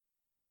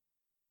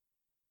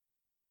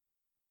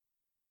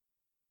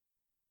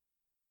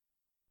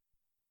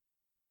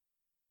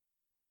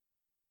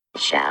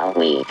Shall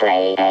we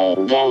play a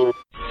game?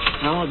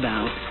 How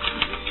about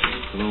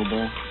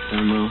global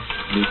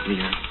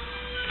thermonuclear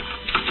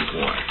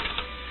war?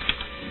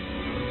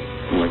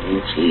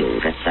 Wouldn't you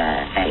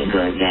prefer a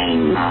good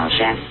game of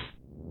chess?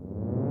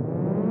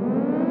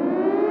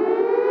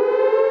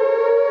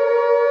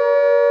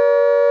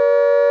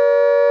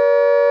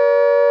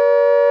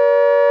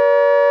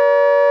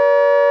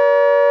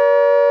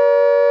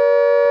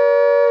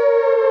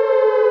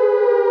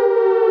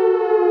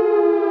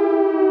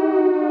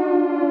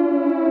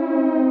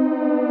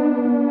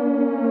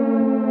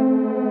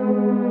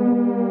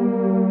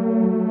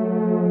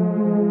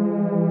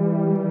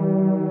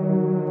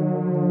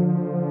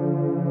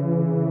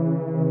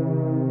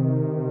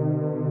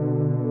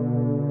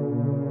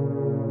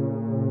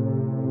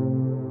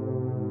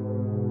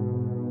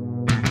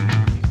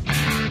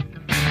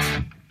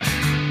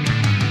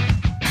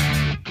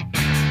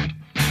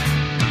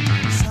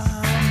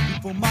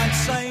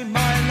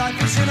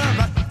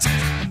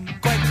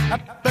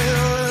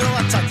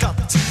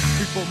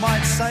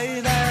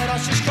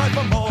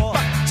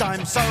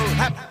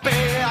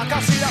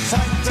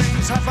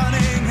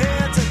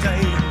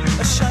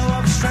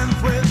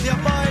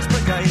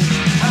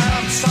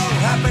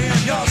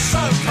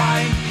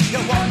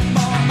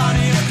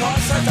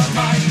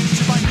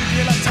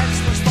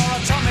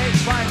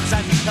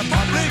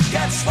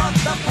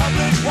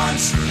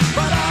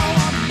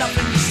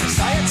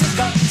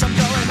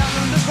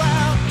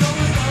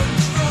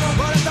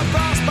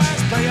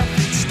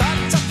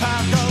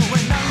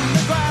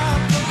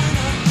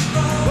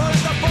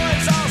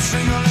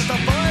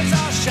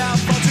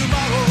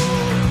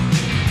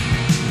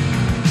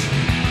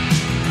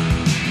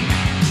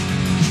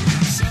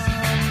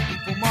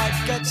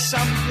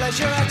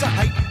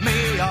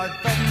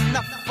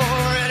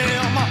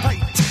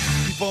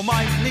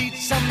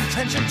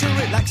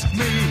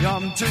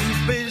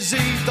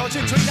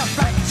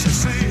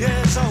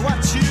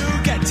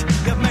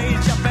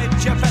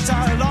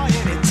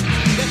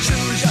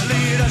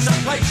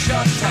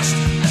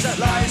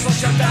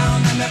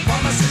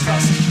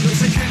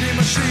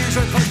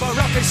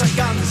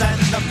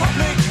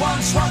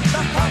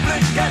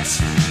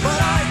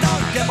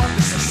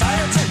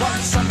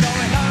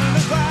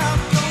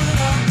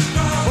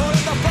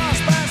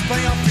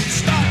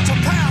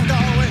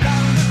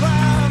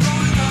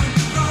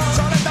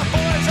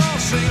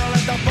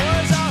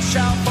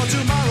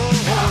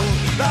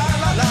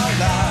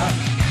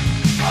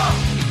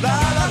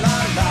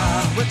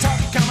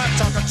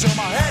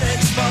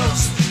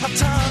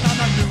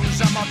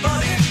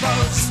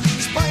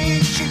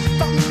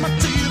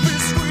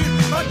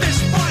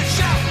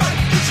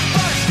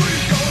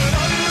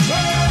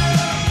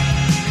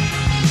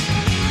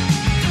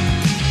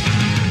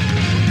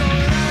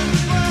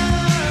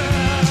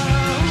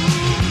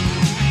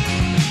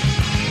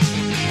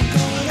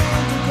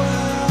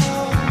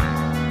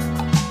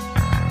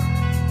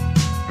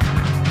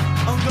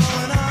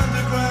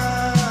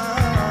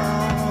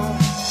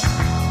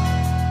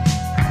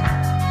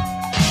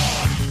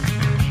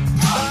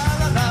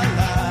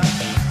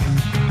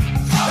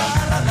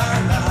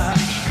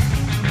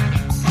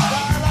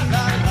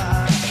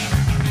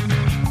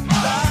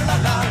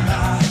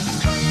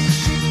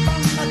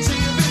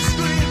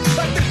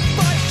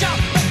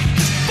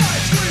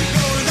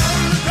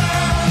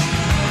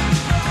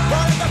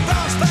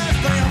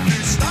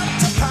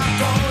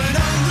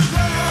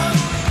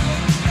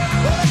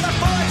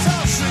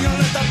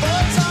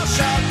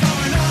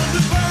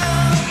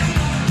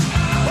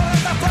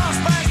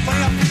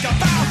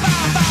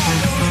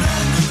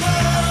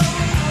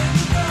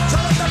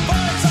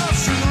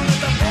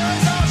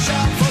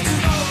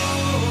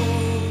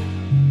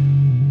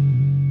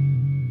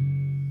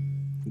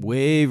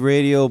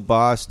 Radio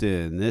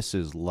Boston. This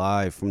is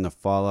live from the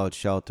FallOut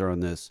shelter on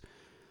this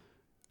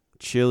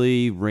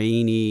chilly,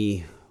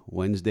 rainy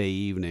Wednesday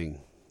evening.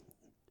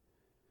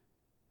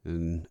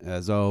 And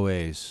as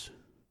always,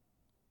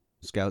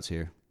 Scout's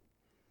here.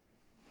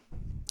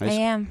 I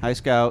am. Hi,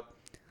 Scout.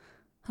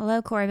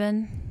 Hello,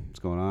 Corbin. What's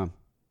going on?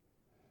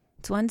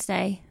 It's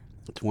Wednesday.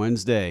 It's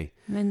Wednesday.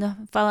 I'm in the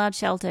FallOut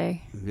shelter.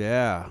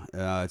 Yeah,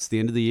 it's the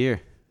end of the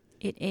year.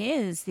 It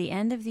is the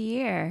end of the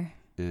year.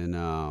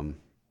 And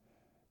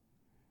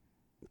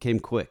came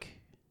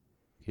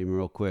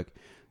real quick.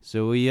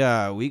 So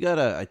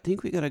I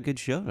think we got a good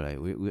show today.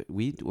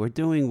 We're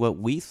doing what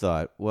we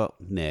thought, what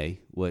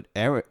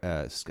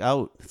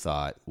Scout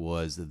thought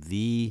was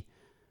the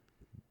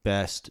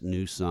best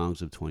new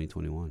songs of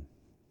 2021.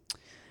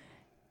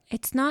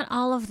 It's not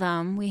all of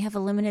them. We have a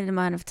limited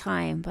amount of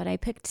time, but I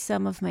picked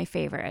some of my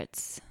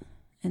favorites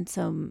and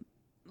some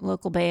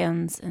local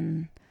bands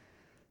and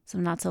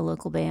some not so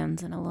local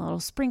bands and a little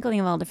sprinkling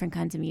of all different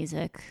kinds of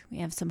music. We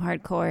have some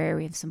hardcore,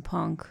 we have some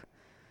punk,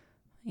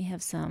 we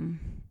have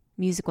some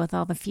music with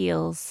all the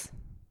feels,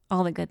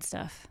 all the good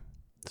stuff.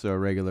 So a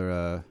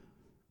regular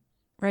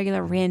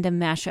random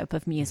mashup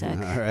of music.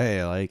 All right,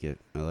 I like it.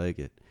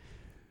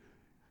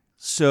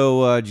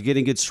 So did you get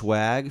any good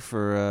swag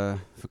for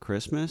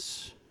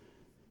Christmas?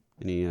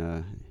 Any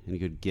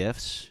good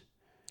gifts?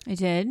 I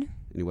did.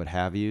 Any what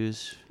have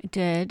yous? I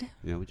did.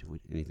 Yeah,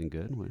 anything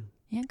good?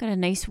 Yeah, got a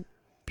nice,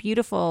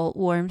 beautiful,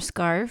 warm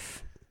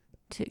scarf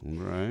to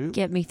Right.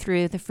 get me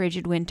through the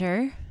frigid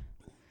winter.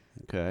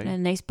 Okay. And a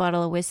nice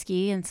bottle of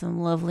whiskey and some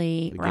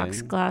lovely Again,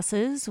 rocks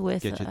glasses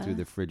with. Get you through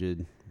the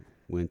frigid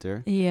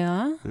winter.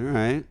 Yeah. All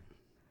right.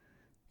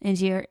 And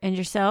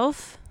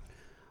yourself?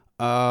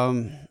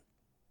 So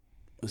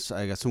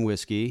I got some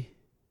whiskey.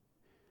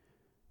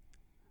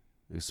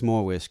 Some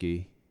more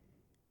whiskey.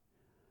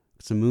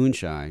 Some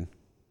moonshine.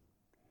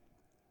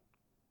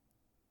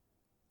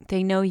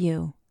 They know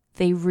you.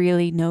 They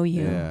really know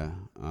you. Yeah.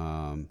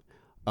 And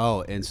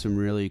some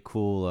really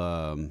cool.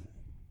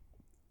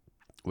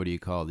 What do you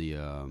call the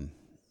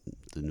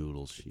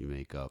noodles you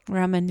make up?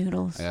 Ramen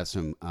noodles. I got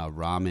some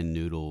ramen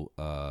noodle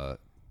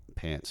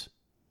pants.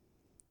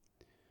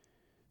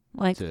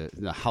 Like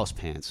The house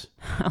pants.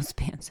 house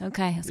pants.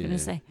 Okay, I was going to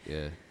say.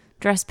 Yeah.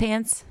 Dress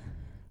pants?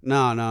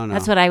 No.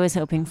 That's what I was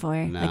hoping for.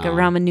 Like a No.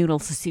 ramen noodle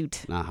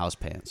suit. Not house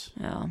pants.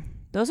 Oh.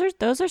 Those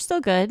are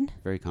still good.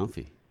 Very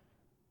comfy.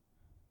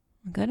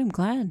 Good, I'm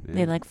glad. Yeah.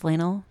 They like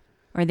flannel?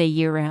 Or are they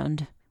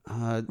year-round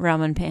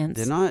ramen pants?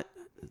 They're not.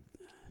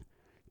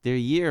 They're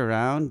year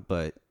round,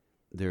 but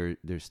they're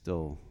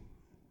still.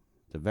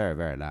 They're very,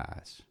 very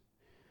nice.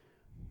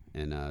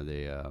 And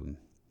they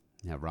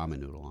have ramen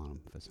noodle on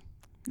them.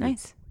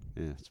 Nice.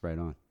 Yeah, it's right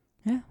on.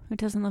 Yeah, who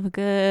doesn't love a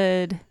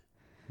good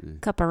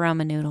cup of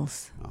ramen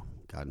noodles? Oh,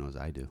 God knows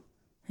I do.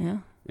 Yeah.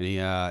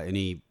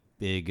 Any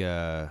big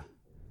what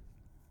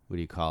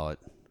do you call it?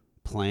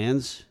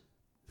 Plans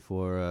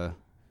for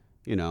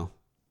the end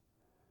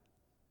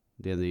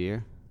of the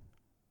year?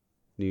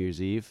 New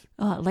Year's Eve?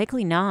 Oh,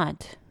 likely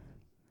not.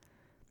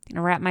 I'm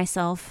gonna wrap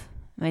myself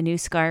in my new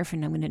scarf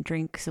and I'm gonna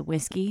drink some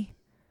whiskey.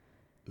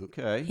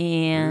 Okay.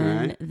 And All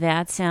right.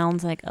 that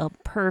sounds like a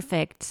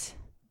perfect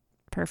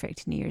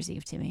New Year's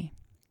Eve to me.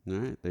 All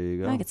right, there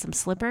you go. I get some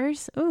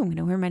slippers. Oh, I'm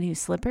gonna wear my new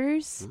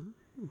slippers.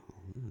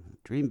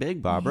 Dream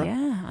big, Barbara.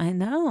 Yeah, I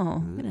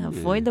know. I'm gonna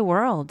avoid the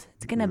world.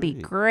 It's gonna be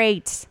Right.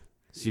 great.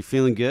 So you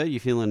feeling good?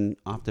 You feeling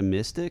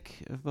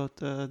optimistic about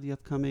the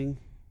upcoming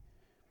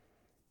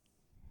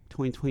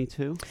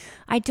 2022?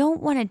 I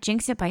don't want to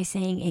jinx it by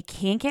saying it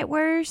can't get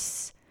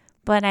worse,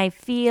 but I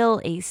feel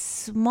a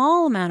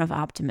small amount of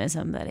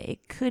optimism that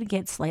it could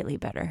get slightly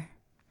better.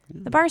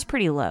 The bar's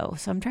pretty low,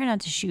 so I'm trying not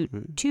to shoot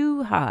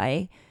too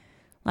high,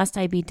 lest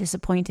I be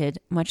disappointed,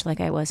 much like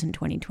I was in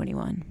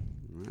 2021.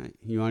 All right.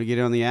 You want to get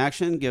in on the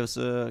action? Give us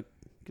a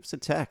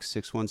text,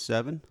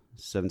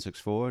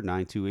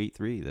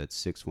 617-764-9283. That's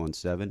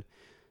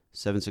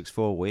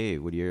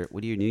 617-764-WAVE. What are your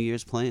New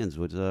Year's plans?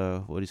 What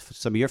is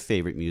some of your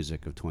favorite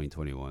music of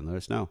 2021? Let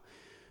us know.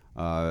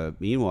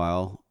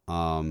 Meanwhile,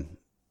 I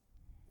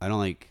don't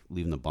like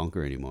leaving the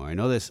bunker anymore. I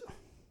know this.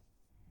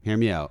 Hear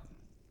me out.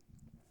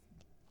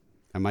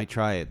 I might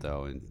try it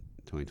though in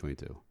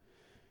 2022,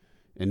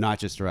 and not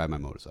just to ride my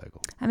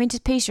motorcycle. I mean,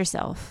 just pace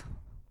yourself.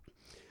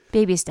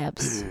 Baby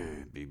steps.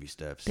 Baby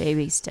steps.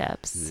 Baby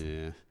steps.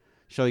 Yeah.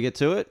 Shall we get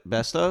to it?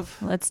 Best of?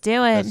 Let's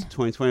do it. That's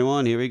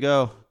 2021. Here we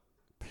go.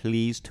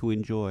 Please to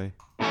enjoy.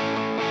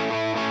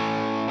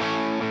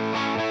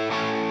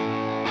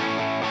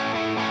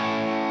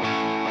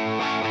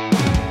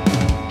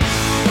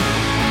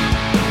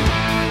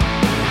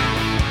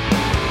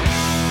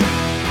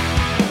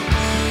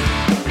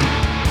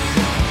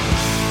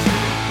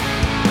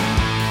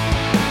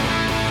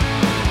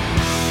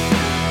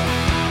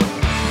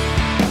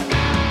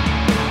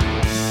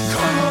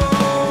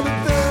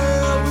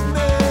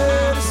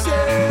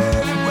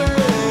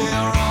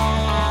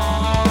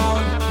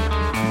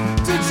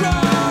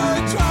 Try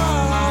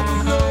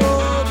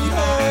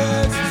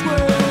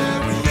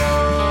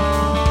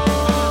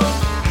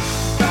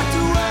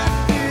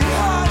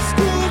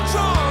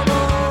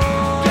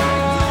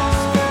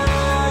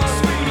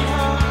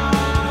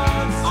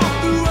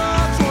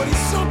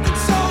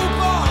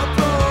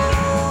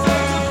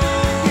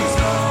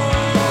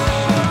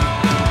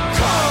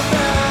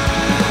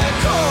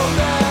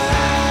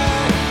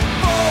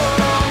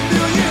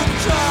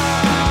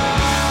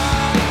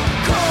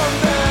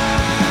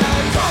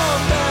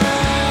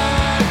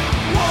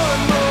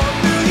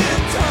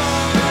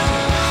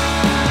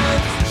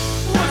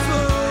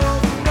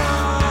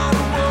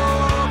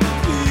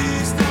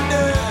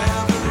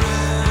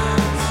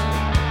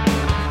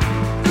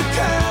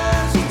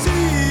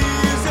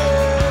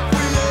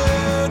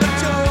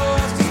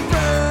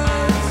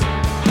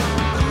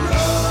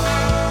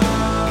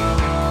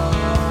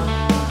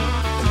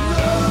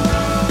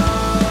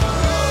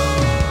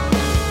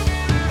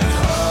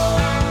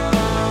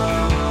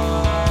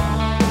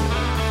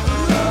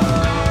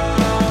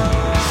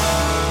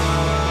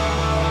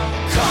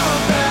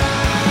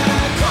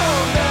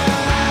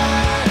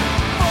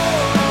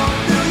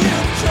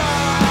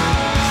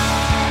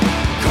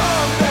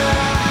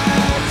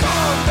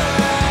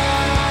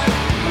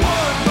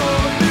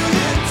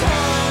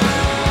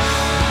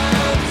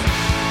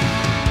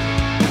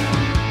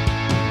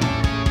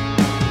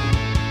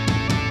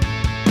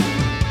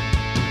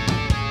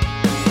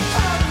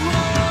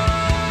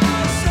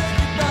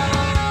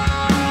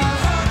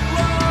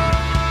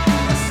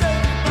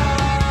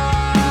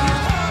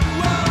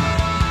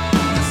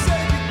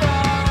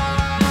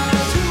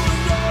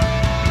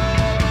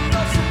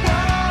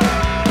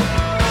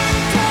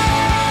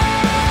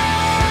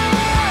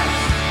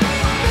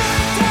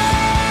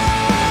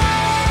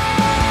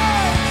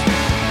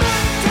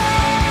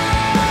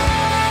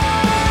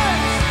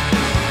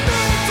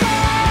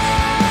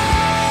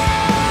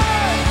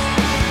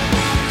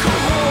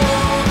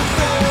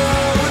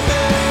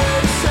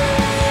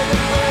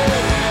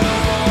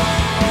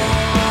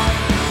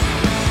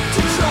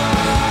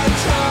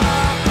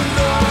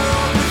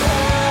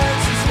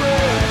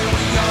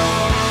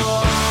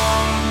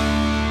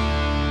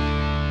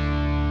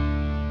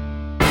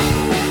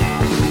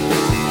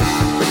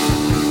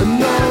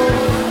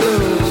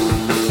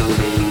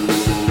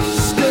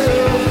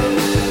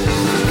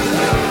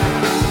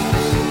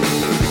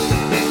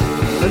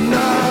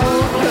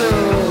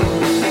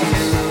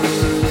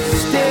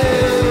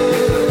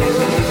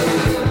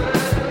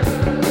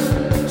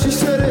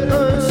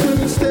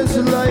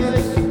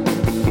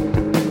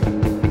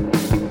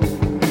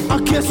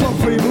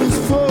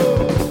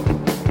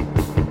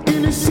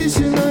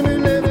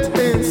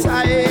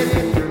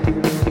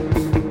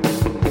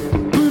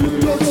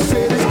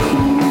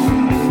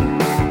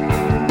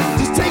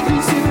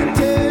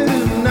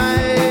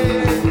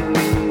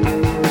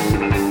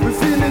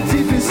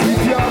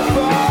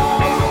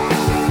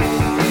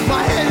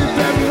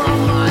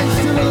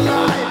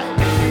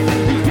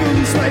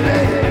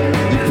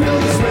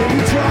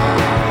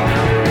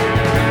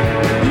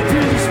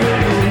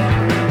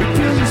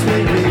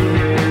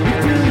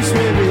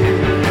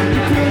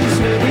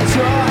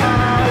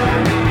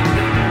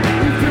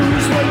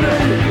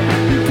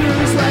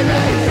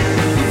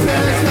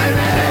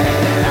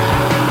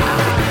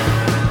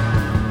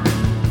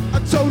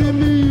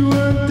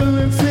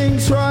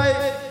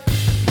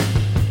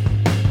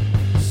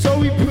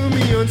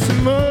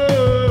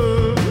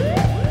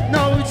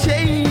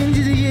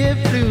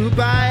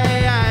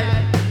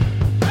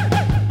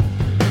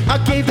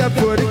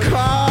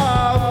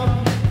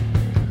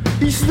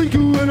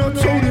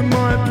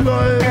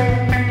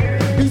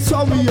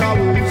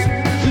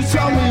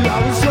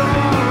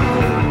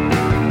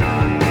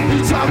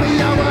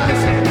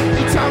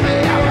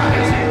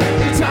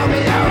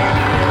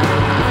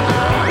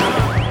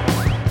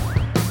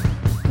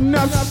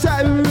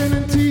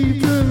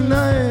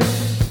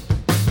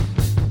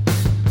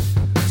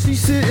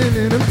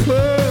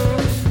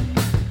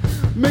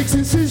makes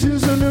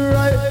incisions on the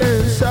right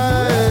hand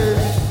side.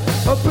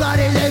 A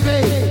bloody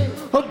lady,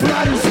 a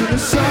bloody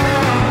suicide.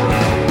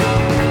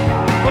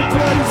 A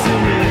bloody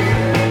city,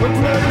 a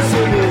bloody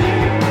city,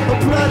 a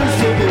bloody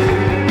city,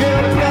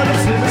 yeah, a bloody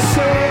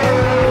suicide.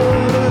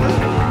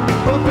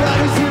 A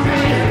bloody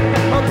city,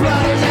 a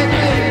bloody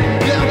lady,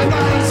 yeah, a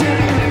bloody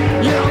city,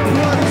 yeah, a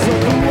bloody on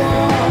the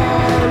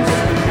walls.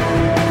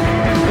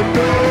 And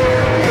no,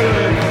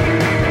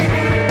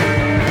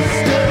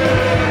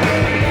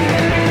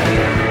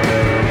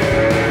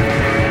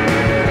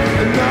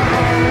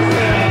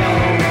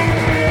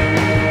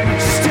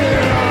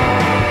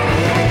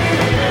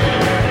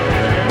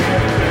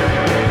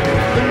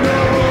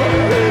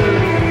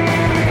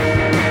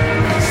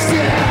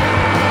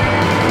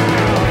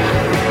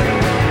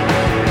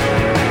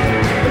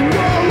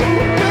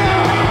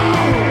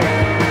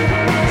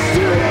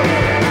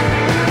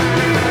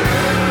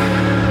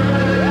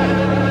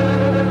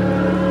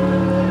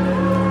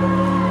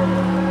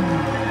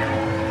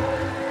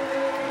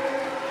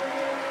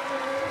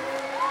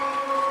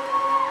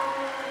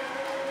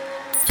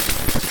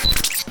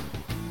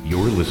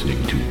 You're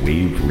listening to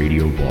Wave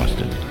Radio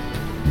Boston.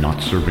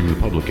 Not serving the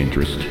public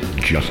interest,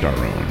 just our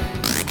own.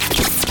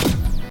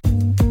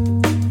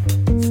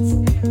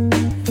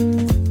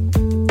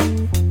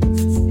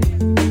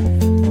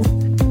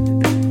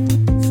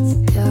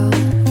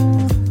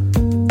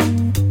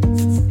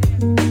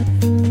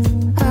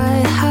 I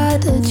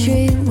had a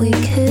dream we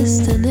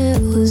kissed and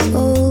it was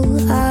all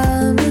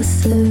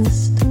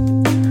amethyst.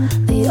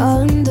 The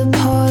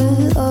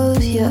underpart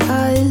of your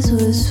eyes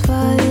was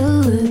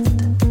violet.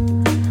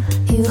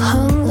 You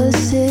hung a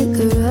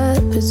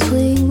cigarette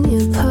between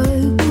your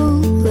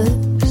purple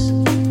lips.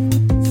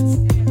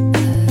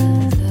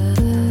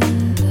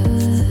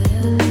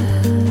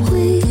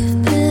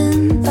 We've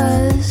been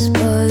best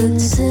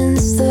buds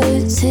since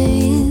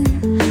 13.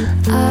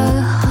 I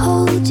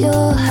hold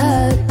your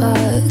head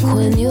back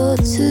when you're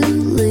too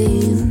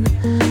lean.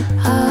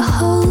 I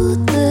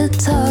hold the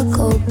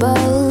Taco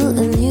Bell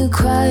and you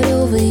cried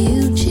over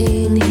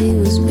Eugene. He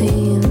was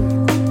mean.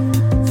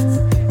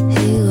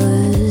 He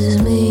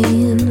was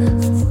mean.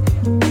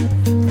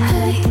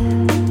 Hey,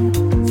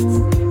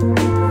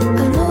 I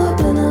know I've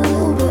been a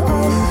little bit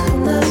off,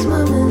 and that's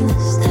my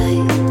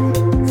mistake.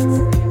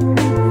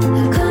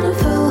 I kinda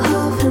fell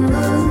half in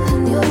love,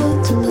 and you're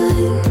to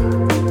blame.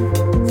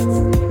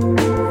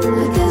 I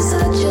guess I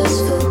just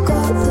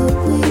forgot that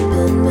we've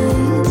been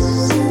made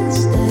since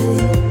day.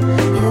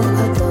 Yeah,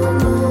 I don't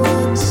know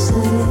what to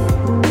say.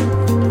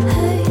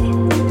 Hey,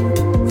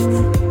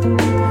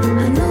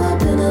 I know I've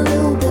been a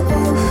little bit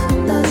off,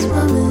 and that's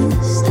my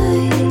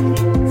mistake.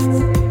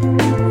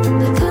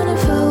 I kinda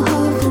fell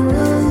half in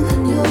love,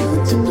 and you're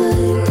to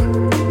blame.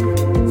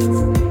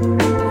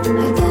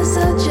 I guess I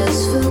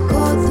just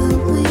forgot that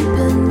we've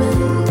been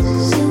made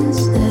since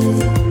day.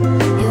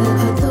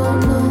 Yeah, I don't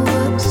know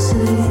what to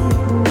say.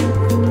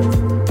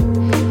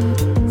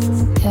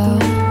 Yeah.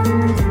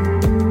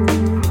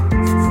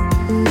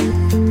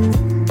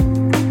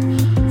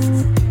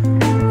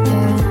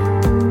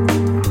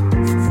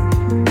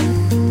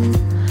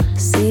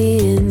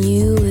 Seeing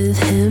you with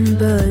him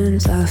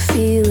burns, I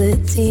feel it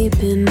deep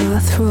in my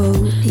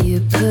throat. You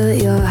put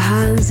your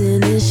hands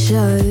in his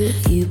shirt,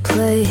 you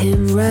play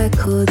him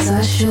records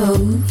I show.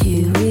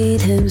 You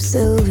read him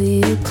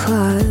Sylvia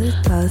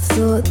Plath, I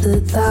thought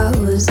that that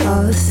was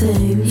our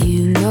thing.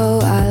 You know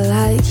I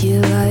like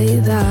you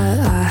like that,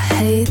 I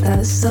hate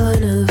that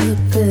son of a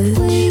bitch.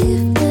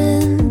 We've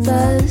been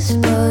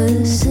best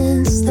buds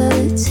since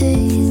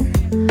 13,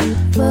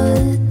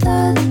 but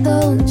that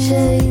don't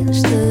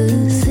change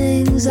the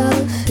things I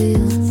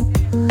feel.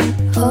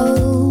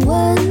 Oh,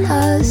 when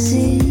I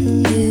see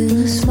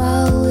you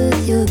smile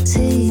with your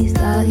teeth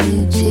at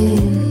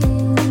Eugene,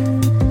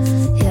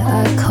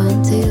 yeah, I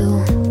can't deal.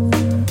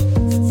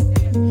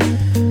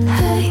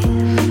 Hey,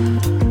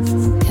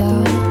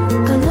 yeah,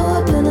 I know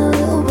I've been a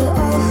little bit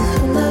off,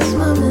 and that's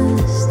my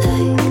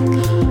mistake.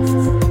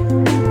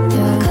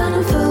 Yeah, I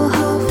kinda fell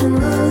half in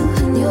love,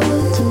 and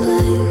you're to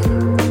blame.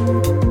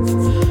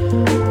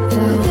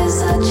 Yeah, I guess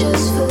I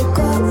just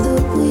forgot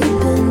that we've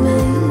been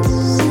made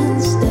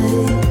since day.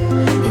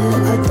 Yeah,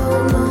 I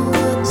don't know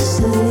what to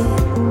say.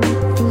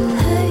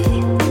 Hey,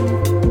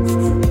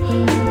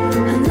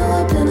 I know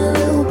I've been a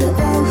little bit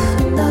off,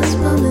 and that's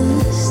my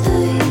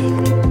mistake.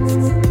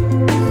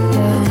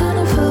 Yeah, I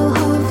kinda fell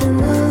half in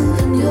love,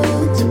 and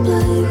you're to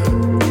blame.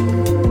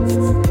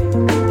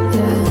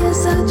 Yeah, I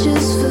guess I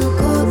just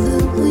forgot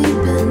that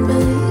we've been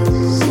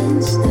made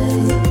since day.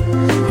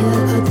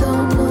 Yeah, I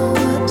don't know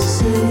what to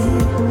say.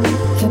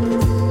 Yep.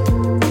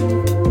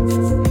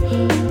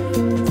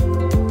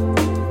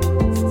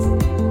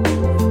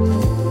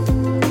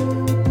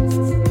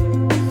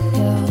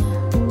 Yeah.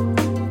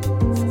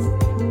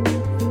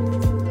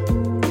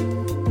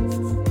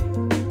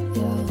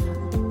 Yeah.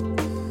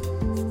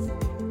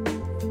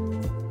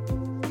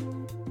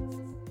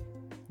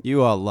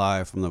 You are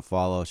live from the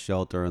FallOut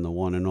shelter and the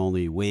one and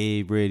only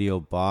Wave Radio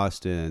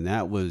Boston.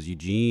 That was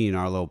Eugene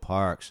Arlo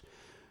Parks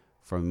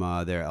from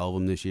their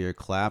album this year,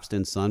 Collapsed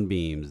in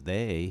Sunbeams.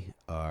 They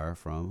are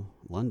from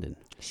London.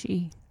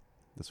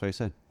 That's what I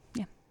said.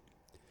 Yeah.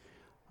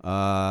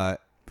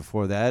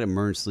 Before that,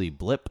 Emergency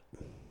Blimp.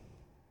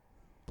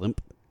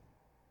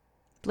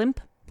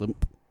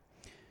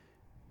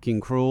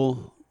 King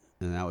Cruel,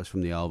 and that was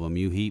from the album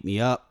You Heat Me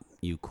Up,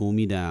 You Cool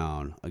Me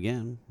Down.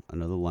 Again,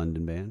 another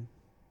London band.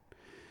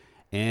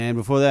 And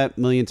before that,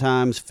 Million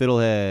Times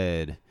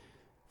Fiddlehead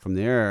from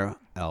their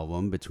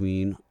album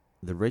Between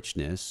the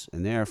Richness,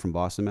 and they're from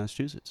Boston,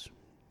 Massachusetts.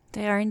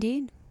 They are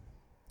indeed.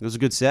 It was a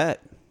good set.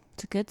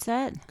 It's a good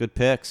set. Good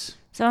picks.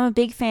 So I'm a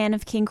big fan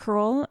of King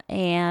Cruel,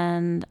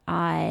 and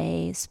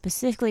I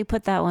specifically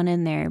put that one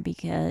in there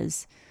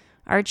because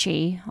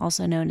Archie,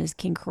 also known as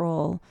King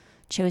Cruel,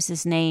 chose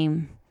his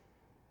name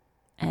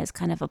as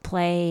kind of a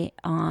play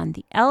on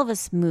the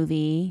Elvis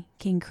movie,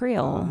 King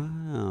Creole.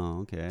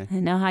 Oh, okay.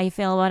 I know how you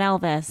feel about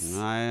Elvis.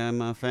 I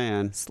am a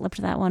fan.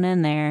 Slipped that one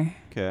in there.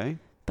 Okay.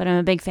 But I'm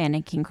a big fan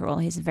of King Cruel.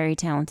 He's a very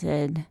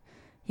talented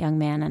young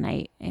man, and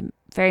I am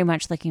very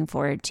much looking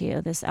forward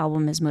to this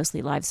album. Is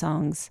mostly live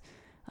songs,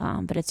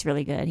 but it's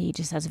really good. He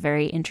just has a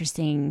very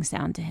interesting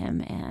sound to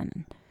him,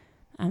 and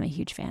I'm a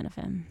huge fan of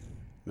him.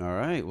 All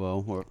right.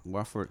 Well, we're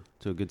off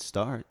to a good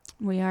start.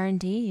 We are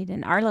indeed.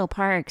 And Arlo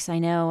Parks, I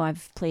know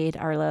I've played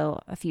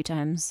Arlo a few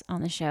times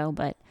on the show,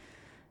 but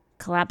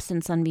Collapsed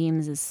in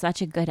Sunbeams is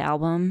such a good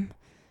album.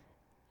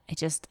 I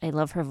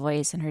love her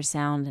voice and her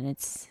sound, and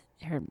it's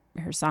her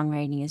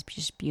songwriting is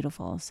just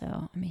beautiful.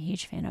 So I'm a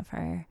huge fan of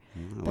her.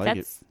 But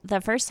that's the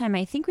first time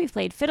I think we've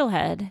played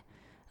Fiddlehead.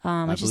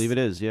 I believe it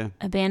is, yeah.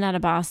 A band out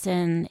of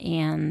Boston,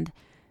 and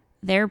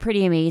they're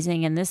pretty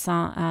amazing. And this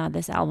song,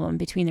 this album,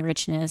 Between the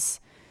Richness,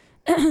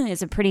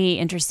 is a pretty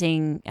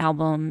interesting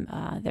album.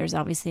 There's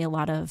obviously a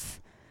lot of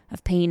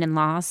pain and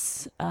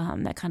loss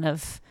that kind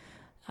of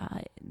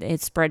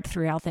it's spread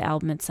throughout the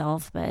album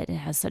itself, but it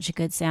has such a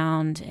good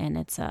sound, and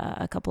it's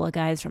a couple of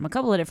guys from a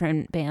couple of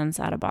different bands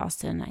out of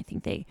Boston. I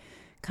think they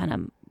kind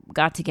of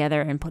got together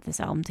and put this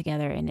album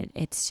together, and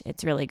it's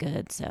really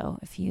good. So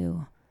if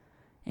you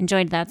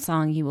enjoyed that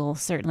song, you will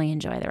certainly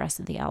enjoy the rest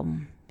of the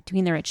album,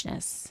 Between the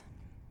Richness.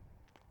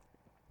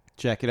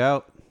 Check it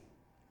out.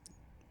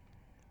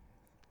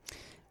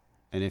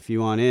 And if you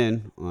want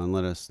in,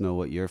 let us know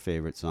what your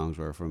favorite songs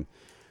were from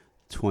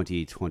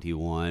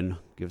 2021.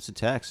 Give us a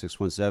text,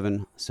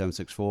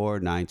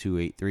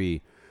 617-764-9283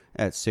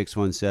 at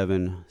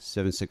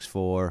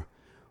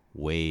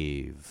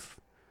 617-764-WAVE.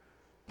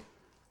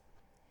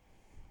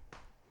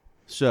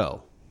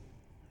 So,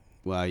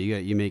 wow,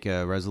 you make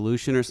a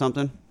resolution or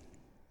something?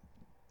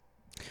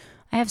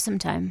 I have some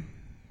time.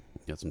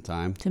 Got some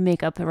time? To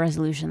make up a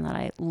resolution that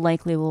I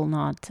likely will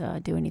not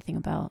do anything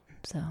about.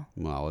 So.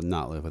 Well, I would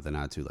not live with an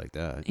attitude like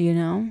that. You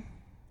know?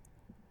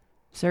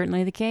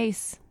 Certainly the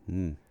case.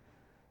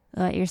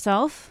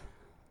 Yourself?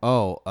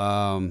 Oh,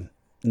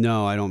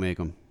 no, I don't make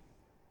them.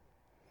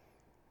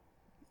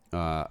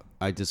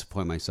 I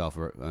disappoint myself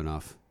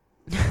enough.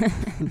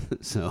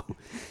 So,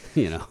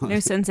 no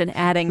sense in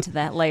adding to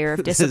that layer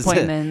of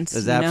disappointment.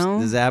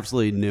 There's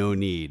absolutely no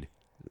need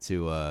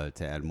to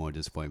add more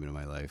disappointment in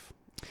my life.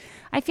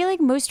 I feel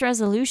like most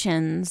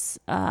resolutions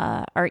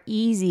are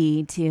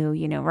easy to,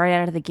 right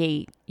out of the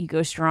gate, you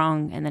go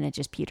strong and then it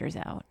just peters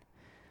out.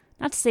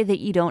 Not to say that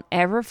you don't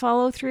ever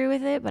follow through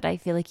with it, but I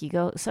feel like you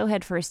go so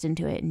headfirst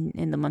into it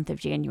in the month of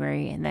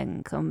January, and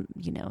then come,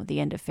 the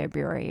end of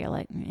February, you're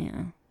like,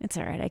 yeah, it's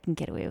all right. I can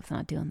get away with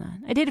not doing that.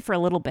 I did it for a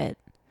little bit,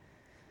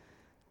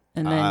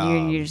 and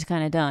then you're just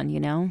kind of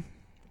done,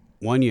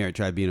 1 year I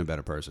tried being a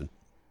better person.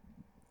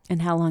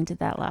 And how long did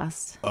that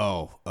last?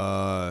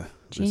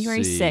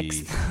 January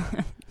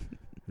 6th.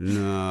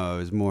 No, it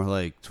was more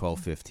like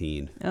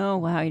 12:15. Oh,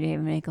 wow. You didn't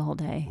even make a whole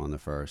day. On the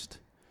 1st.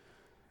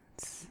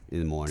 In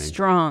the morning.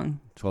 Strong.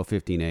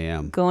 12:15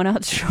 a.m. Going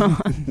out strong.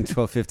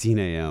 12:15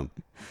 a.m.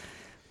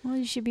 Well,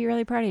 you should be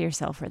really proud of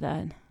yourself for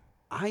that.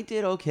 I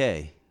did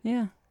okay.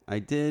 Yeah. I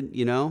did,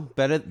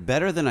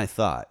 better than I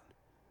thought.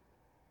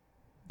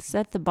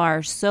 Set the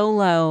bar so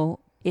low,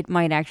 it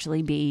might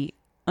actually be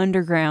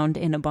underground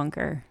in a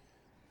bunker.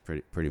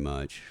 Pretty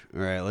much.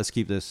 All right, let's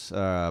keep this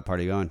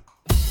party going.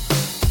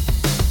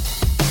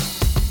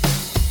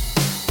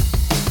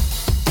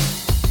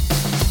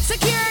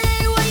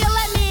 Security, will you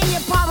let me in your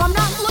pub? I'm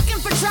not looking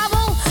for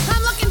trouble.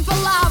 I'm looking for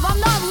love.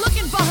 I'm not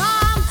looking for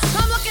harm.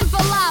 I'm looking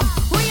for love.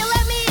 Will you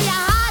let me in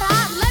your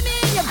heart? Let me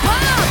in your pub.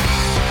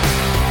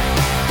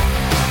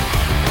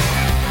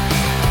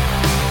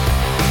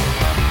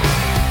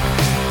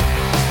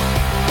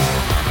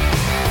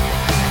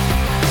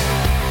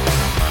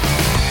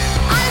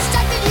 I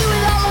distracted you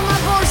with all of my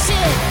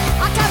bullshit.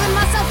 I covered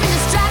myself in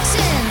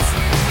distraction.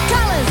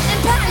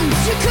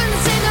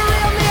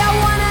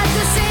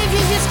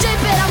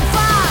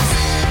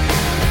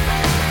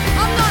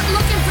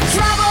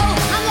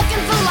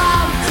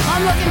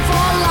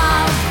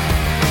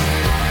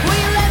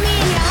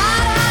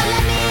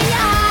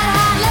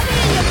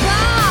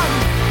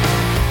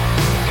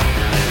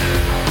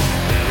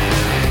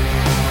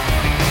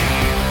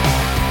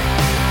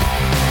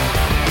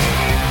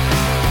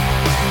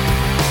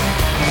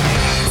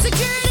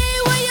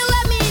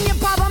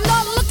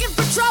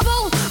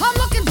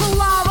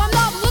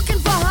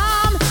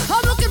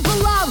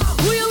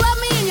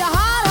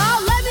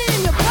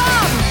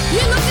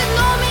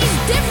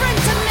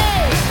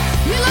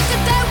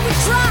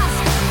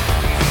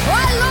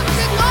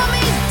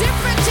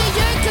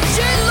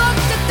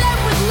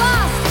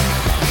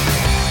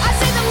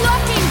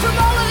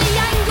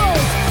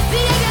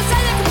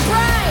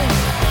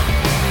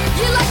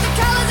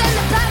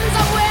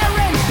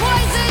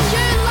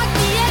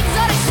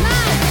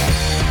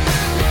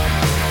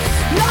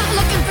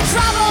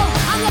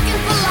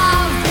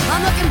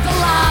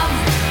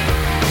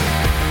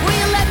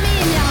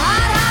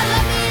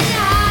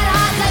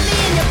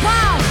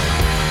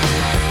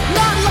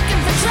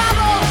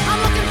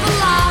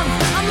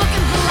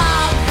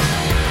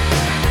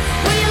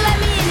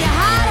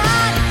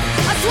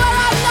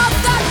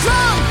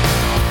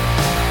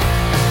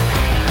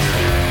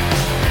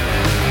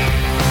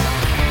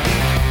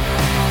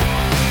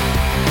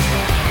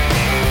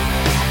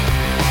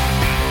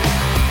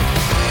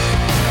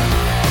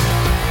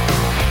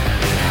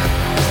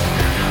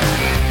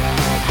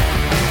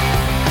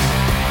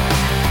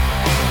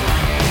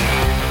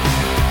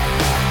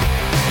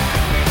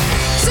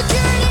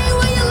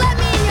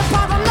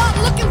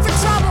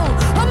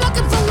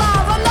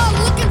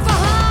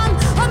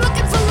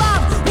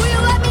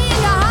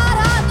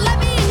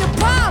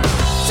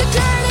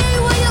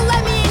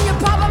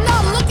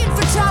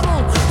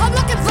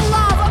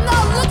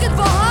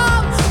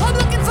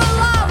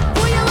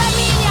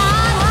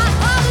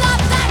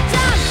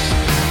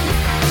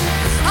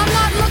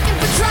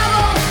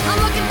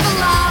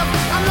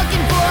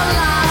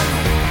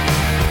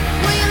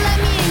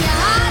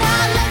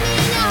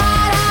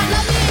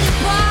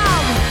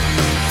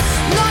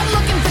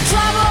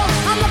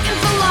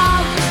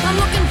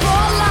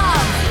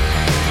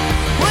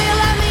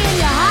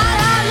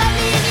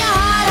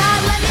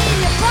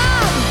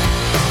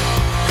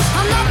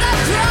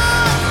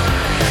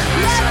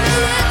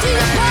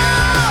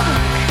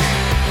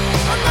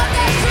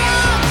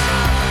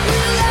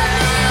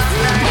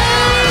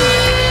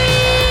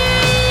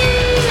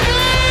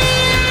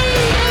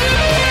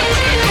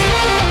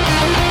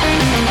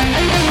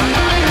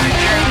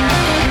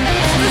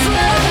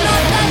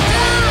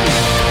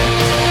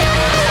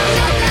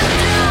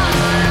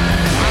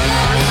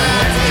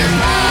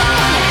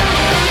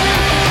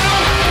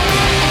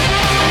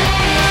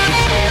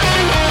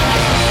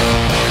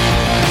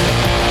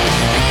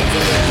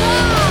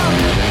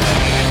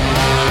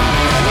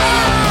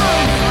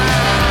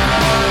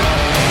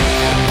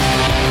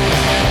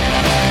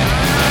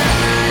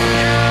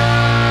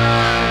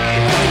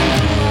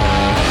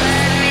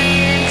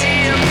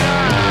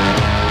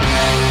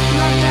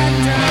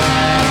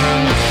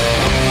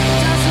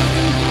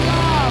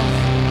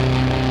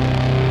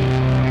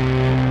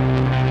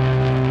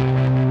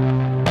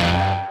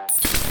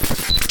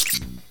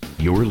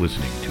 You're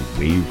listening to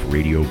Wave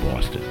Radio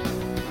Boston.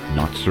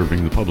 Not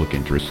serving the public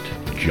interest,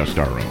 just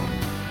our own.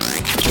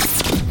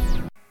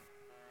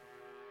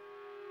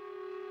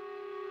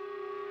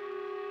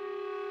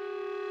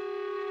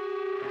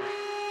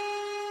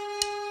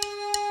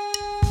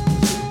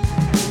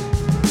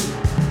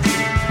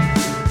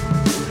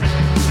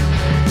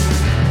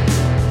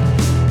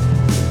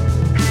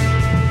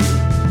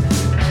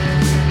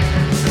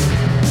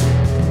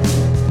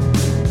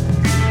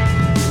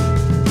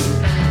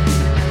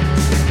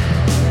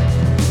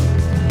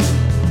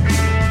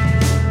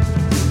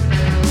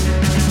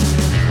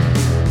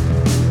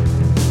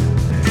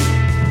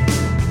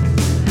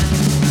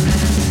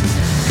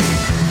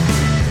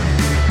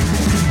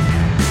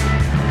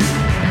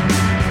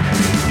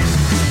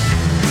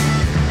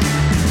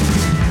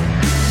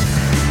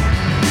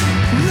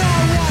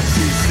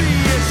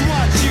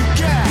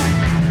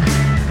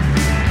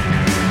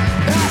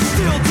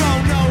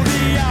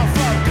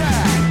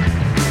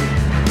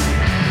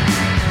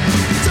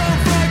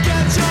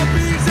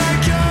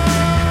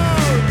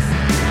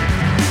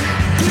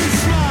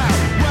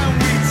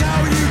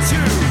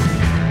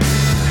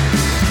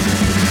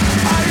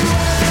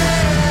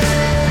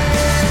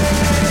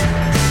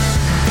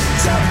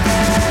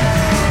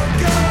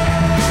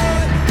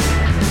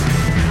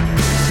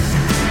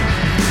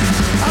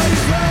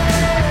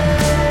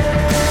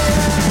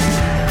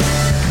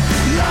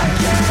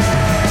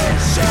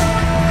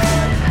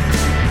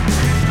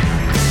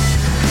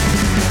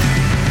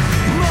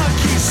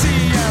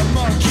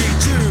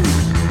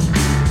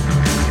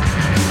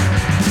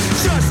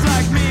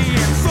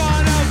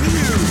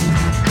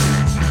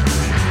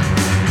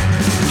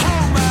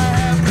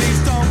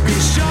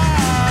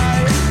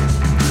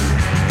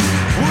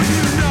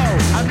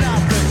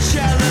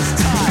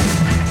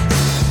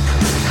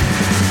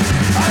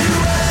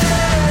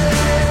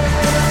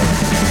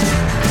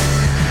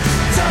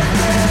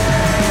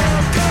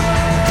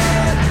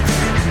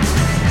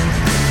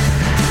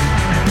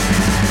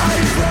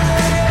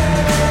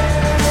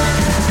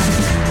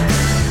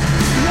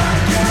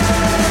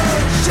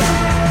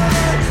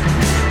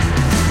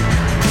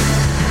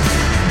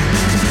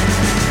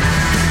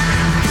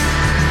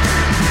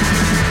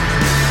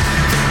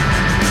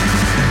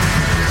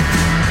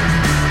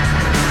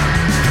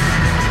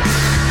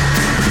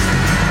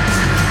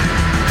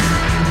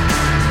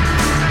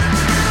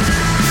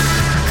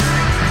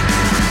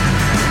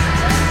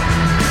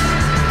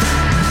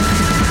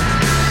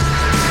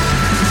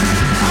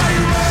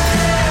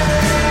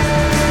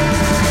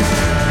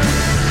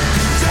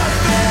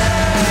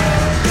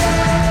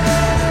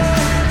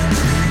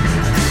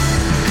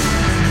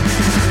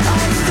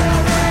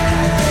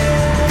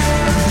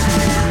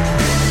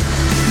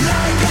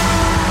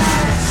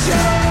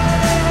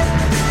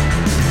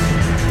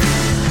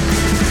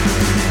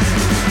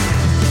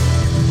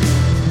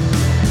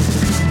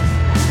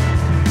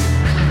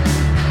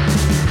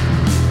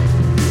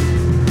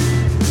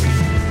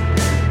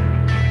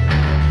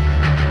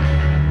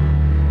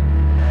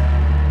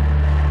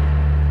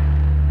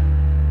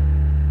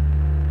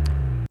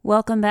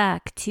 Welcome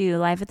back to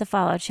Live at the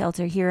Fallout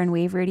Shelter here in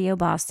Wave Radio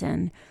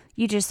Boston.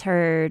 You just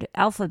heard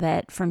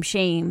Alphabet from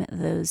Shame,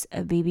 those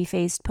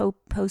baby-faced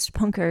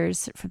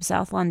post-punkers from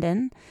South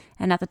London.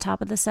 And at the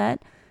top of the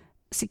set,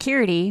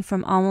 Security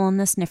from Amel and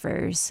the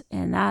Sniffers.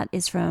 And that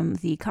is from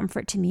the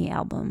Comfort to Me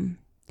album.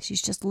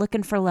 She's just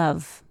looking for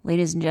love,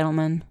 ladies and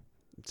gentlemen.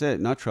 That's it.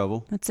 Not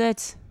trouble. That's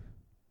it.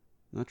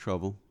 Not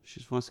trouble. She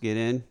just wants to get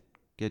in,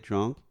 get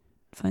drunk.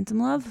 Find some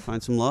love.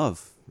 Find some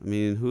love. I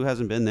mean, who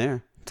hasn't been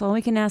there? That's all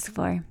we can ask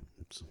for.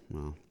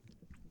 Well,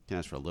 can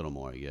ask for a little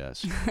more, I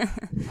guess.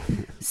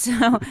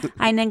 So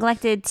I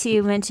neglected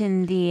to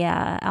mention the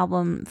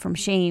album from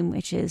Shame,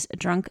 which is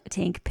Drunk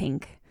Tank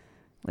Pink,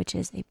 which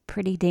is a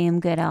pretty damn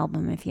good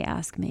album, if you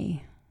ask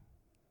me.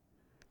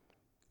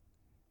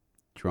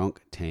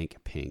 Drunk Tank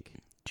Pink.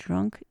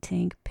 Drunk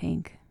Tank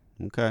Pink.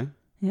 Okay.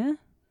 Yeah.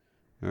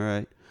 All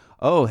right.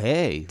 Oh,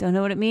 hey. Don't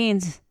know what it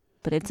means,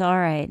 but it's all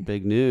right.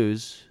 Big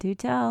news. Do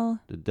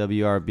tell. The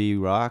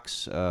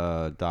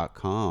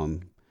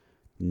WRBRocks.com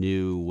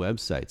new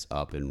website's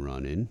up and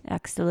running.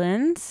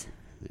 Excellent.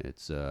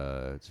 It's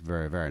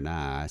very, very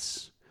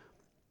nice.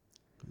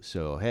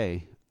 So,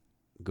 hey,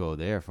 go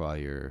there for all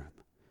your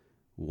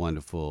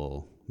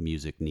wonderful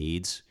music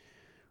needs.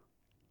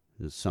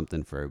 There's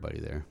something for everybody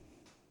there.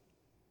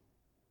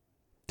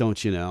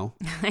 Don't you know?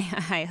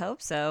 I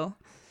hope so.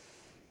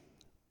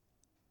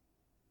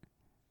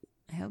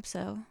 I hope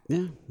so.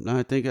 Yeah. No,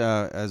 I think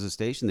as a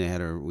station,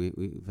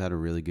 we've had a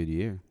really good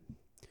year.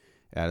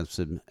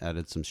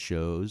 Added some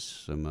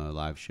shows, some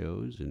live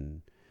shows,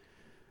 and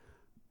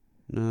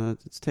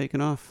it's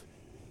taken off,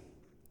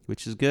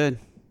 which is good.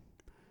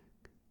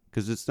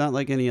 Because it's not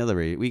like any other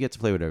radio. We get to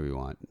play whatever we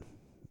want.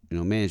 You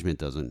know, management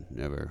doesn't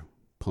ever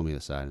pull me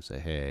aside and say,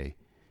 "Hey,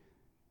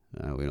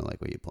 we don't like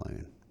what you're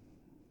playing."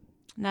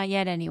 Not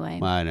yet, anyway.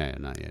 Well, no,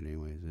 not yet,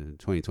 anyways.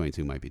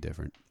 2022 might be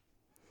different.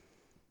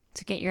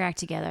 So get your act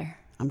together.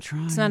 I'm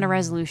trying. It's not a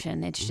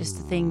resolution. It's just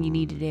a thing you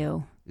need to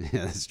do.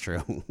 Yeah, that's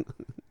true.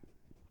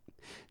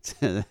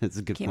 That's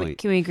a good point.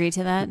 Can we agree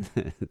to that?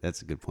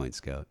 That's a good point,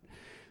 Scout.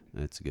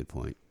 That's a good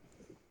point.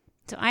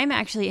 So I'm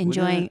actually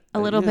enjoying a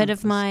little bit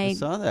of my I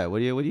saw that.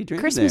 What are you drinking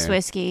Christmas there?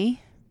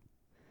 whiskey.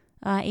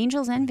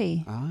 Angel's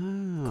Envy.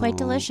 Oh, Quite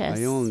delicious.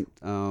 I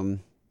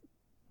own.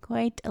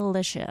 Quite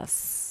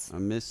delicious. I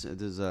miss.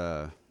 There's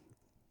a.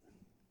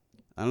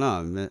 I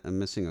don't know. I'm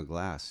missing a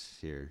glass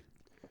here.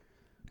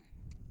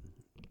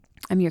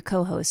 I'm your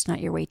co-host, not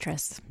your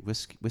waitress.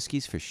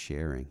 Whiskey's for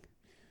sharing.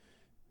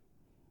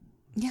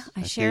 Yeah,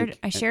 I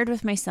shared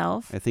with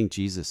myself. I think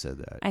Jesus said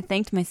that. I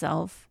thanked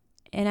myself,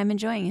 and I'm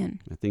enjoying it.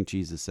 I think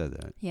Jesus said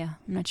that. Yeah,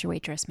 I'm not your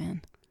waitress,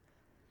 man.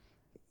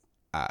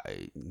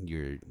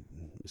 You're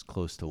as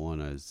close to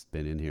one as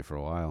been in here for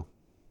a while.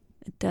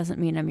 It doesn't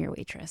mean I'm your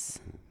waitress.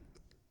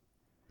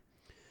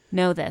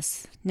 Know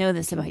this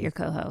about your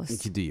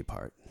co-host. You do your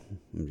part.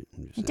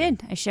 I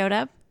did. I showed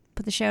up,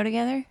 put the show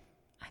together.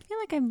 I feel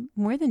like I'm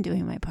more than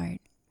doing my part.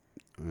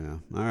 Yeah.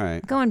 All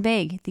right. Going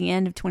big at the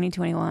end of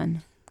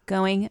 2021.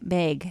 Going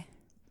big.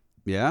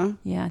 Yeah?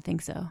 Yeah, I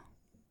think so.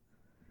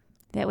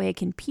 That way I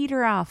can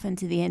peter off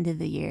into the end of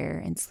the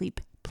year and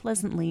sleep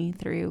pleasantly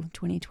through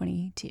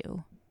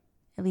 2022.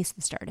 At least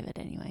the start of it,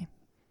 anyway.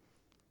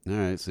 All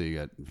right. So you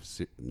got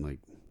like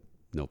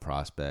no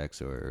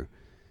prospects or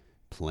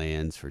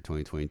plans for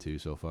 2022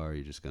 so far?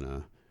 You're just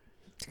gonna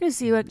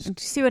see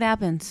what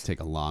happens. take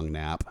a long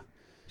nap.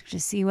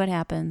 Just see what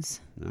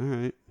happens. All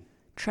right.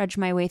 Trudge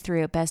my way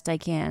through it best I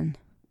can.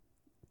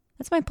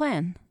 That's my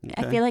plan. Okay.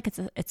 I feel like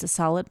it's a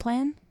solid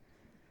plan.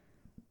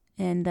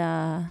 And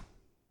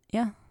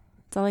yeah,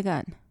 that's all I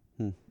got.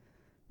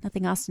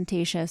 Nothing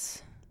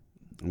ostentatious.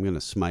 I'm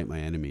gonna smite my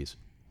enemies.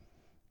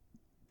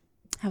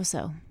 How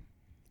so?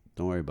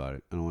 Don't worry about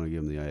it. I don't want to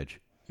give them the edge.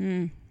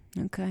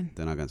 Okay.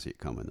 They're not gonna see it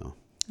coming though.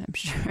 I'm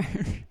sure.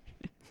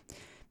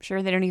 I'm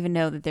sure they don't even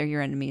know that they're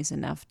your enemies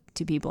enough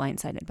to be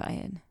blindsided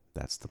by it.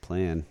 That's the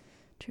plan.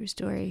 True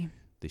story.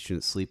 They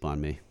shouldn't sleep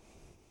on me.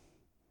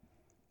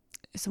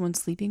 Is someone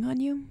sleeping on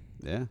you?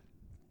 Yeah.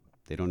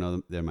 They don't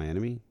know they're my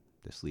enemy.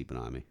 They're sleeping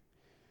on me.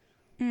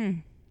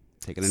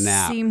 Taking a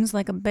nap. Seems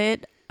like a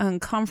bit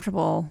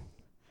uncomfortable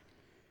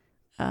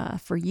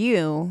for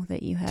you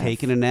that you have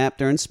Taking a nap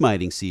during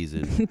smiting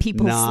season.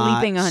 people Not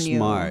sleeping on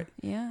smart.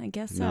 you. Yeah, I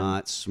guess so.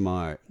 Not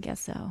smart.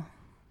 Guess so.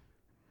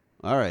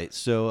 All right.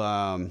 So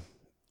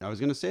I was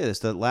gonna say this.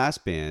 The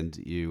last band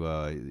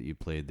you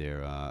played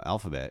there,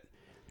 Alphabet.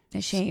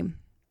 A shame.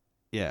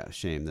 Yeah,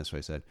 shame. That's what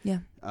I said. Yeah.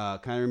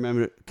 Kind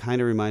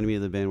of reminded me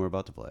of the band we're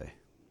about to play.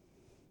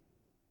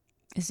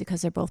 Is it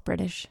because they're both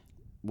British?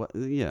 What?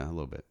 Yeah, a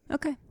little bit.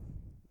 Okay.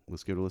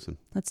 Let's give it a listen.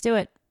 Let's do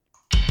it.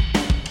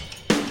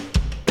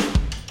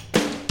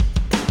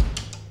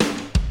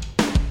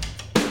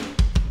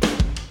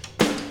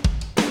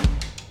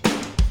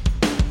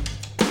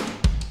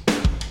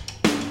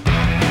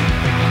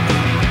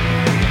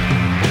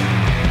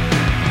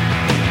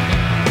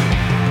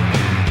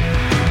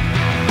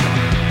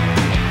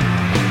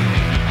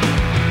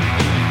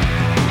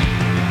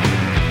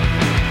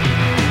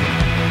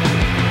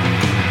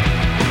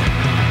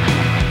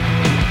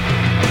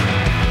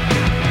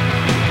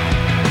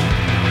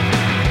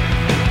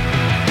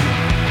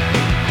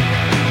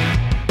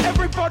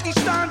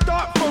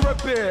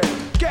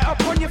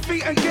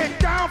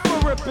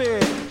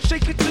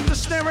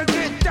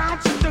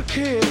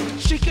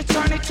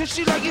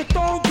 She like you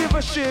don't give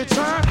a shit,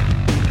 huh?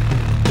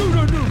 Do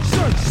the new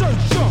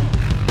sensation.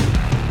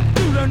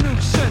 Do the new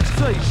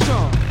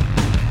sensation.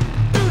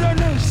 Do the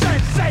new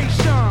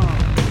sensation.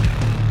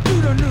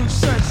 Do the new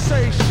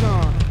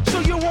sensation. So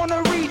you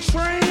wanna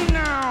retrain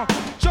now?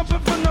 Jumping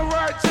from the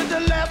right to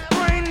the left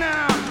brain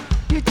now.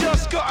 You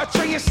just gotta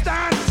train your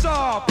stance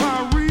up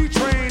and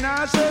retrain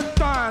as a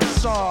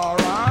dancer,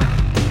 right?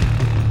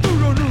 Do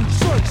the new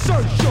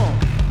sensation.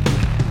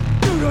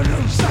 Do the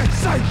new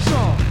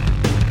sensation.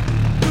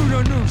 Do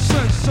the new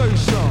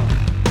sensation.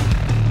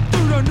 Do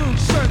the new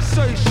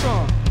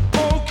sensation.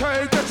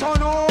 Okay, get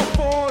on all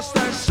fours,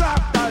 then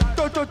slap that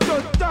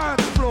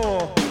dance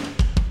floor.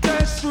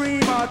 Then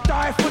scream or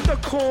die for the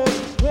cause.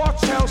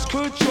 What else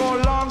could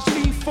your lungs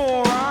be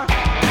for, huh?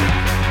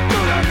 Do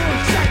the new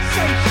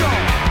sensation.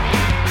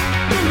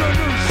 Do the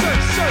new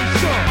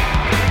sensation.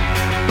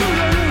 Do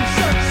the new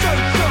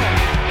sensation.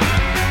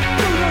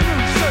 Do the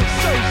new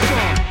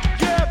sensation.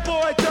 Yeah,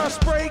 boy,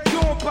 just break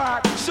your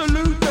back.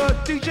 Salute the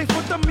DJ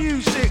for the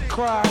music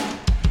crack.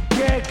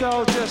 Yeah,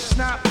 girl, just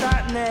snap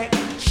that neck.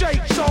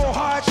 Shake so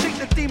hard, shake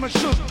the demon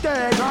shook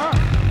dead, huh?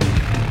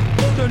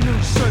 Do the new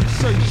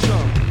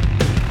sensation.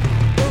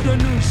 Do the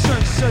new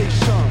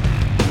sensation.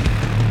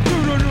 Do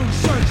the new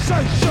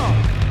sensation.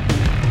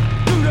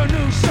 Do the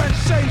new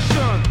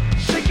sensation.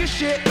 Shake your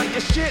shit like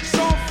your shit's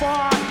on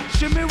fire.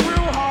 Shimmy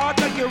real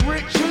hard like you're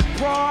Richard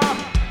Pryor.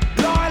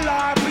 Lie,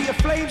 lie, put your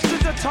flames to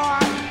the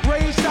top.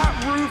 Raise that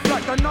roof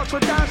like the Notre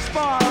Dame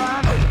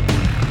spire.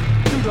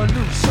 Do the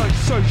new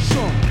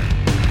sensation.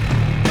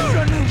 Do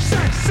the new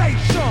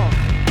sensation.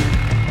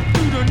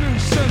 Do the new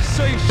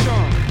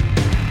sensation.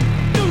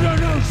 Do the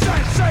new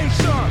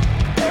sensation.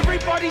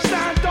 Everybody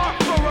stand up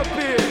for a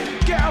bit.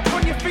 Get up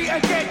on your feet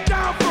and get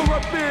down for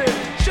a bit.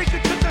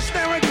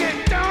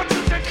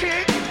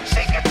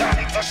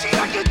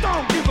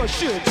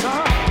 shit,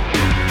 huh?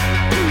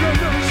 Do the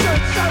new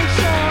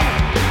sensation.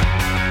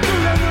 Do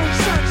the new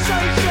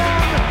sensation.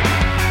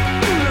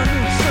 Do the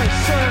new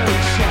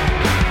sensation.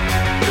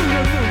 Do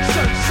the new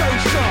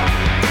sensation.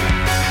 Do the new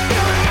sensation. Do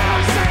the new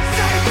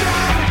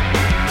sensation.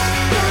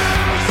 Do the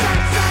new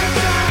sensation.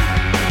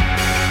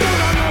 Do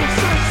the new sensation. Do the new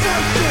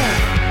sensation.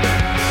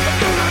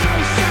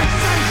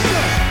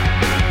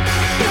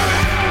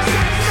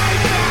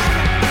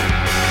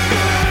 Do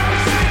the new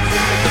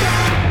sensation.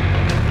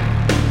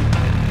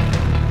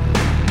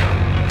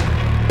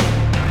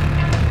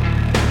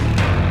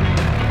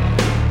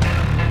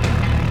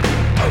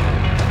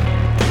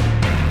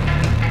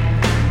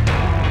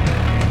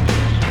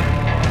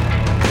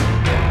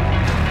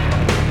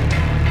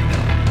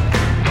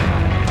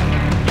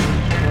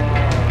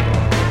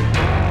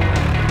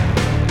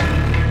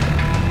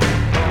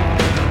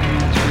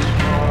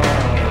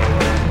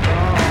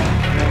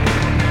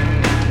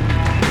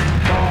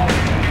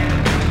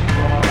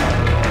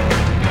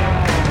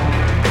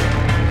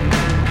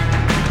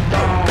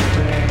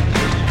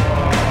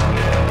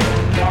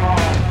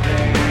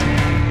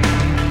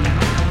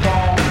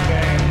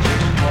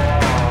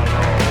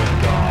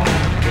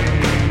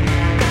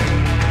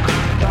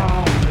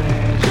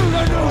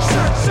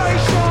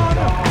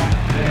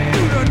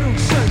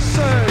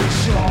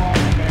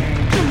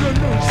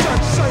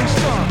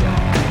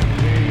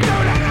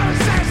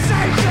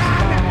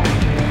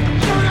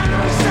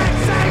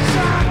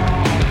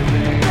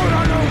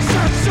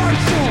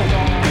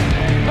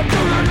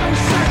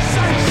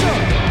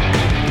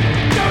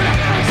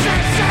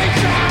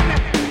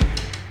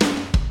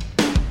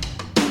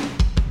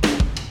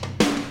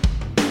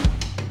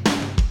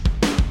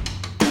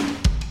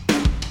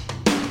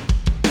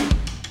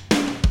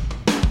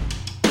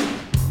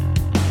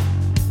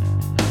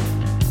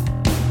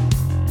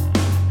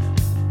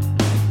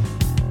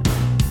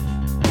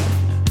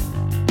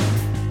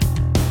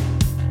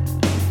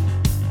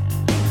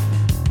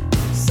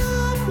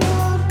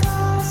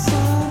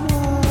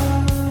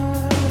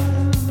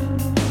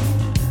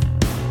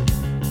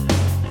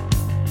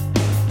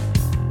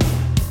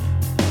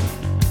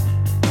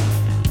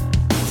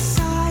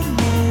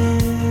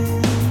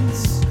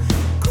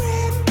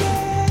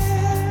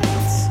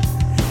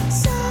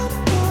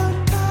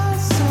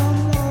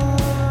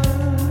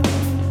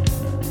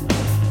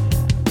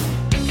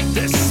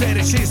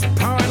 She's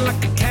purring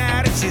like a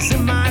cat and she's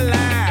in my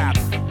lap.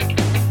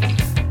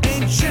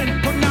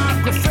 Ancient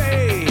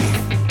pornography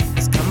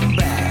is coming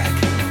back.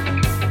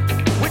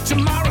 With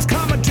tomorrow's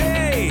come a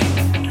day,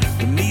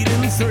 we meet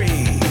in 3.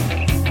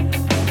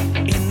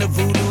 In the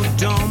voodoo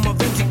dome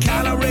of empty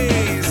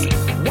calories.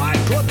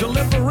 White glove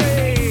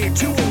delivery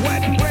to a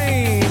wet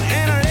brain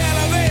and an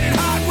elevated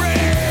heart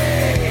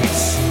rate.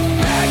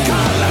 Bad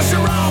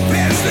cholesterol,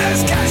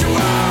 business casual.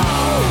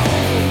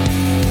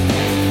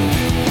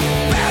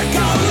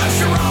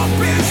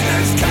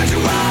 Business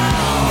casual.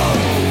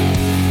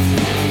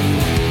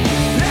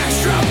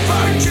 Extra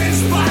virgin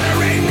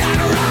splattering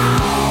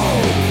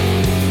Adderall.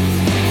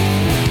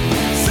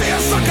 See a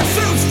sucker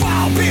suits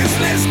fall.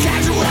 Business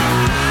casual.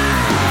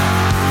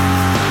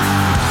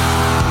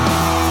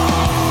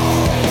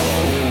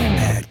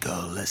 Bad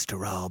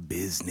cholesterol.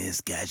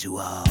 Business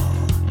casual.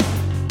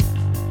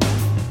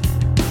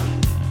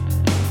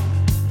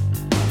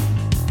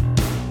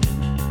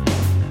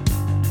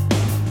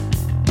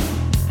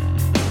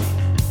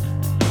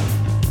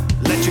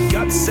 Let your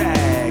gut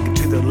sag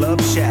to the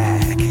love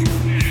shack.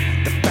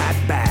 The fat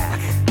back,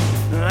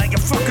 like a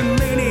fucking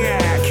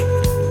maniac.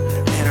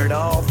 And it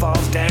all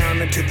falls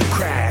down into the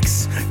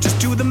cracks. Just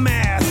do the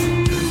math.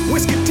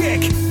 Whiskey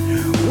dick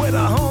with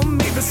a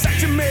homemade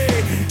vasectomy.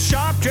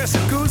 Sharp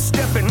dressing, goose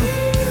stepping.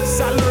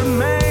 Solid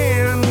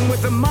man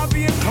with a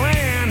mafia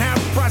clan.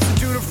 Half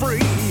prostitute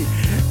free.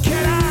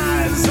 Cat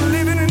eyes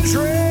living in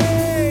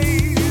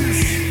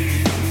trays.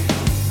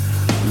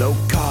 Low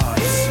carbs.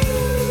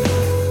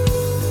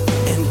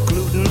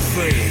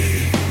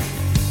 Free.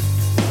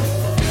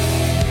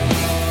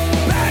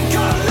 Bad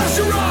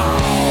cholesterol.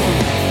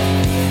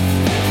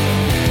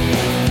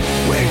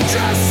 We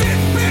dress in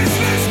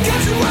business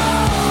casual.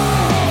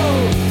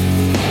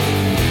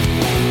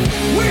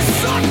 We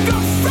suck the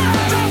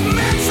fat of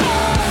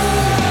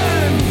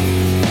medicine.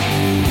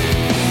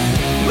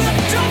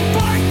 Lift up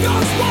like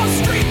those Wall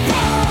Street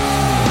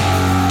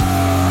bars.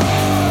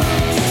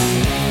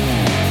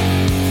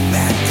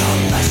 Bad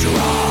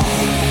cholesterol.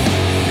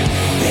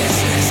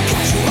 Business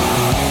casual.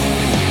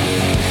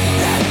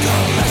 Bad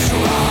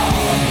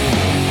cholesterol.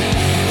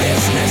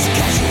 Business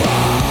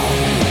casual.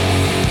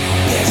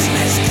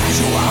 Business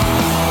casual.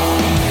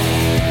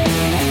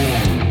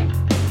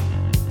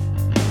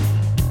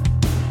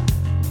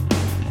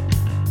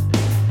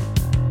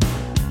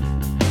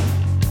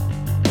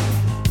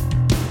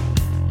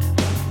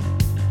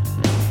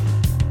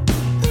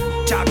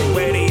 Talk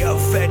radio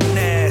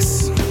fitness.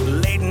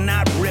 Late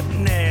night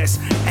ripness.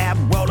 Ab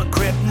roller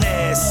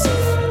gripness.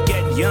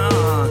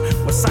 Young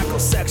with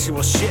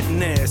psychosexual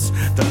shitness.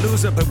 The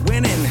loser but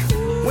winning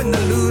when the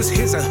lose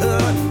his or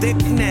her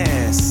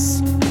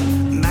thickness.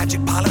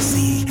 Magic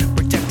policy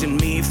protecting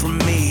me from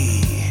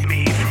me.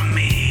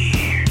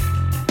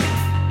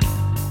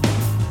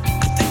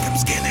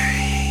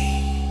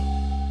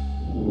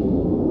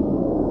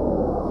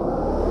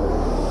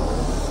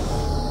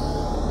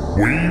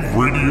 Wave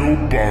Radio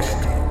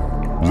Boston.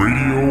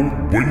 Radio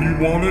when you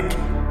want it,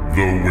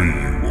 the way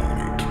you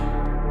want it.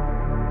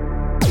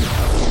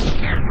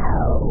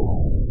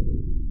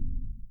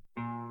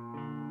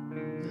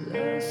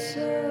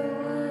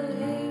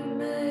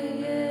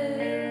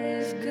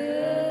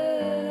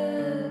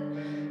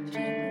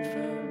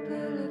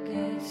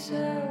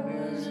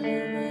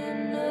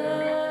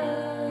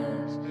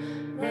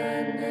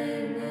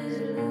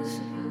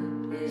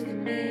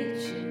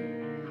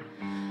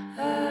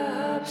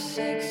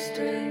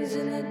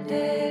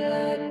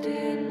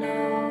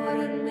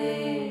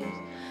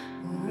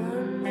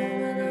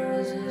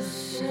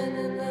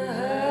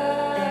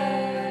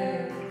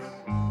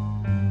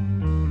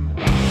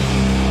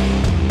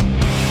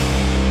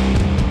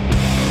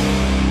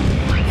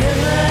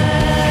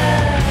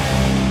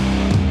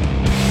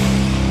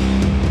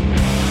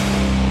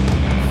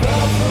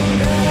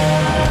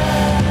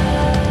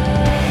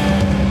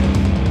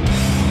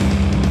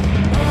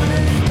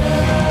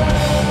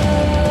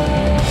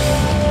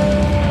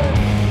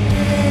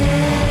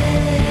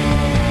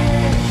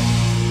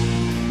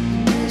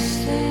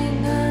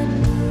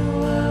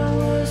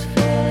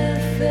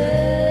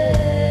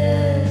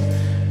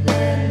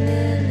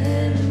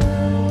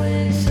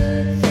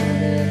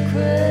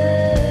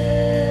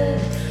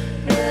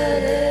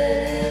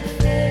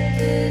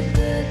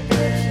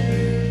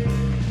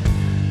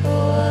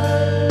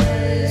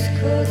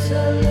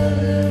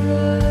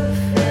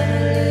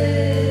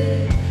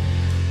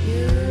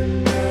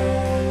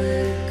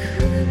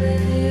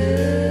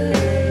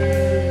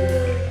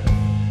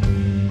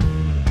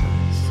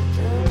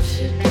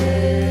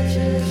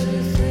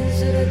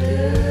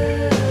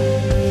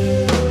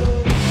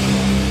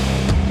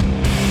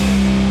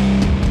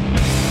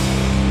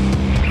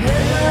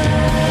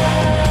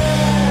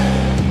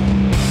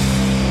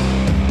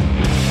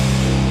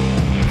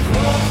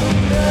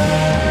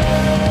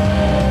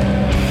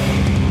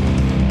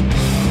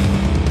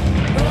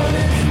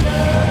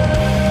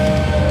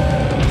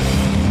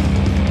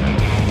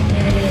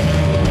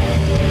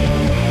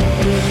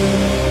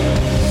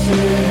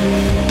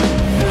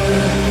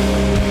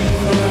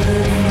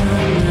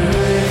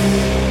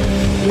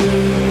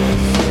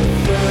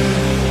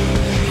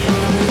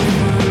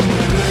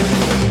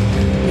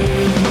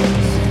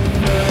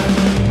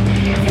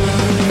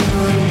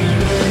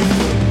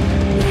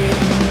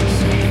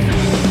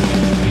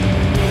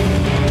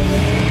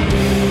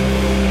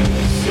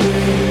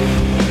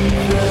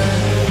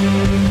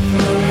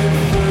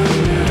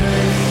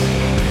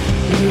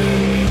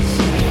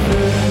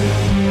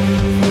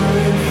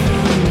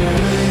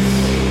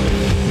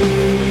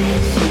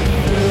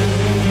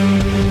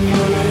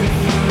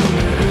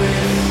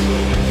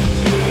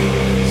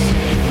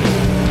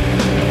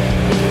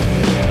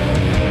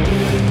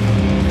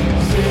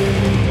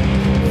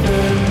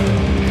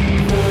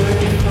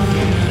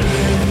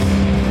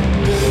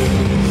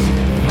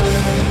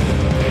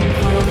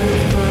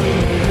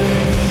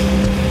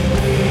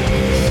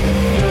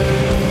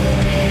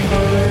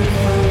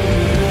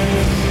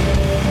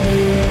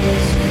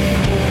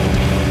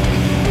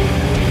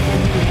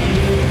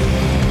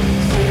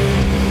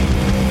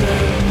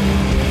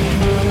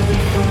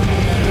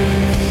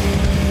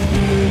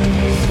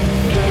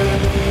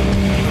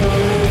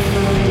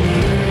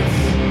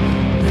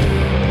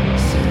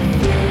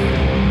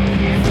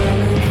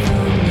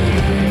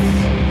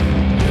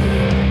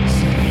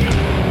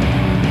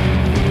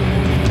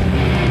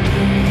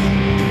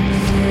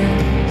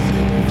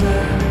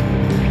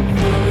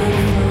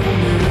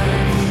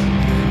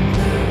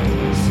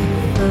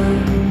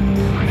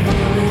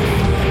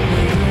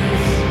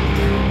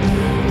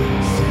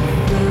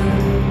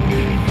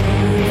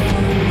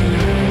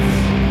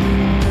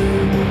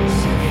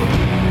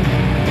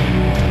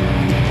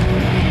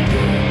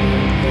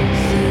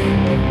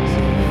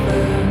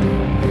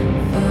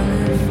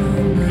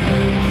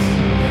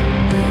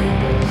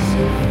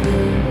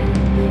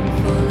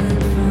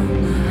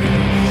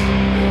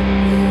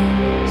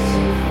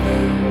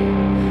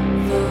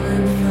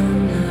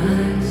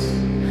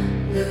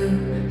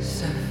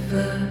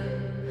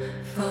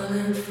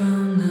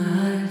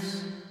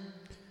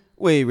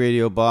 Wave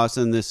Radio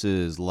Boston, this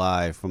is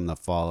live from the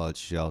FallOut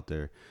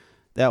shelter.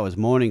 That was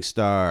Morning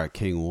Star,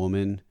 King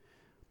Woman,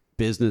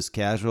 Business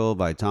Casual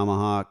by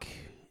Tomahawk,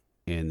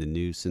 and The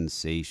New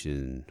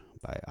Sensation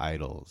by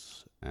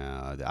Idols.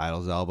 The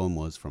Idols album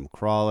was from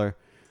Crawler.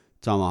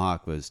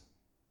 Tomahawk was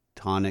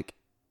Tonic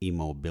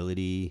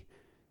Immobility,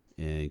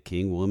 and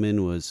King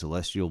Woman was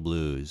Celestial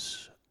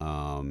Blues.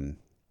 I'm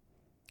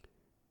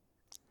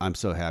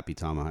so happy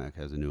Tomahawk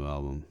has a new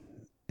album,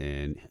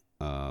 and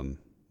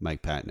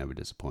Mike Patton never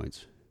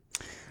disappoints.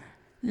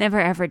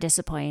 Never ever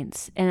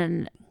disappoints.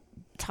 And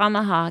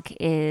Tomahawk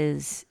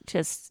is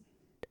just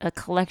a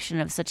collection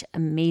of such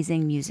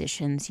amazing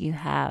musicians. You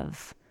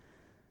have,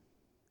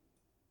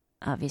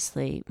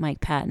 obviously, Mike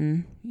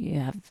Patton.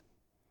 You have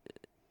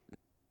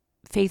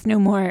Faith No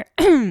More,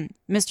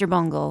 Mr.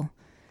 Bungle,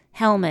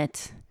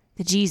 Helmet,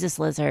 the Jesus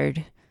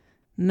Lizard,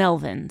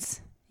 Melvins.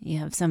 You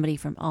have somebody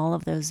from all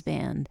of those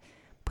bands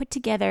put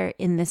together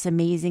in this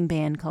amazing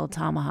band called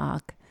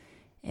Tomahawk.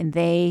 and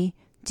they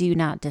do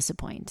not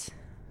disappoint.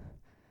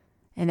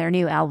 And their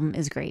new album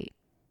is great.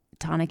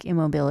 Tonic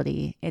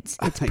Immobility. It's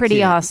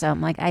pretty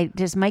awesome. Like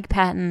Mike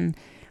Patton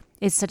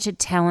is such a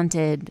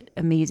talented,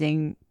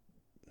 amazing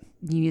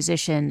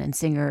musician and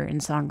singer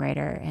and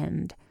songwriter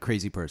and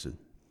crazy person.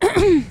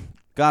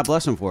 God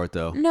bless him for it,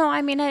 though. No,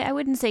 I mean, I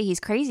wouldn't say he's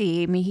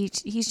crazy. I mean,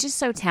 he's just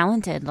so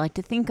talented. Like,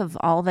 to think of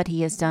all that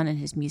he has done in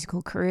his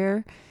musical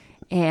career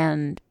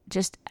and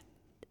just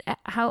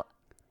how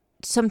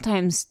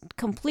sometimes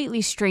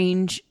completely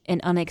strange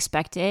and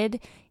unexpected,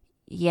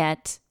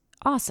 yet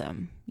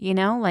awesome. You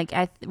know, like,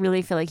 I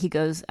really feel like he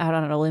goes out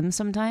on a limb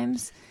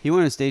sometimes. He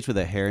went on stage with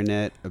a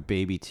hairnet, a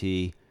baby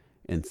tee,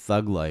 and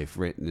Thug Life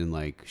written in,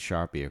 like,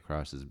 Sharpie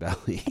across his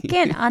belly.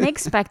 Again,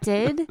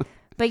 unexpected.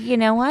 But you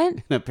know what?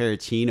 And a pair of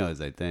chinos,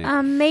 I think.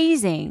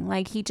 Amazing.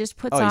 Like, he just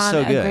puts on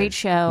so a great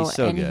show,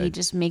 and good. he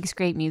just makes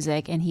great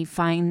music, and he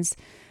finds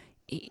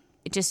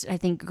just, I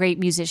think great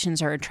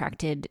musicians are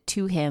attracted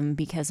to him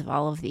because of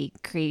all of the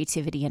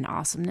creativity and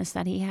awesomeness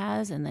that he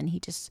has, and then he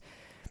just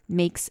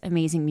makes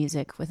amazing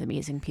music with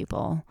amazing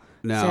people.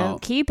 Now, so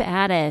keep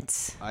at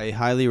it. I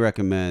highly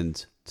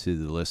recommend to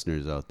the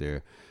listeners out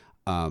there,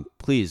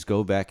 please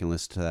go back and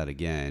listen to that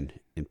again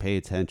and pay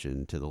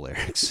attention to the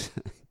lyrics.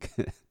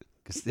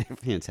 Because they're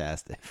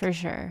fantastic. For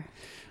sure.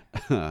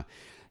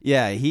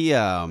 Yeah, he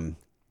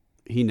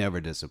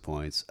never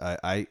disappoints.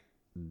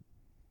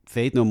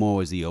 Faith No More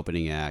was the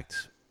opening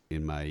act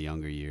in my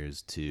younger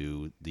years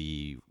to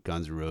the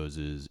Guns N'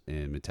 Roses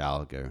and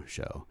Metallica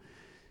show.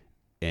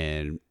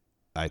 And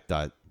I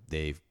thought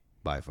they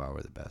by far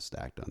were the best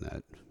act on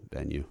that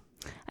venue.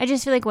 I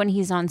just feel like when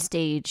he's on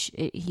stage,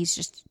 he's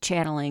just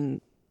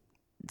channeling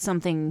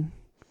something.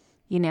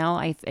 You know,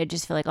 I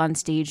just feel like on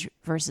stage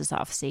versus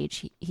off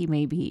stage, he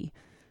may be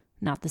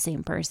not the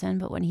same person,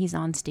 but when he's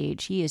on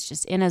stage, he is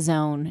just in a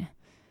zone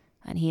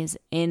and he is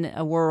in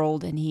a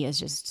world and he is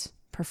just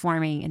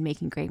performing and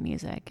making great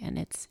music. And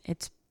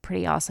it's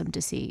pretty awesome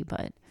to see.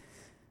 But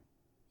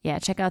yeah,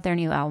 check out their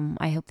new album.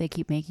 I hope they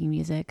keep making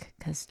music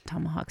because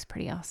Tomahawk's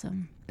pretty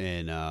awesome.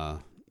 And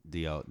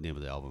the name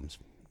of the album's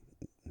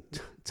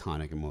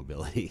Tonic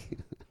Immobility.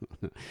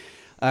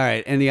 All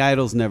right, and the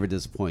idols never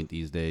disappoint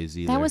these days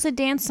either. That was a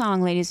dance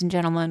song, ladies and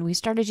gentlemen. We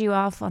started you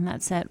off on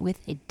that set with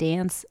a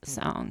dance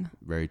song.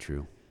 Very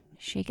true.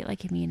 Shake it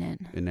like you mean it.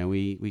 And then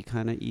we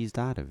kind of eased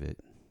out of it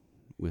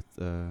with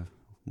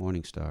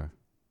Morning Star.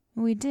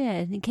 We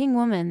did. The King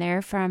Woman,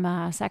 they're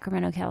from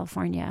Sacramento,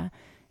 California,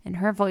 and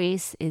her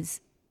voice is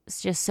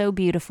just so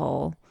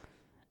beautiful.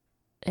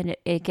 And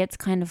it gets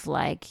kind of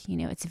like, you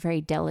know, it's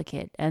very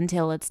delicate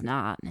until it's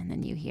not. And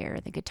then you hear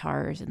the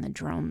guitars and the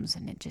drums,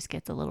 and it just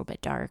gets a little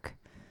bit dark.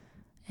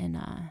 And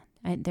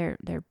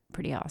they're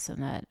pretty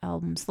awesome. That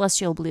album,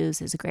 Celestial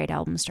Blues, is a great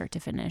album, start to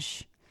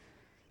finish.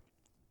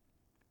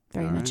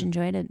 Very much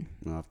enjoyed it.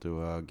 I'll have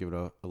to give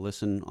it a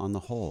listen on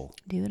the whole.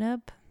 Do it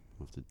up.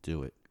 I'll have to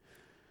do it.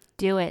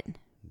 Do it.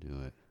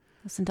 Do it.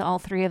 Listen to all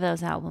three of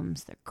those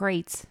albums. They're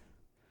great.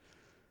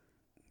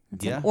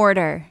 It's an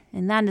order.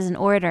 And that is an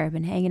order. I've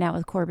been hanging out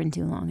with Corbin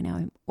too long. Now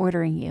I'm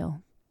ordering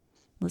you,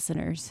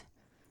 listeners,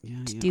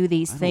 to do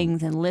these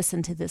things and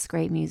listen to this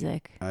great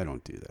music. I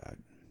don't do that.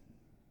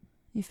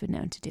 You've been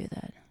known to do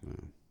that.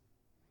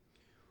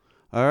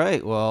 All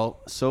right.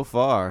 Well, so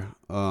far,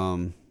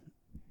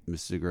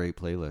 this is a great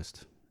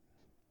playlist.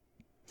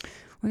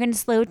 We're going to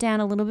slow it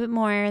down a little bit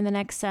more in the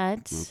next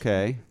set.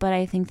 Okay. But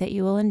I think that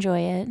you will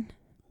enjoy it.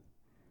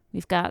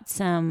 We've got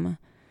a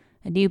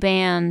new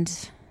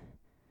band,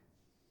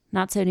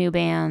 not so new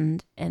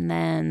band, and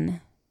then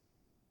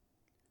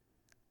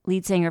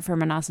lead singer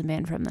from an awesome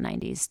band from the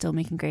 90s, still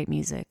making great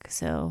music.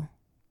 So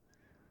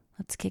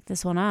let's kick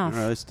this one off. All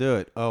right, let's do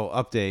it. Oh,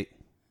 update.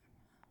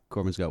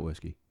 Corbin's got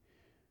whiskey.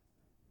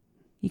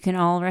 You can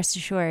all rest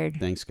assured.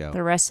 Thanks, Scout.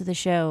 The rest of the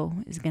show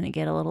is going to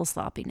get a little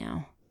sloppy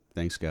now.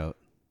 Thanks, Scout.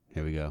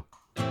 Here we go.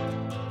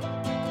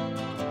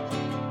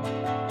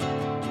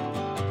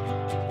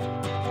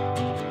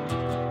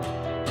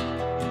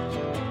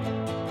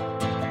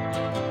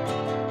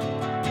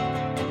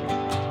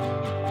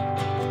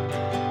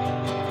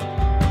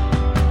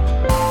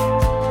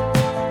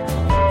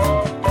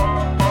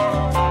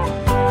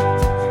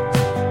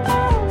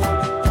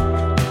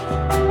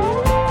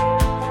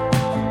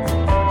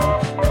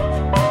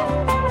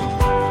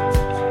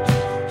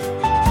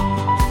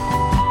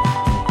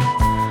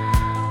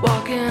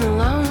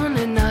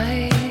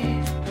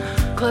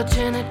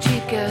 Clutching a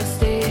cheap gas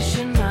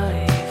station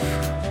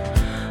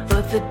knife,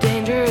 but the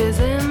danger is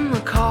in the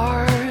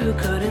car. Who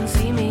couldn't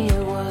see me?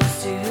 It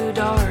was too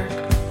dark.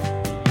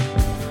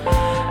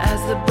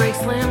 As the brakes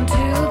slammed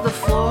to the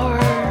floor,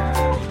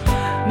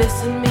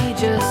 missing me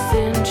just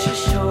inches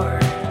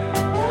short.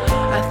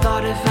 I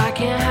thought if I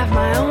can't have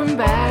my own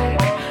back,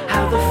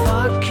 how the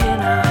fuck can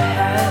I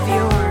have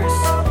yours?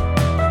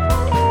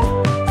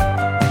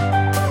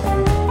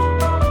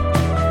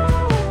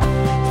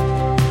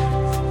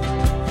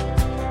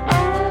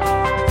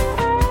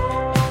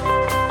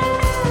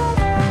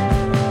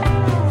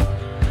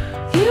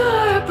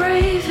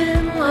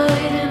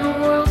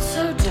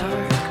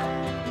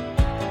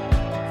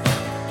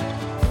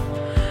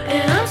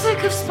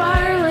 of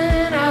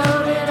spiraling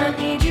out and I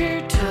need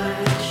your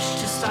touch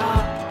to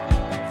stop.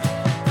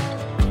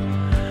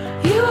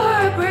 You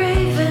are a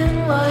brave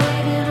and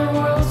light in a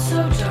world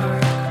so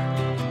dark.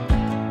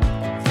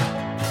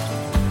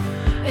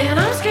 And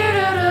I'm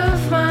scared out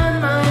of my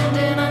mind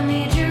and I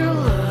need your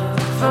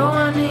love. Oh,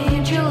 I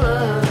need your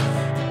love.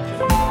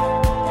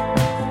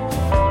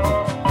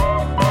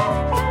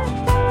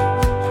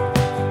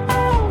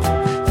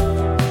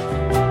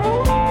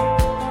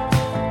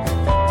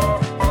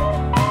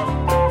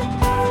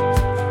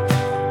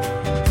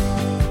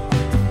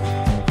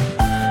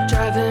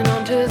 Driving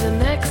on to the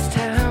next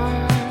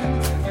town,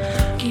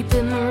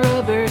 keeping the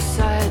rubber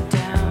side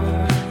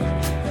down.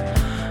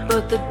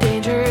 But the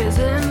danger is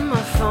in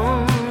my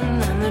phone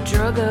and the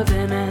drug of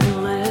an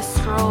endless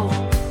scroll.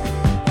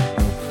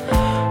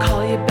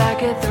 Call you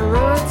back at the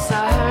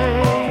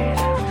roadside.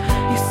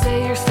 You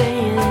say you're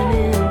staying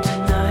in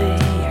tonight.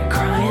 You're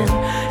crying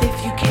if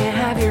you can't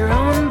have your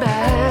own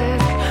back.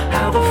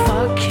 How the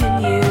fuck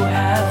can you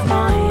have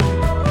mine?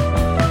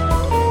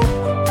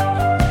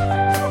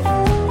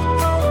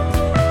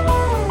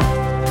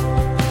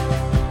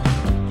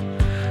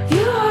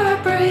 You are a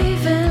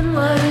brave and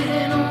light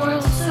in a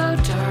world so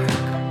dark.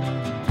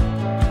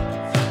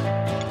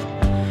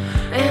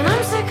 And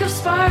I'm sick of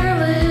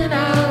spiraling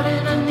out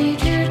and I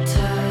need your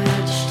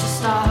touch to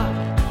stop.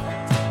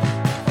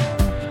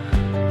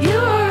 You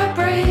are a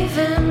brave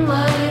and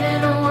light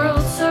in a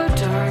world so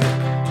dark.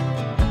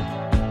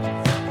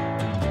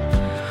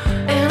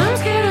 And I'm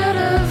scared out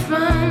of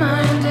my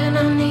mind and I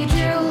need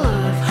your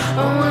love.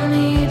 Oh, I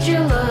need your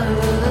love.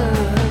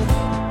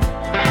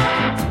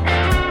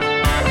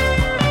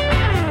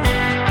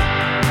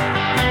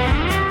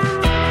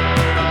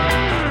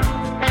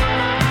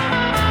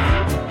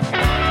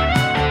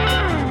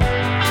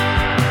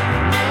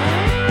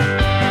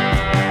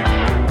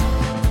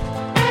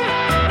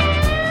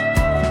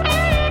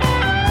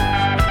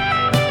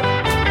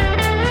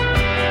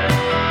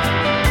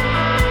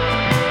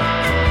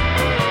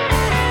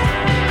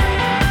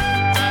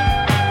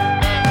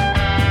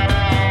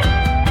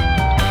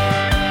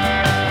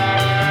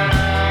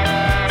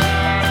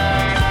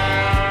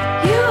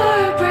 You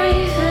are a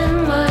brave and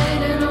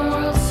light in a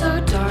world so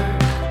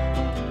dark.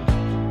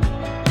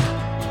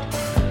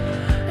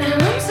 And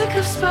I'm sick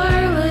of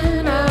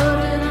spiraling out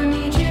and I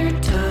need your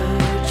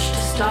touch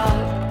to stop.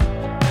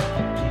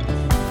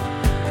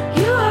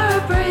 You are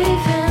a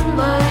brave and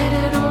light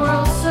in a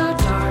world so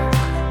dark.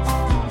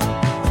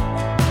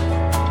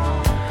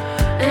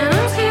 And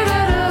I'm scared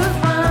out of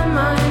my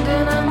mind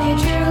and I need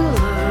your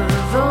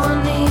love. Oh, I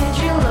need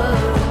your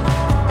love.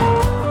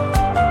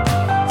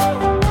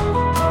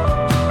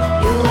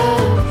 Your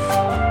love.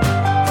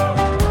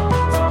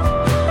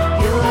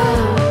 Your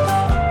love.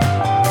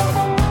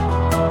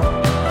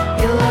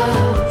 Your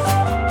love.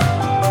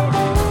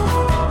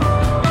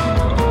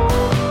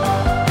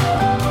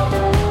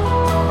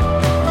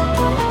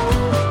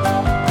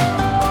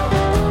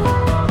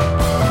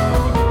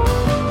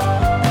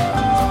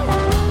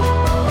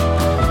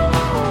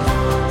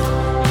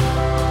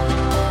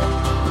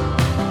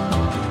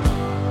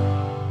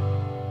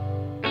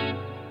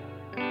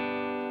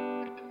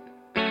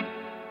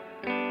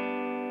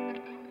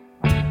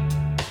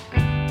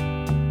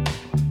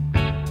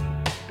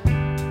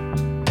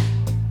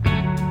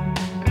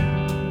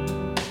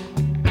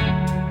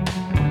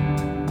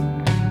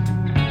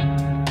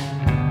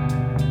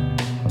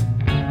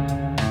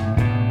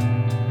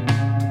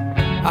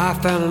 I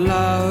fell in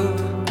love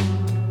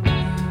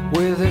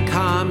with a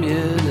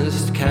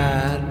communist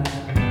cat,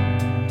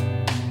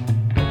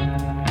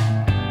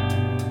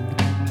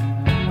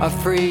 a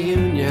free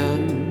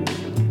union.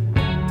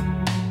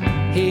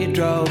 He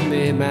drove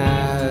me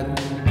mad.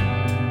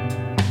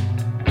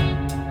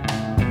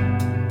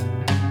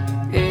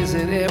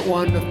 Isn't it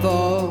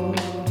wonderful?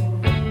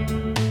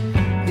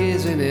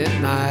 Isn't it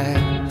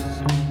nice?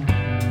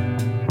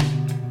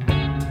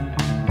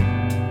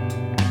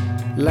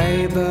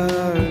 Labor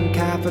and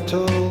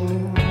capital,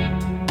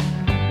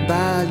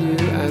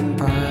 value and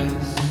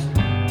price.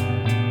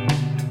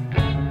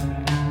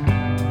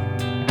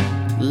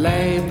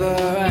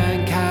 Labor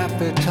and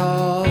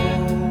capital,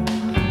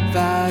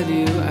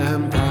 value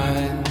and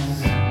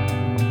price.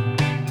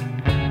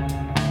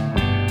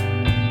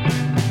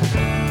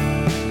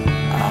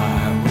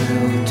 I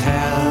will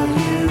tell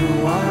you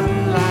one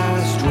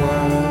last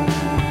word.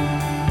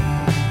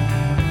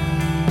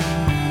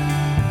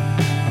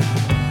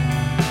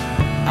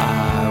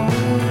 I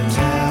will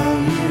tell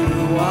you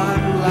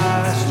one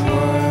last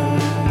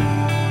word.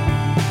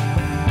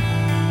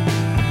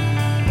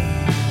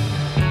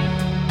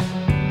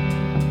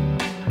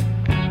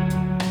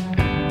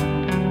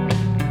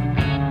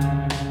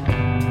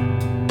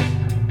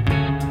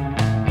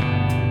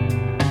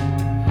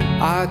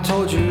 I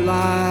told you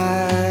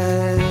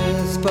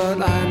lies,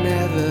 but I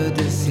never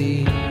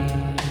deceived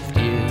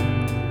you.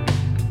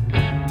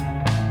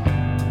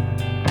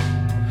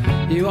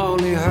 You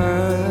only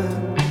heard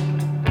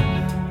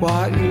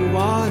what you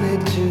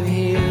wanted to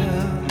hear.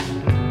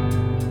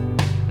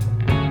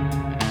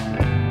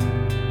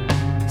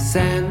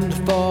 Send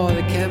for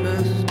the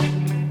chemist,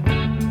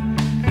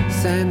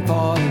 send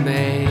for the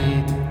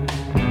maid.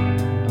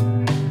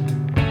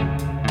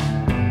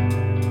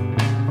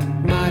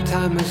 My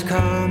time has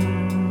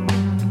come,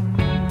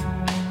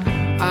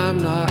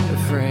 I'm not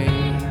afraid.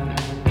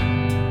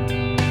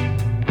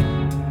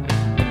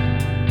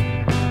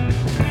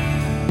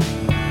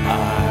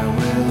 I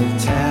will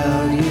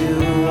tell you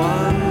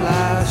one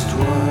last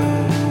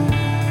word.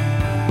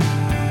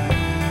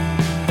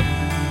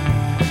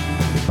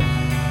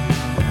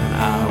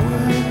 I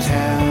will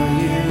tell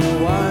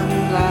you one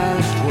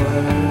last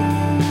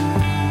word.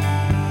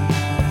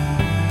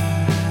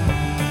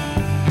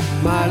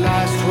 My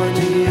last word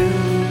to you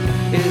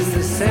is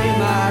the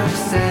same I've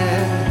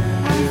said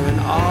during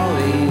all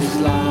these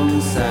long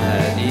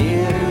sad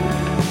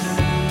years.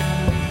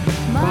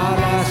 My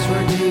last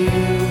word to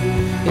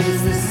you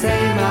is the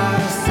same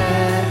I've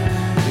said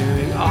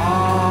during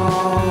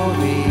all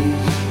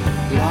these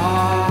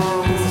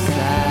long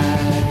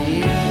sad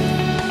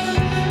years.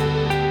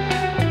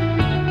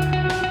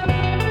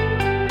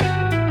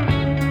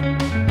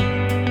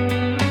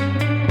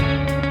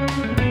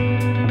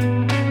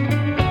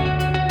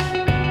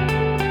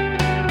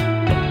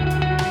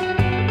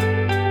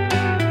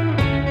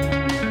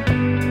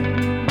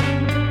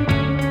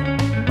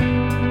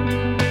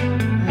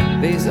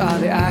 These are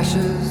the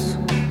ashes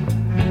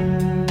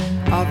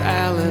of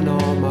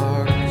Eleanor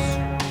Marks,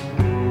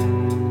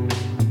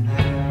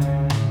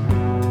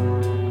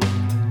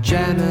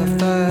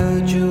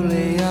 Jennifer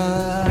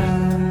Julia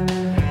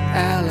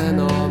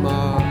Eleanor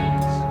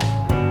Marks,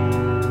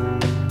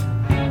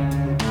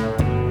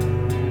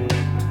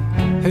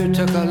 who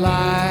took a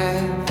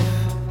life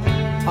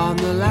on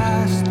the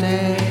last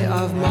day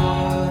of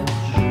March.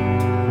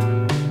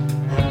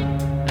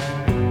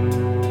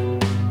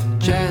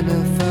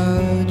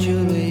 Jennifer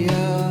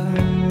Julia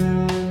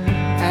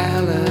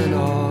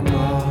Eleanor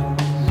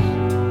Marks.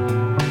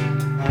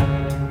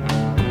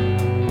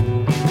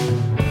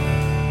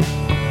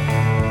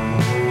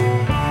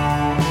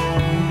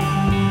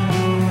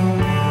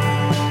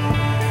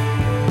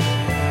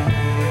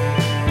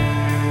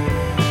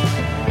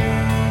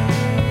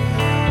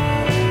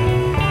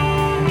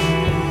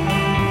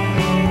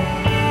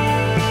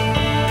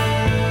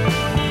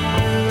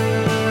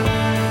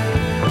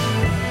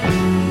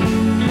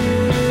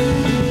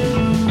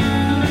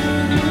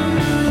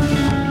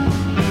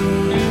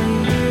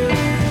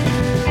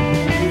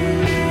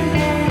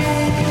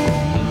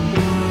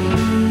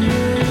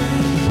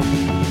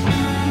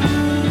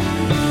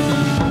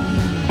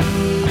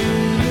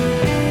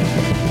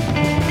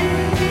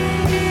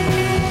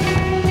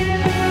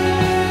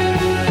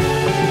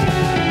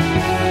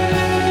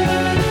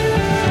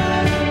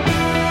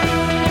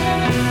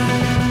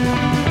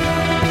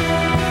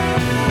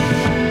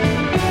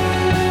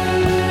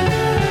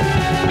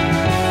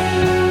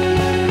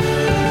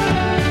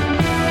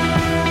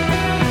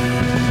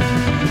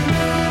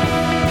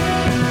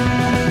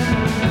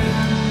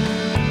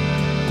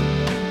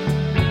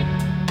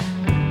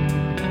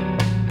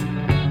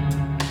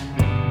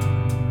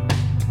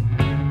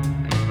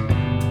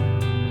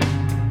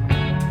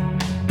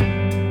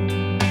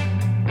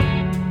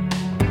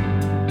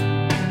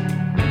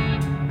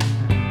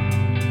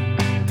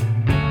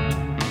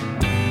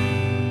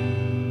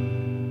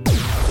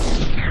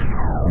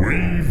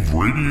 Wave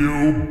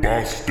Radio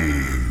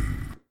Boston.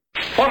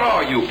 What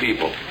are you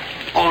people?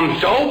 On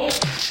dope?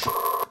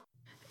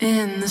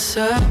 In the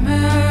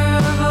summer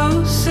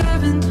of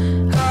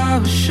 '07, I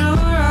was sure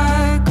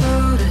I'd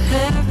go to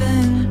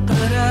heaven,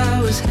 but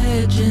I was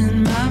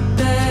hedging my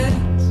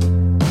bets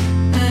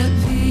at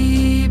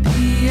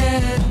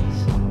VPS.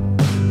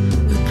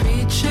 A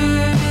preacher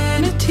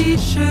in a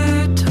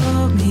t-shirt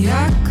told me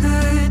I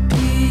could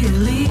be a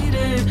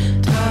leader,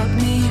 taught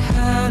me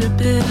how to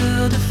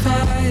build a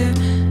fire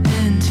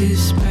and to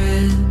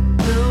spread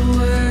the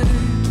word.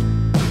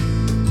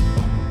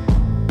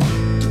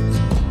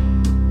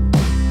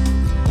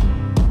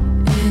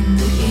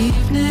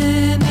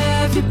 Evening,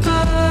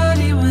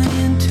 everybody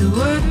went to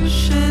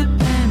worship,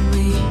 and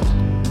we,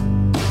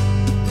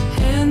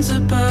 hands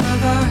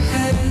above our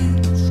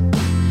heads,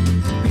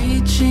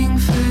 reaching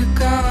for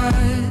God.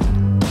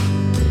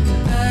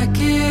 Back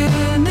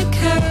in the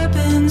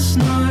cabin,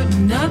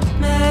 snorting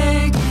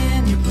nutmeg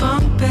in your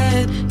bunk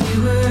bed,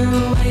 you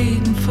were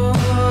waiting for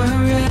a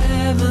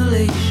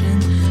revelation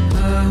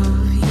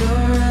of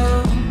your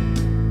own.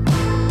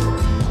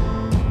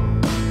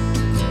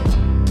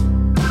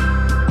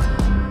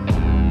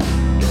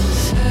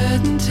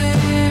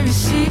 Sedentary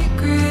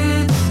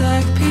secrets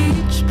like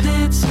peach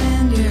pits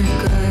in your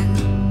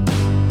gut,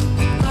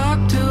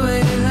 locked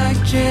away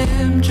like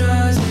jam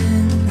jars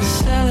in the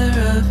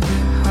cellar of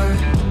your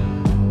heart,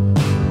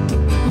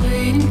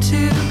 waiting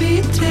to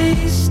be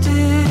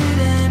tasted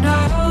and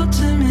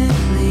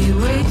ultimately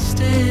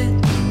wasted.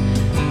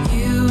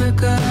 You were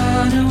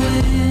gonna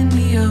win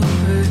me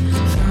over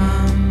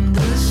from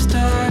the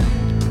start.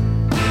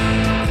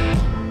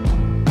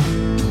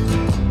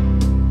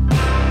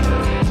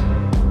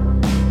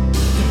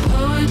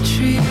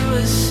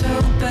 Was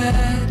so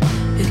bad,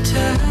 it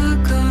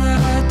took a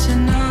lot to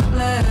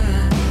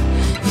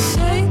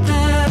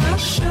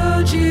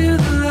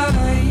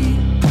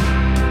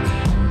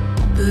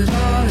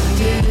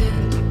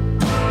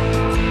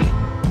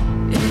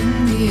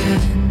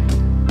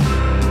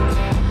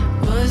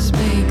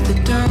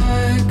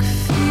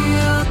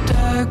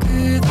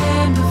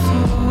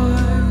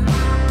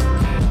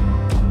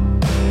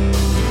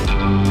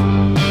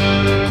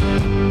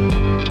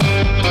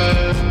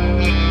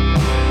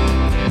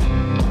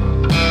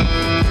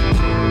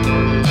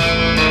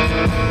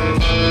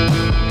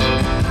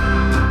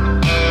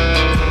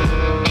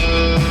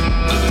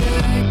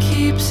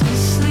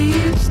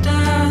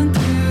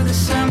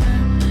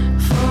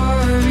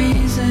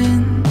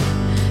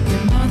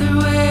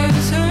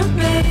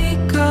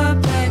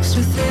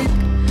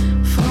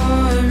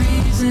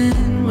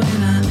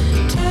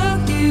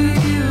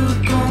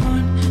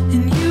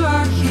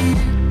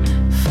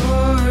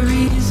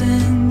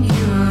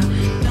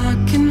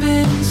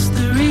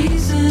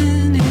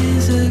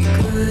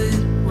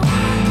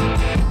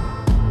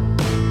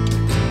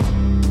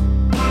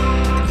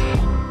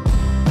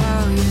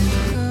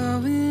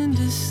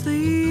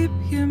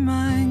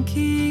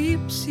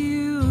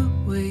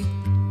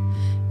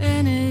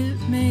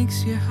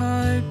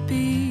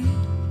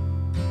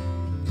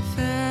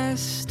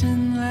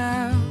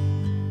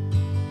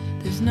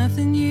There's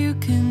nothing you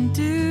can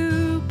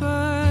do,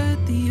 but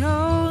the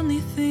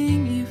only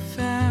thing you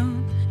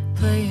found,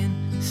 playing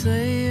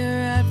Slayer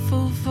at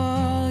full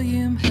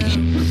volume,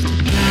 helps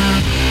to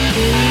drown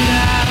it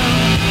out.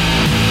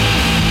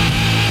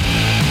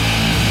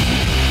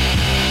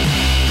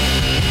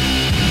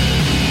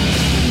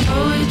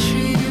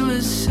 Poetry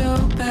was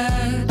so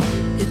bad,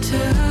 it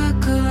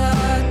took a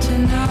lot to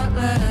not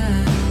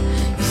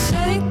laugh. You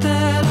sang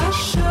that I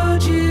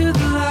showed you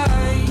the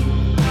light,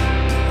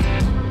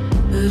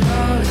 but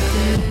all it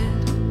did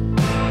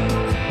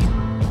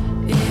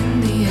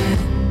in the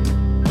end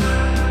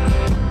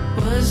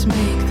was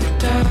make the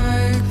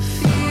dark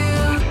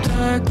feel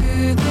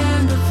darker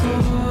than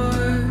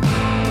before.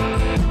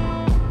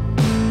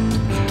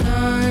 The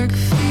dark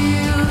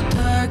feel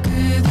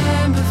darker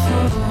than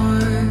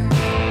before.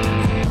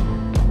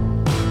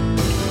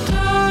 The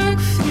dark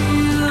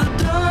feel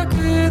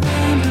darker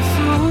than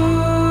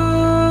before.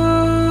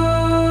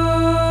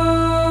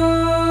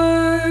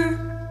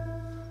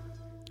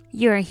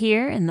 You are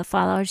here in the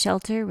Fallout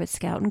shelter with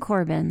Scout and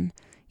Corbin.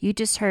 You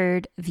just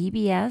heard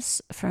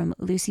VBS from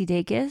Lucy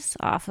Dacus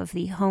off of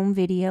the Home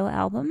Video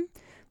album.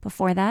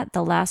 Before that,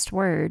 The Last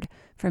Word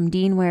from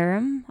Dean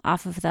Wareham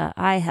off of the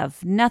I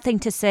Have Nothing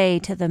to Say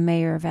to the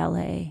Mayor of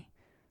LA,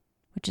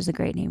 which is a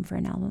great name for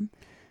an album.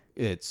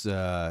 It's,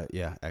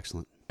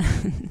 excellent.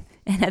 And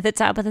at the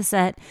top of the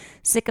set,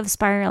 Sick of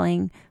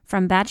Spiraling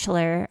from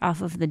Bachelor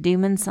off of the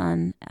Doom and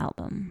Son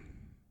album.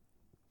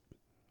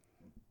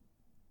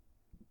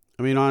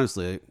 I mean,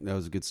 honestly, that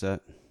was a good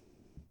set.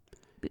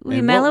 We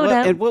And mellowed what,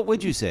 up. And what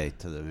would you say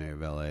to the Mayor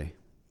of LA?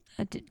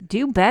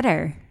 Do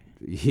better.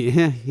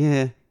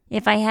 Yeah.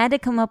 If I had to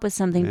come up with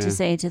something Yeah. to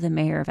say to the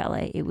Mayor of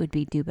LA, it would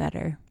be do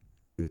better.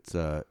 It's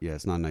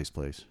it's not a nice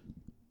place.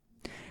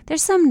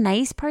 There's some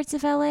nice parts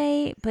of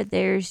LA, but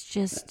there's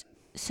just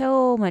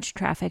so much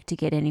traffic to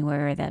get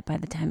anywhere that by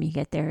the time you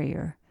get there,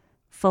 you're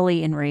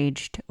fully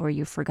enraged or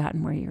you've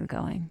forgotten where you're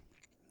going.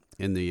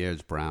 And the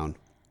air's brown.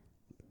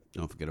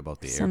 Don't forget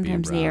about the air Sometimes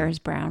being brown. the air is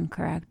brown,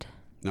 correct?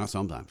 Not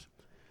sometimes.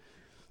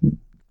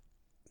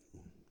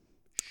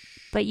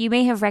 But you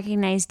may have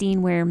recognized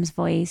Dean Wareham's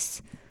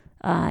voice.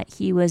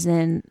 He was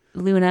in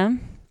Luna,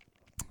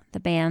 the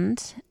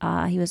band.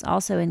 He was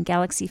also in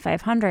Galaxy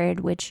 500,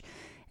 which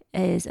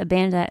is a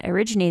band that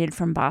originated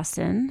from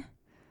Boston.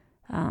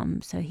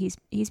 So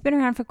he's been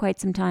around for quite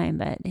some time,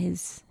 but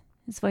his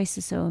voice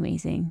is so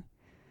amazing.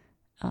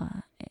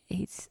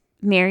 He's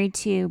married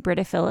to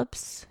Britta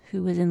Phillips,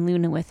 who was in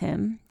Luna with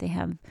him. They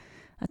have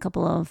a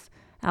couple of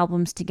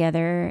albums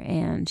together,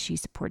 and she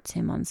supports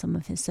him on some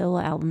of his solo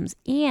albums.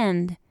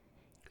 And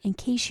in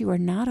case you are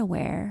not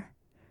aware,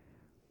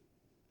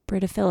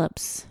 Britta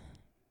Phillips,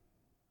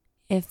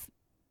 if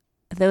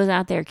those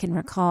out there can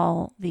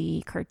recall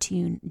the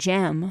cartoon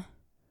Gem,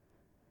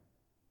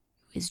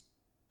 is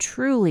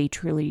truly,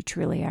 truly,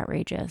 truly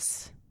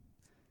outrageous.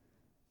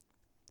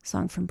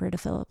 Song from Britta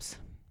Phillips.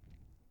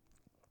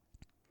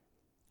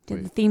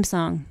 Did the theme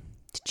song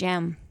to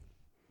Gem.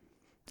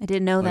 I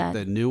didn't know Like that.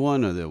 the new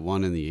one or the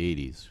one in the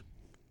 80s?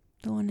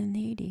 The one in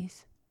the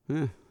 80s.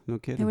 Yeah, no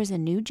kidding. There was a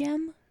new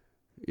Gem?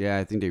 Yeah,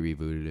 I think they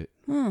rebooted it.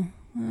 Oh,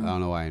 I don't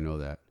know why I know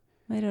that.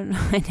 I don't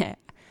know.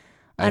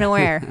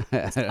 Unaware.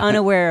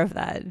 Unaware of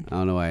that. I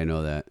don't know why I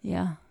know that.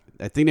 Yeah.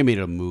 I think they made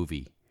it a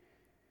movie.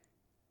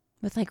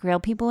 With like real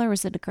people, or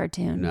was it a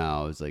cartoon?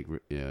 No, it was like,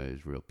 it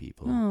was real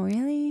people. Oh,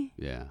 really?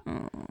 Yeah.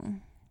 Oh.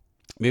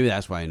 Maybe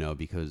that's why I know,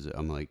 because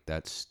I'm like,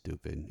 that's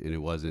stupid. And it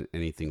wasn't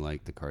anything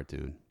like the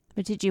cartoon.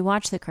 But did you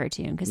watch the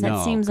cartoon? Because that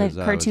No, seems like a 'cause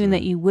I cartoon was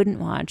that you wouldn't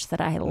watch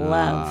that I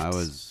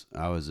loved.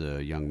 I was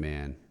a young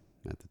man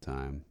at the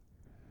time.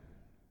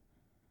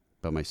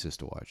 But my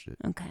sister watched it.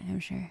 Okay, I'm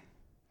sure.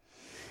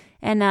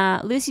 And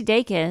Lucy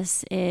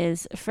Dacus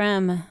is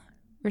from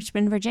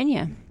Richmond,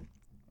 Virginia.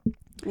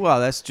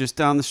 Well, that's just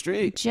down the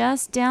street.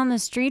 Just down the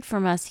street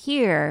from us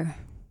here.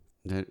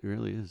 That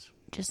really is.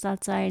 Just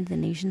outside the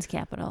nation's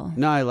capital.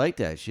 No, I like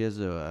that. She has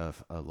a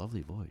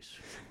lovely voice.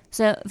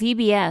 So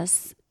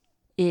VBS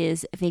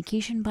is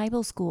Vacation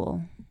Bible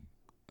School.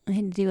 I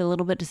had to do a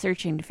little bit of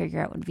searching to figure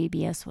out what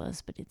VBS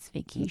was, but it's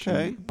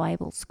Vacation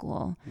Bible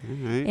School. All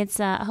right. It's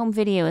home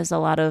video is a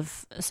lot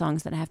of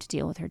songs that have to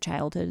deal with her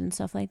childhood and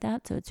stuff like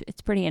that. So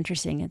it's pretty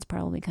interesting. It's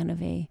probably kind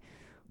of a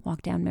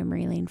walk down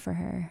memory lane for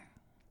her.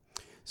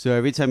 So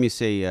every time you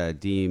say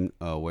Dean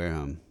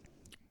Wareham,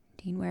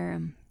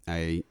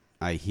 I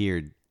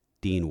hear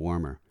Dean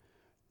Warmer.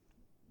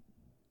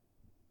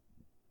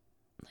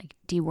 Like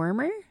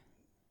dewormer?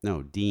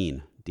 No,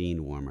 Dean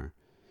Warmer.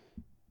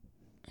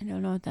 I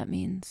don't know what that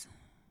means.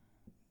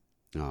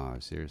 Oh,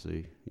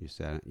 seriously? You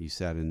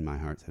sat in my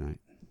heart tonight.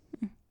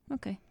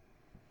 Okay.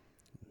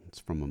 It's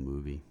from a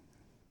movie.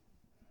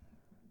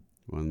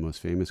 One of the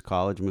most famous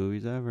college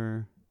movies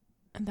ever.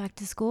 And Back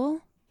to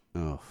School?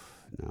 Oh,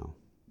 no.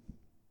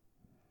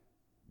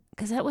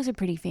 Because that was a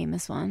pretty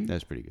famous one.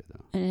 That's pretty good,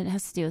 though. And it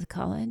has to do with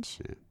college.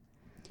 Yeah.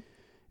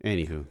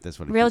 Anywho, that's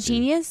what. Real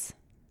Genius?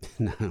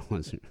 No, it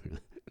wasn't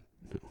really.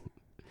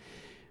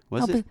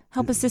 No.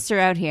 Help a sister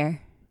out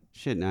here.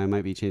 Shit, now I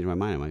might be changing my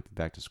mind. I might be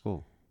Back to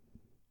School.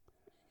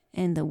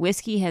 And the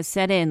whiskey has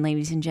set in,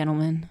 ladies and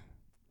gentlemen.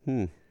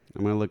 I'm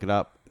going to look it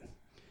up.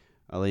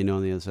 I'll let you know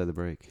on the other side of the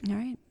break. All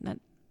right.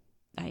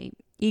 I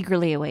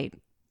eagerly await.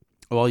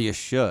 Well, you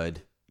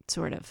should.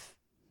 Sort of,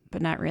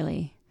 but not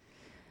really.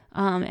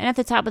 And at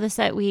the top of the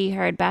set, we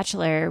heard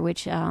Bachelor,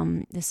 which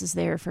this is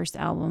their first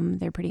album.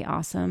 They're pretty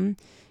awesome.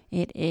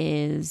 It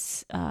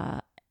is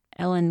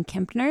Ellen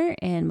Kempner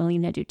and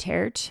Melina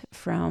Duterte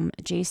from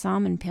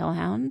JSOM and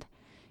Palehound.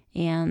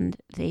 And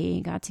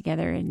they got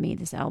together and made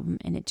this album,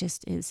 and it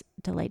just is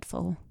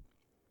delightful.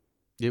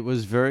 It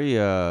was very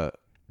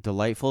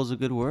delightful is a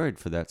good word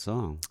for that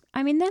song.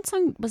 I mean, that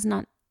song was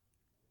not,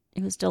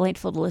 it was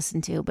delightful to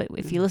listen to, but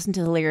if you listen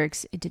to the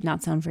lyrics, it did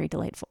not sound very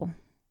delightful.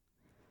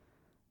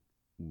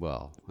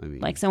 Well, I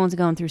mean, like someone's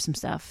going through some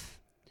stuff,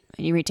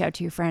 and you reach out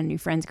to your friend, and your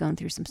friend's going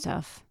through some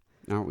stuff.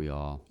 Aren't we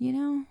all? You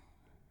know?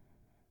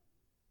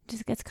 It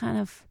just gets kind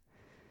of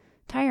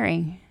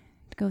tiring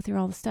to go through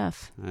all the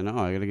stuff. I know.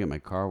 I got to get my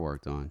car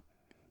worked on.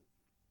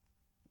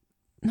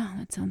 No,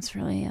 that sounds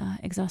really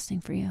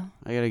exhausting for you.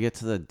 I got to get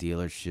to the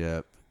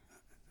dealership.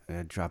 I got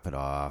to drop it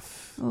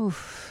off.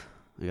 Oof.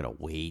 I got to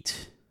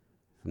wait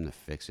for them to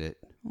fix it.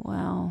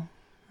 Wow.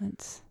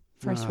 That's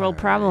first world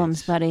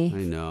problems, buddy.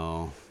 I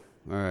know.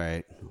 All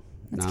right.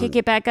 Let's kick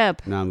it back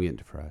up. Now I'm getting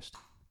depressed.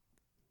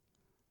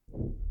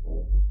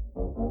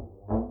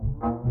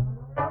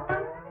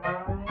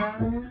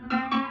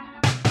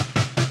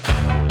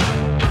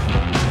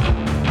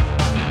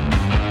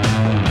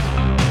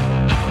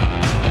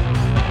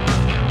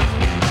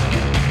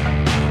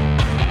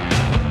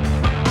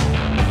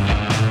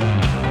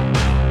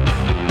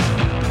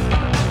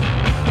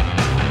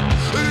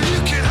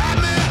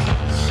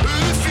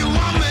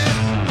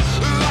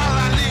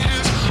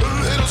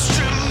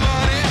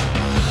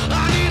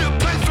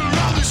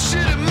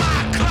 Shit in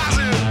my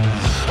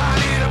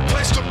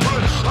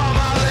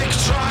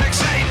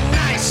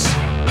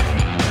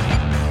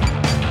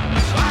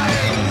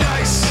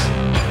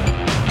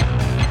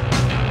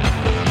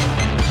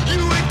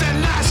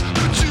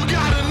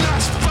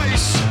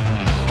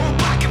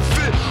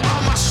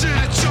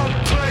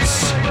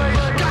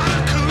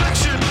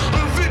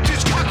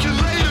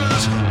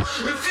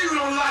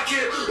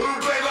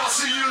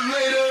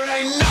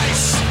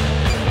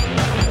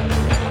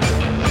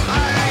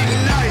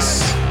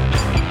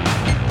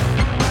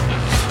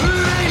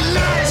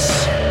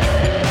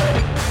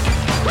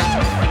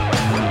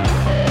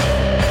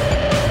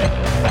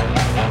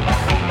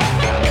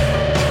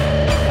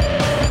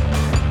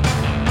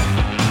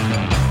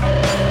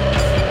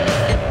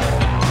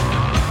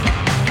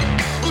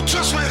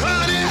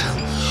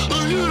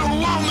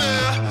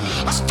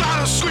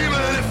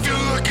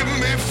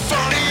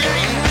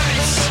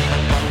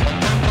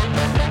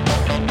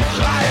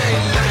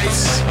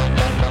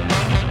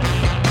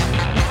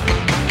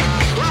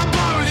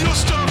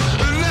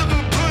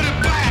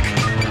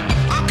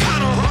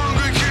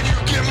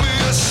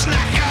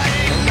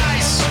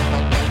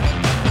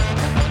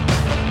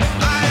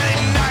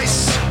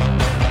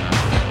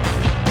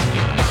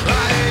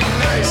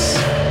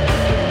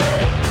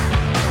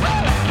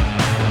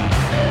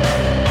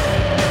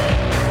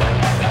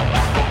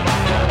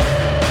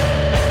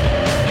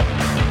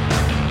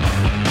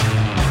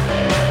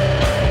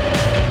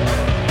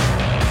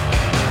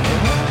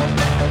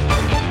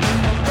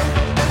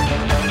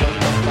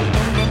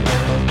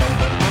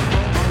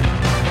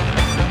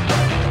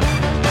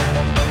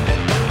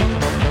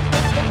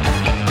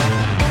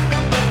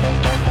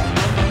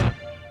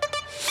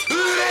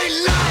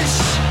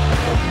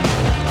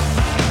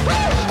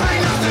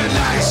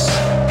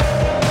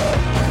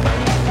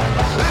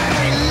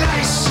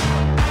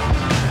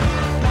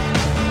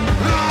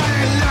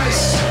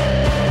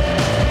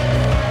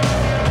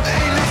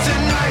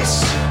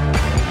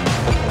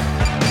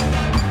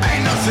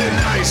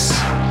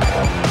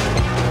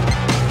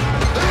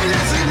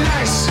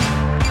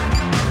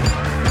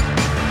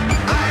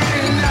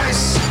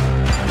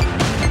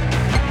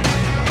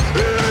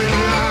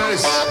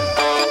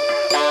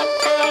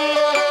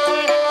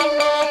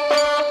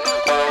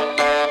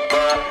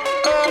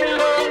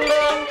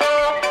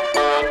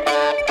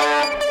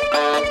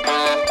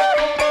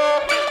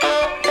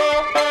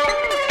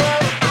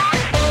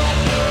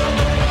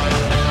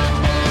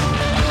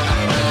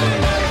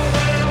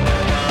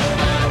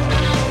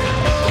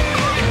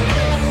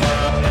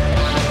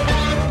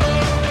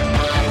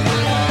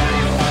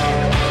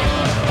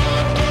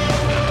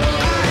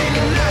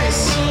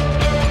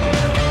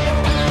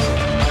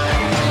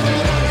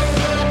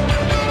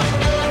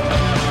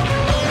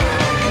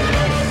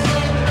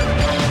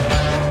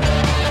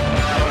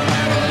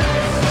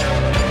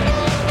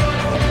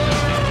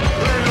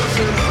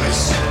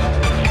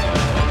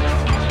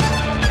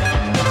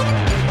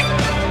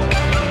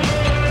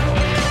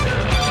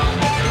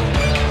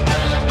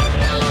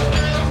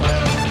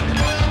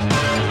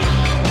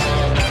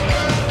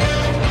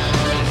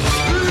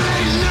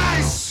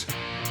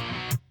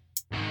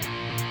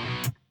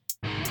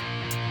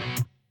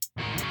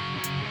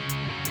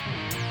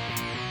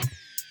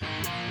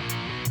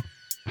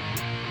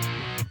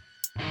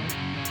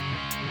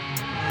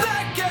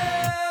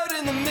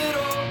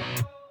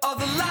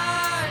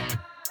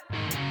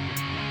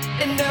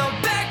And now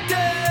I'm back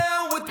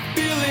down with the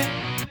feeling,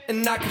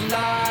 and I can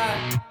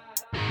lie.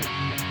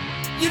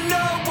 You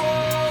know it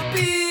won't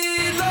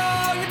be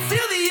long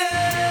until the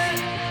end.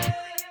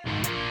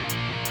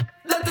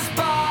 Let the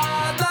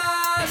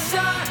spotlight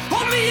shine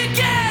on me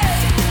again.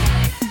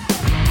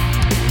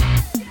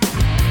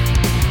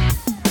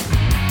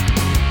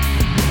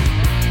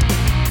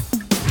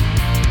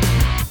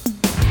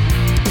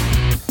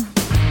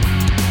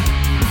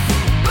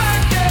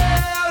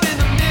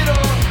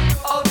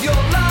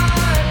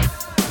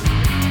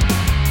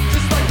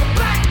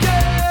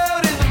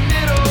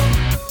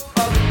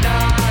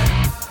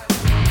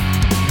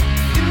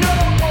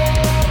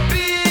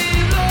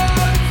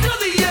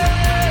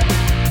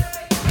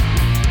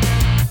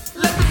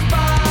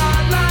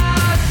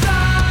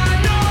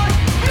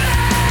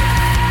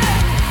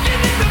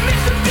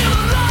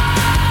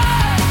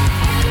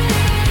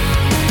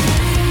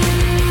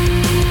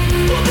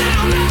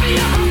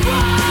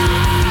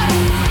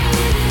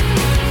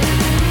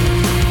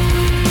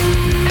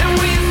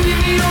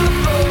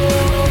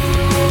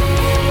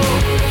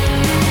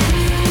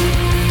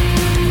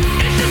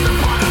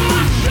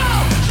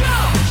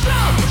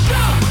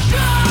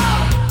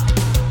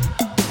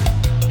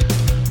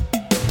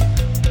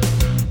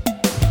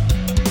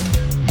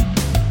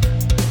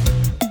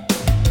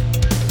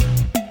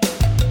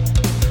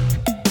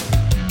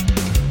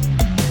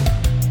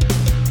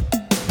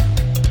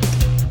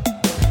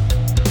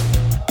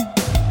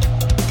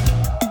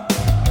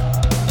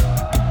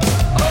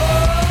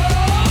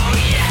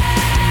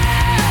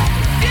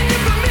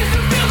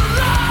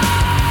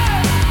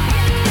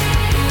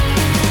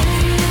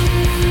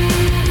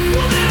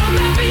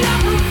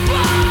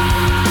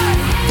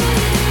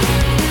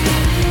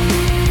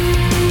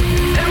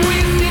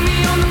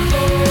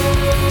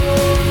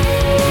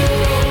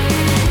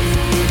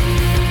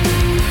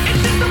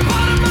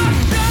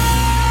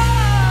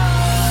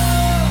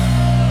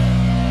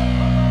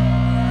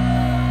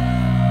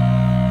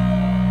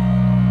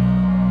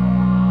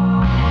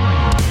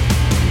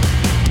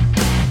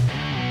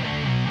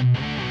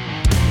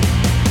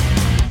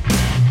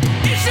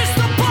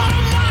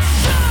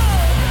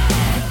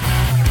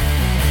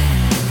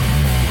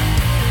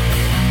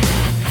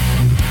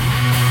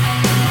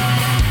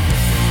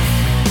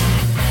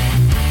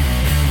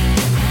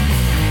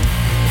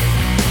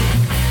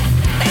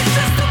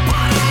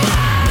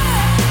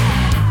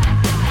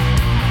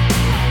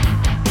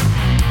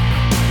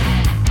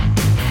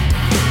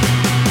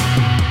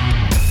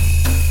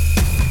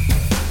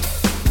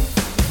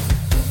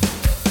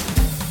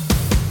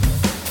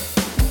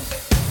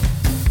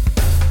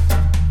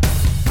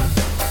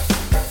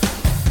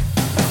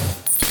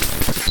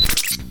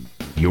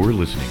 You're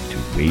listening to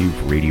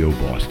Wave Radio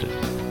Boston.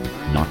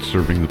 Not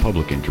serving the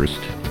public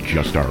interest,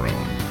 just our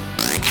own.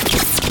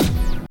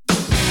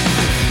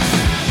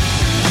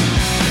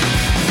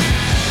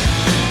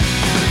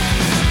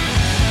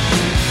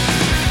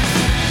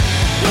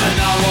 When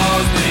I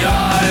was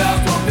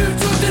behind, what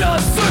future did I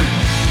see?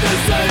 They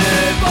say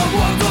if I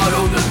walked out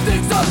all the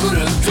things I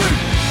couldn't see.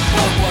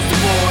 What was the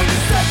point?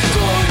 Is that the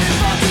goal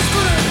if I just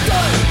couldn't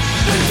die?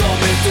 They told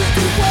me to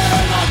do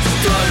well, not to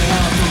turn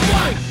out the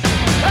way.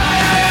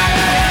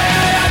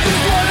 I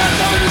just wanna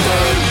go to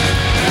good.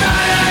 I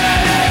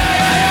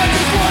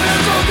just wanna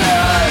go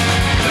good.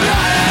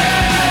 I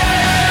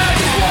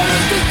just wanna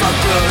think I'm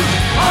good.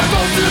 I'm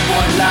going to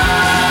one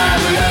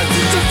life, and that's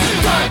just in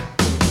time.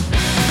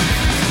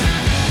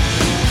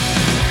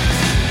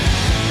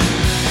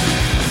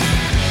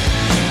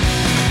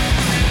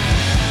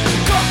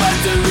 Come back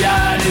to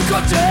reality,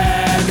 got your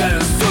head and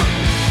a suit.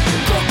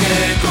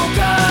 Cocaine,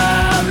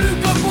 cocaine,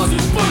 look up for the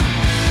spoon.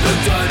 The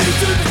journey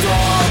to the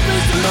top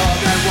is the long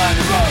and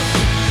winding road.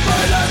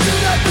 But I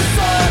still have to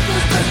side,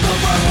 cause there's no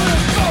one wanna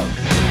go.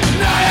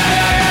 I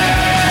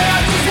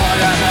just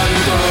wanna know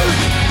you good.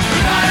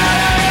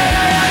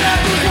 I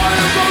just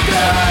wanna go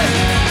good.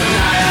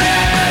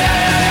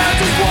 I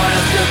just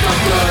wanna feel so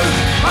good.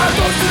 I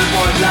go to the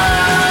point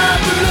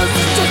life, and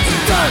listen just in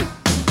time.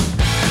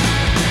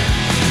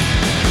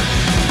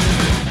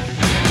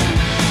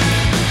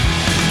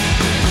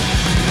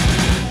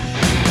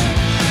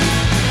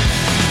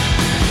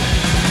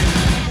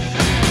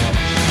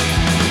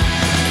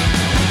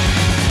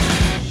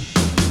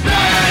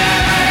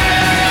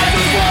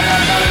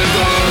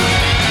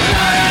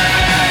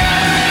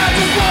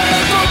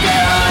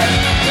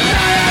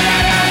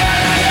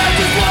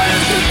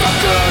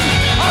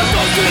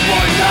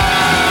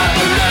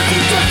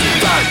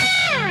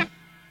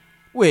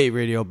 Wave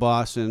Radio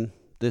Boston.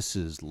 This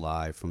is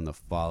live from the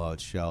FallOut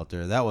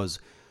shelter. That was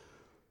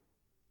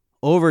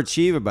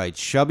Overachiever by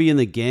Chubby and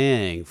the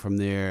Gang from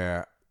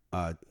their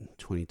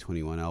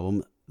 2021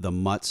 album, The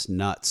Mutts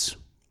Nuts.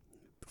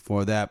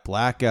 Before that,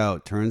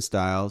 Blackout,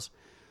 Turnstiles,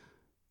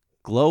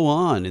 Glow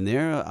On, and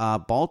they're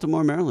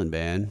Baltimore, Maryland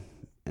band.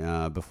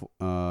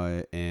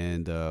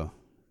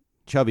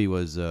 Chubby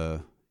was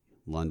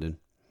London.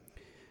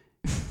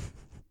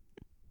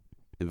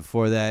 And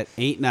before that,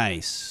 Ain't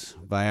Nice,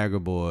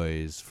 Viagra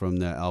Boys from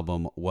the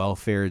album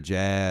Welfare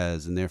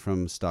Jazz, and they're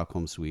from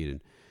Stockholm,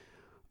 Sweden.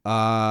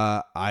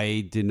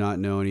 I did not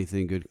know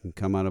anything good can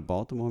come out of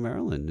Baltimore,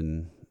 Maryland,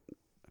 and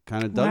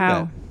kind of dug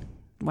that.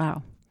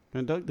 Wow.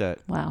 Kind of dug that.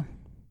 Wow.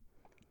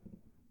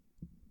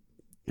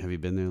 Have you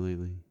been there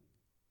lately?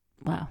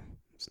 Wow.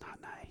 It's not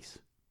nice.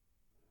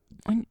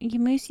 When you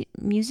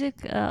music,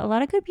 a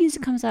lot of good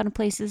music comes out of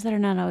places that are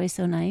not always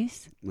so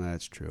nice.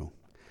 That's true.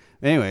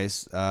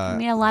 Anyways, I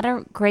mean, a lot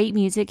of great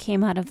music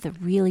came out of the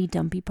really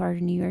dumpy part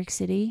of New York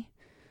City,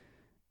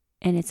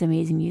 and it's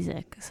amazing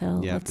music.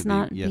 So let's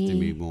not you have to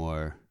be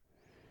more.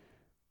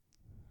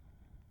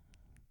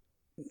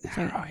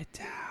 Narrow it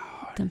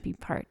down. Dumpy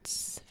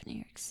parts of New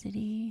York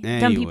City.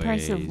 Anyways. Dumpy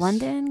parts of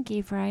London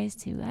gave rise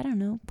to, I don't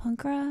know,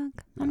 punk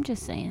rock. I'm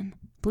just saying.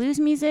 Blues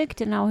music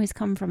didn't always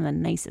come from the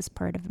nicest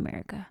part of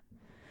America.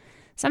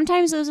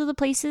 Sometimes those are the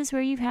places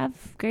where you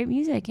have great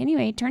music.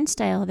 Anyway,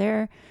 Turnstile,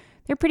 they're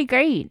pretty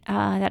great.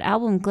 That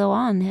album, Glow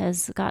On,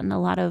 has gotten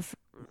a lot of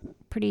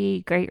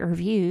pretty great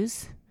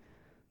reviews.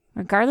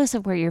 Regardless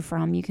of where you're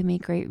from, you can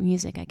make great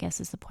music, I guess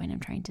is the point I'm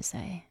trying to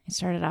say. I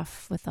started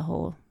off with the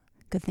whole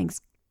good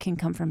things can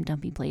come from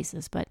dumpy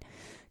places, but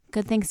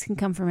good things can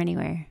come from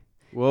anywhere.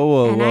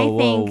 Whoa.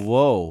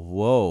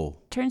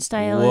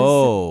 Turnstile is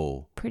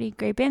a pretty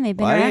great band. They've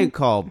been around. I didn't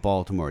call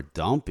Baltimore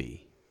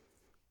dumpy.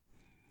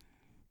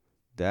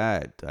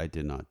 That I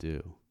did not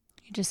do.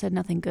 You just said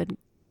nothing good.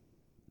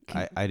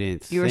 I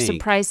didn't think. You were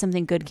surprised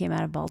something good came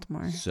out of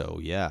Baltimore. So,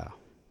 yeah.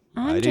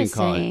 I didn't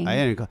call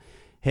it.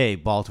 Hey,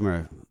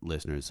 Baltimore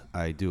listeners,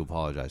 I do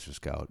apologize for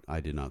Scout. I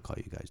did not call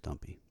you guys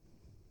dumpy.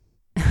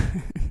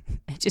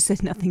 I just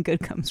said nothing good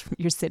comes from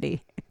your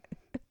city.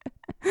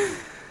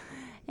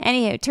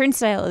 Anyhow,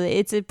 Turnstile,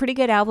 it's a pretty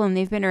good album.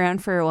 They've been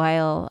around for a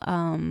while,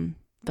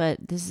 but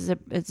this is a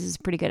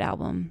pretty good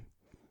album.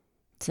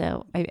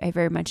 So I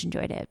very much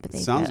enjoyed it. But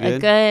they've got a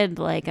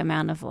good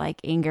amount of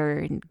anger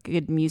and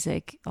good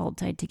music all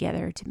tied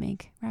together to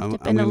make wrapped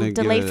up in a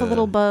delightful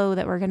little bow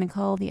that we're going to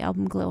call the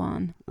album Glow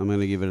On. I'm going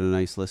to give it a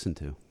nice listen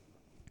to.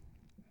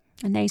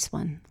 A nice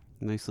one.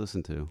 Nice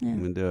listen to. Yeah. I'm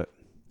going to do it.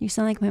 You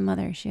sound like my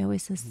mother. She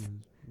always says,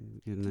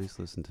 get a nice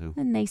listen to.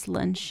 A nice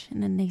lunch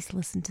and a nice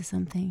listen to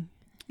something.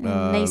 And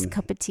a nice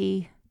cup of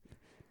tea.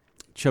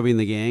 Chubby and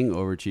the Gang,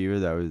 Overachiever.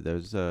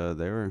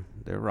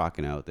 They were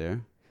rocking out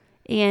there.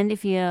 And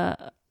if you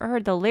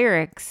heard the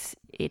lyrics,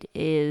 it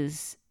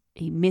is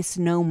a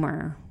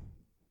misnomer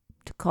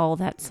to call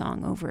that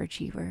song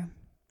Overachiever.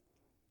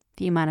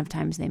 The amount of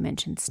times they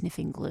mentioned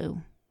sniffing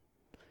glue.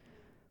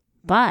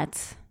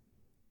 But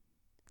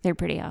they're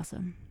pretty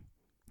awesome.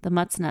 The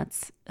Mutts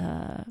Nuts,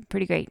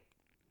 pretty great.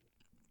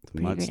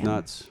 The Mutts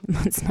Nuts.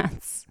 Mutts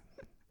Nuts.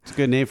 It's a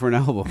good name for an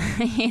album.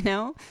 You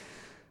know?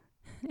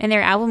 And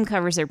their album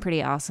covers are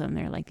pretty awesome.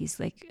 They're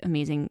these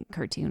amazing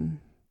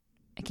cartoon.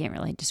 I can't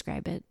really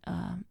describe it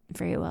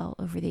very well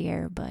over the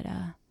air, but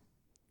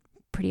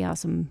pretty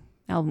awesome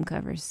album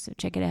covers. So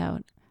check it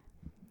out.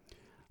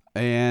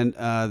 And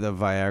the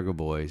Viagra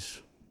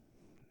Boys.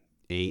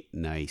 Ain't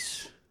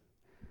nice.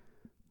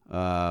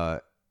 I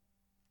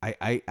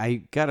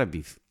gotta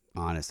be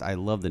honest. I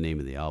love the name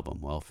of the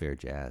album, Welfare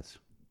Jazz.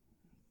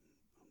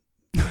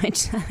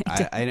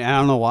 I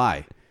don't know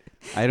why.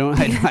 I don't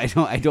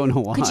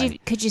know why.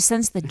 Could you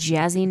sense the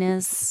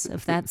jazziness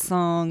of that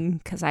song?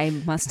 Because I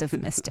must have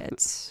missed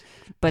it.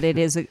 But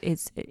it's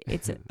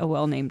a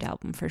well named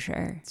album for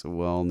sure. It's a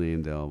well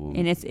named album,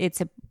 and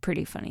it's a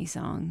pretty funny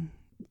song.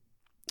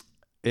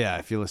 Yeah,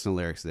 if you listen to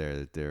lyrics,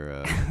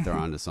 they're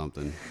onto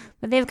something.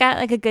 But they've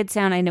got a good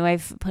sound. I know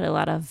I've put a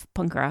lot of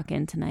punk rock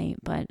in tonight,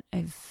 but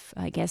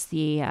I guess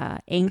the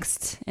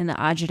angst and the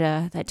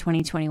agita that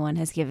 2021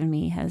 has given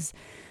me has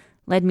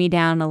led me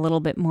down a little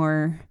bit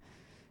more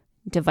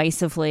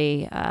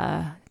divisively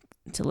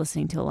to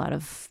listening to a lot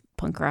of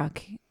punk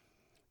rock,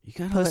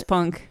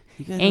 post-punk,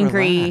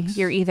 angry. Relax.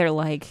 You're either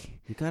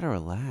you gotta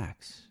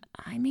relax.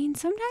 I mean,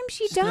 sometimes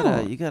you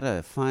don't. You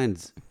gotta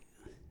find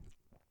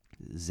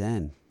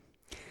zen.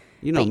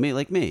 You know, me,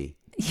 like me.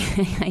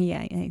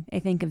 Yeah, I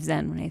think of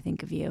zen when I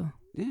think of you.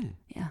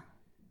 Yeah.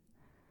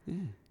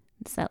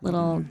 It's that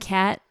little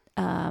cat,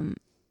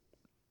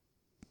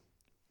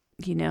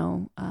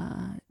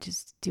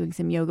 just doing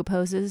some yoga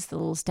poses. The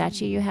little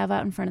statue you have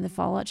out in front of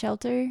the FallOut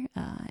shelter.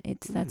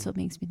 That's what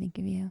makes me think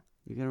of you.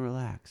 You gotta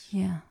relax.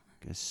 Yeah.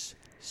 Just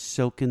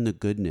soak in the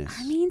goodness.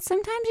 I mean,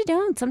 sometimes you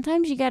don't.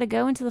 Sometimes you got to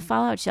go into the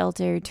FallOut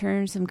shelter,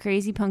 turn some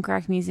crazy punk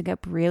rock music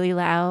up really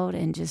loud,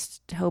 and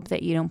just hope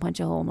that you don't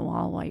punch a hole in the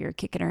wall while you're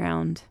kicking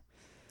around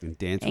and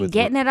dance and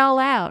getting it all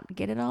out.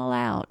 Get it all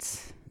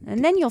out,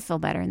 and then you'll feel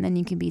better, and then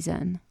you can be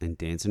zen. And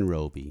dance in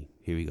Roby.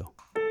 Here we go.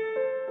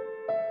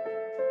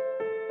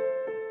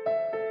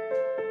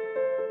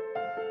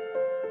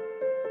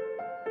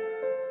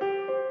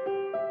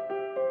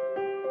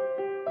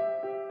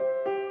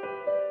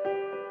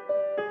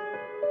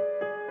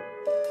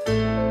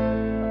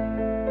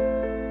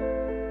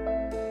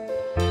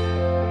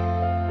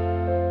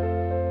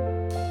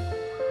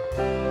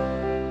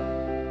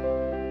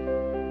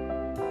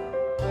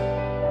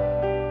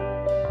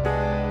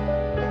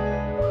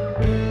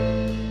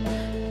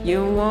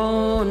 You're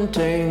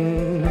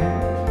wanting,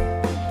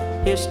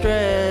 you're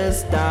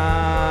stressed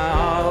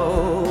out.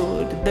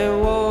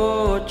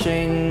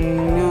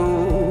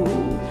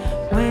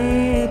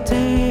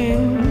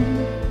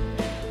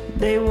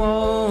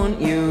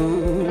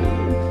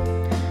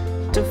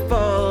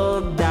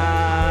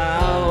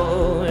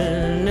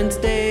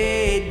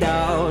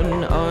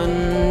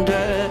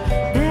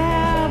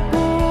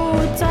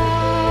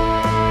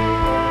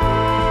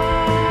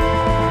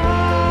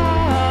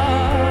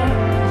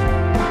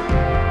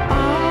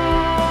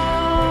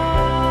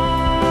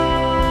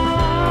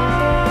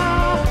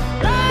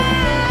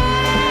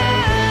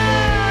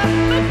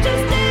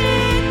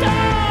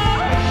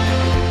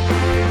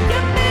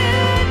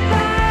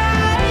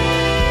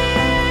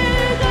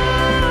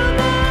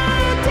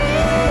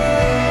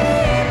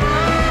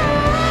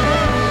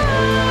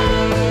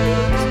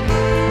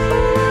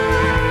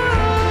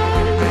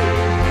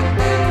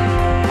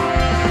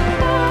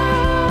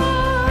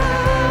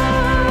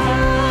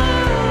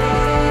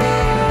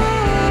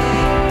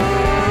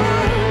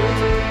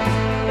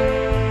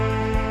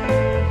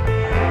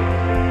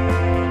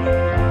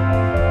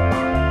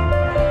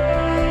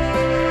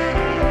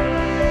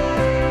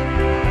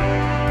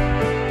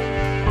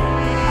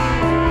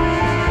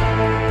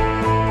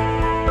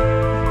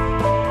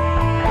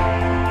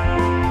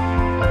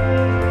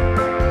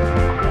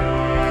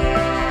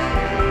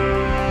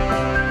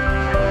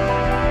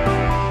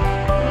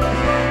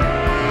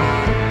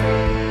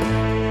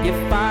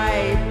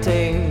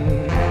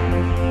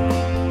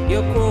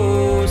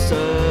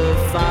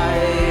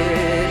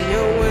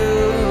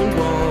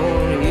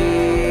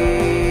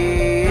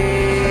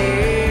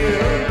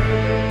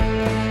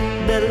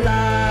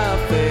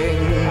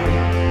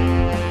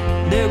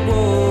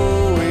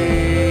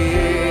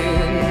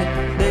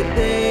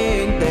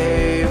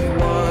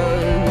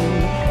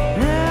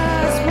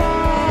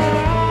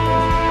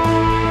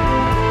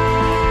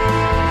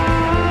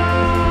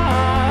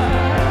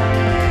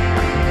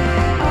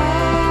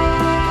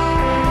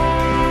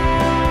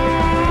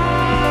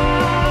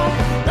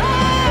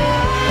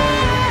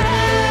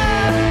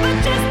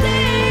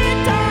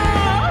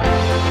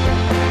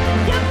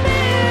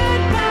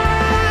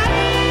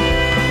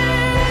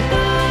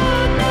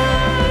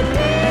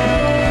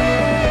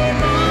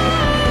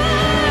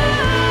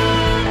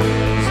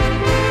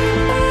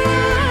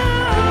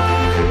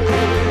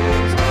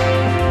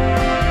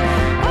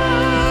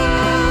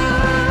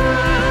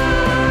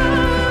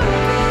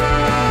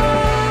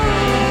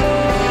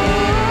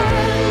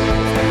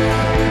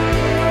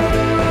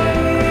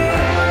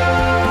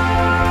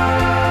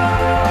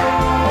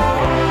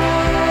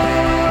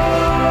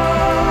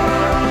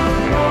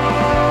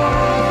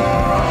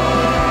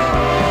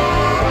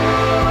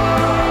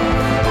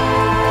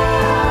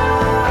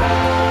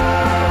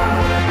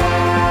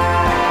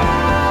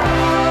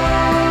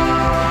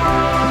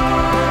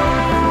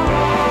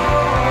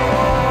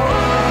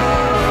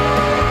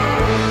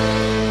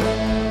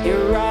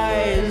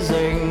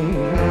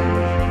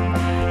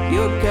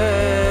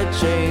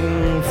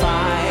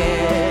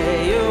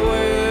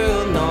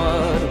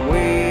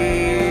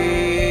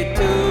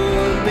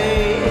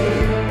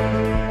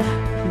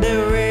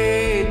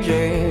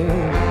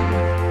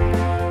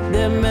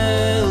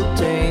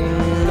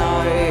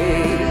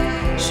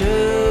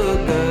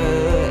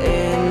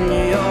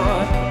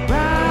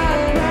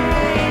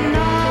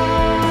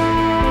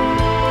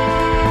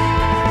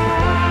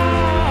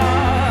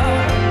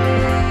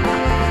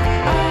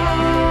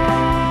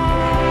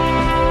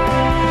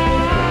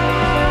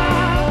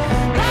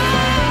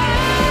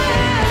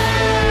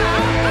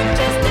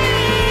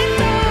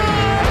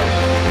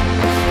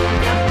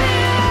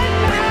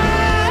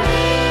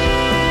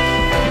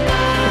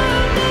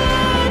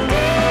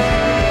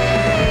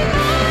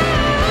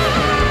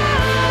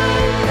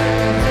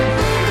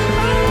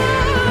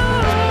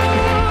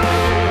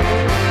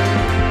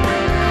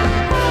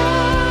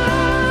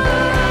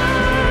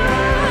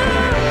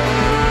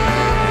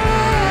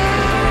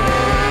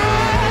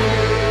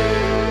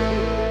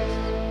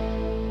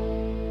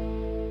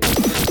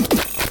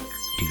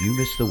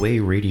 the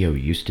way radio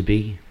used to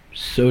be?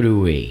 So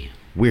do we.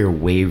 We're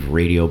Wave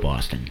Radio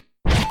Boston.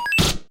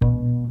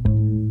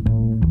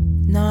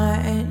 No,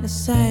 it ain't the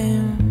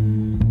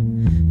same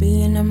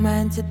being a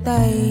man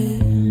today.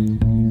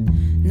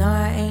 No,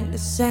 it ain't the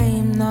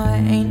same. No,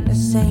 it ain't the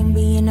same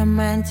being a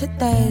man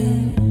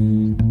today.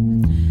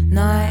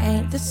 No, it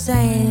ain't the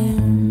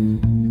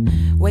same.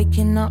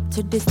 Waking up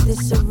to this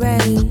disarray.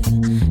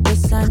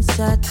 This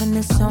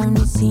uncertainness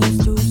only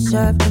seems to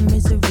serve the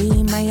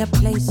misery. May a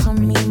place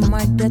on me,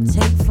 mother,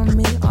 take from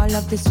me all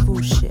of this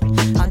bullshit.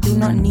 I do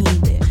not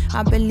need it.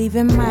 I believe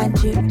in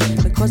magic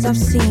because I've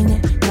seen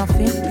it.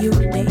 Nothing you,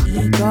 the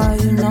ego,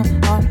 you know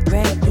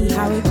already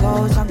how it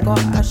goes. I got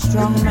a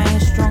strong man,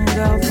 strong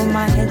girl, from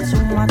my head to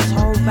my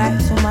toe, back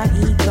to my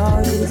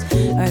ego. These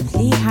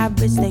earthly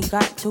habits, they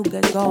got to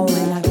get going.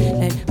 I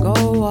let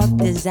go of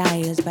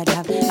desires, but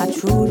I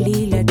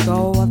truly let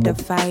go of the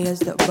fires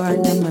that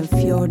burn them and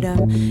fuel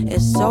them.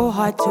 It's so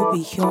hard to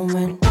be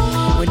human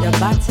with a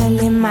battle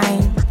in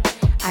mind.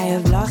 I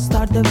have lost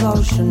all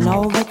devotion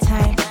over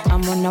time.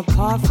 I'm on a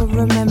path of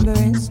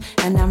remembrance,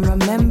 and I'm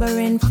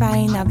remembering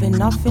fine. Having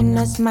nothing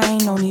that's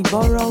mine, only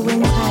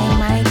borrowing time.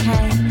 My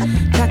kind,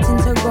 cutting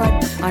to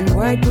God,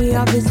 unworthy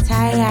of His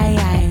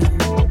time.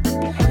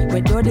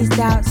 With all these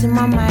doubts in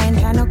my mind,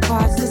 trying to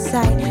cast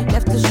aside,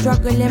 left to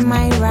struggle in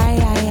my right.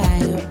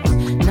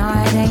 No,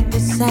 it ain't the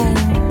same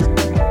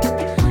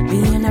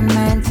being a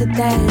man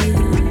today.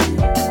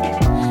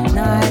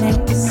 No, it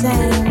ain't the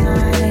same. No,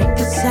 it ain't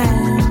the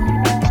same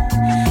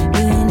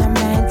being a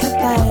man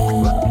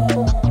today.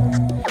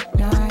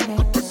 No, it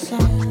ain't the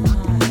same. No,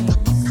 it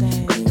ain't the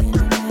same being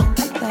a man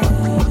today.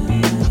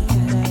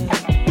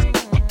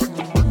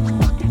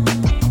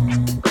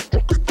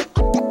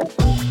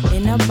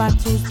 In a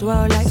battles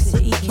dwell like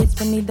city kids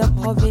beneath the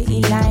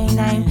poverty line.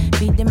 I'm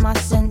feeding my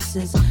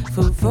senses.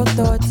 Food for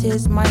thought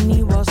is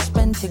money well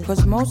spent it.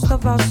 Cause most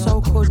of our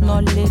so-called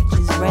knowledge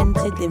is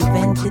rented,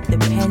 invented,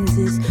 depends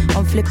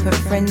on flippant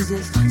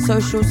frenzies.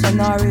 Social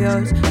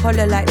scenarios,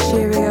 holler like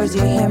Cheerios,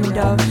 you hear me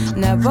though.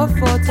 Never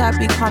thought I'd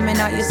be coming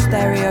out your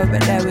stereo,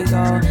 but there we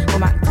go.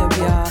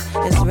 Mactavia,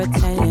 it's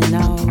written, you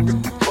know.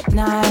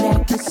 Nah, it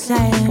ain't the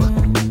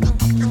same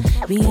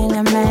being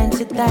a man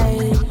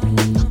today.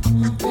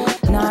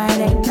 No, it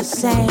ain't the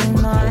same.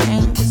 No, it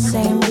ain't the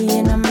same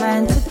being a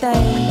man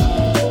today.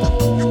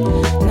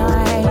 No,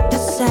 it ain't the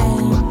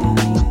same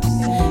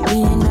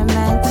being a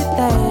man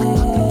today.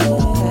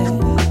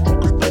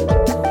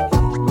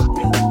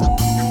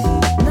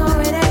 No,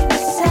 it ain't the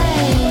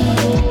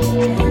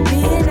same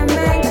being a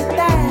man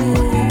today.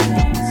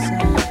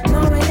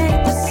 No, it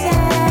ain't the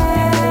same.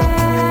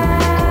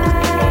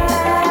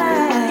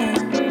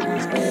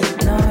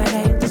 No, it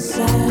ain't the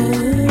same.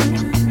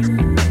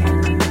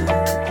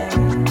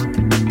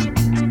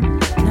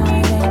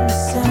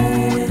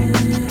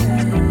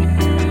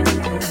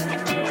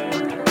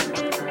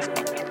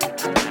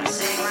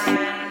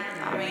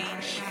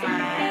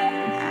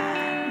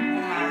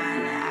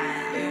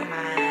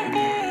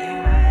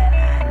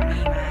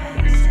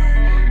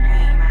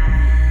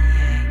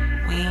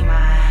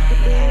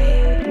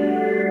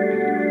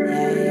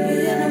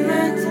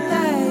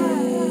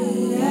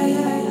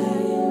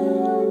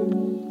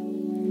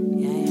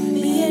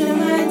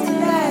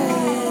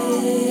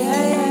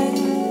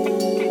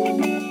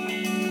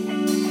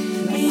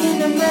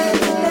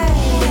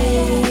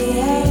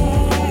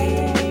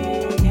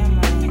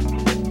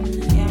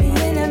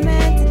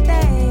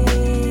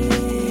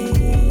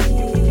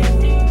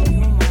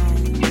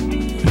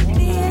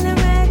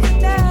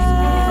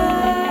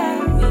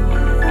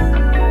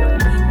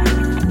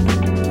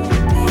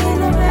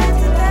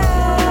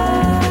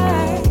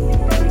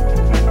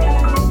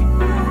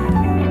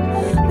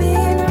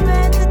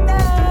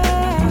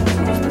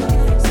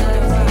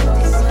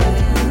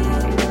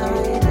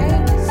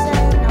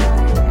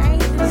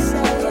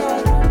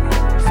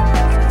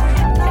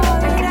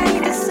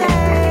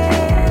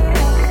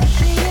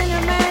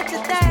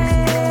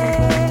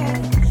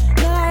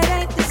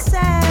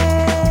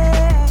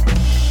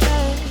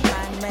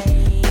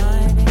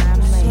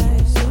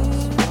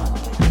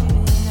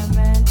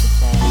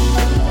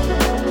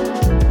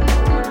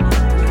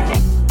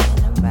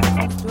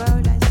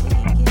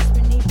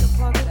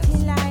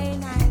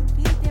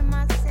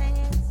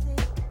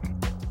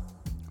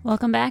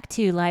 Welcome back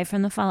to Live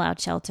from the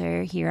Fallout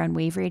Shelter here on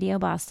Wave Radio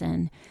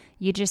Boston.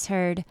 You just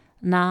heard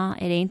Nah,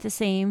 It Ain't the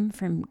Same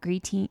from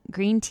Green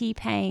Tea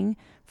Pang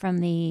from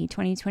the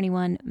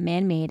 2021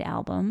 Man-Made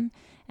album.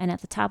 And at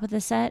the top of the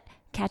set,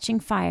 Catching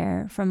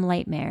Fire from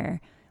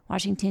Lightmare,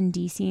 Washington,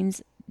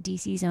 D.C.'s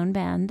own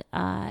band,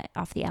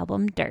 off the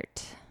album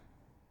Dirt.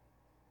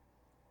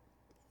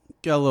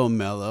 Got a little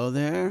mellow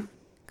there.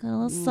 Got a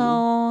little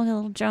soul, got a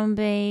little drum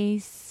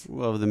bass.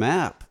 Love the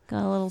map.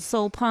 Got a little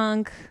soul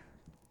punk.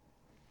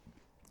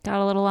 Got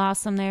a little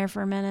awesome there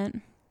for a minute.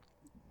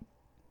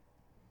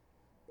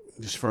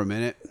 Just for a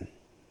minute?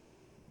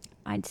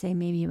 I'd say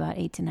maybe about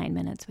 8 to 9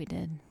 minutes we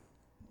did.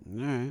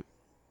 All right.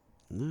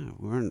 No,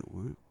 we're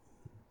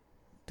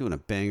doing a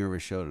banger of a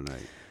show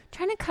tonight.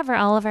 Trying to cover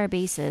all of our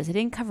bases. I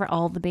didn't cover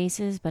all the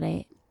bases, but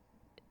I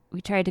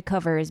we tried to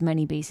cover as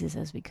many bases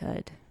as we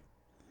could.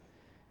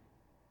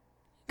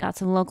 Got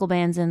some local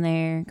bands in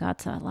there.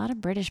 Got a lot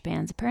of British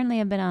bands.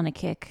 Apparently, I've been on a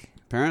kick.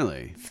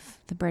 Apparently.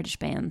 The British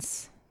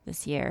bands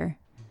this year.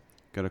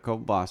 Got a couple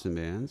Boston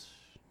bands.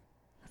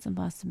 Got some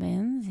Boston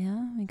bands,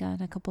 yeah. We got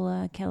a couple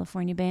of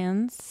California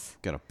bands.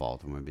 Got a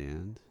Baltimore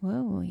band.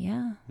 Whoa,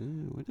 yeah.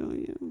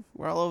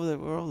 We're all over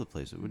the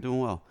place. We're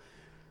doing well.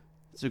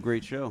 It's a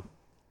great show.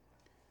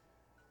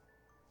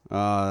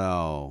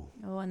 Oh,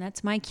 and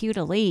that's my cue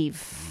to leave.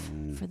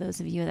 For those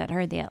of you that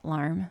heard the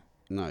alarm.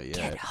 Not yet.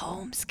 Get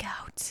home,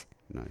 Scout.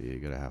 Not yet. You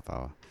got a half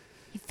hour.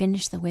 You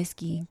finished the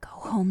whiskey. Go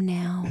home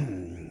now.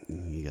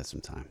 You got some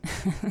time.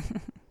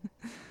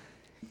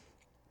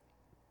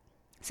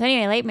 So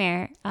anyway,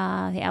 Lightmare,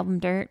 the album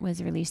Dirt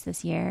was released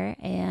this year,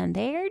 and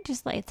they're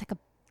just like, it's like a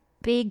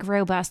big,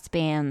 robust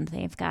band.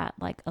 They've got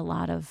like a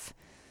lot of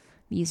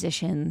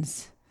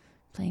musicians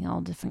playing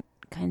all different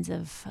kinds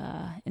of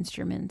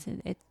instruments.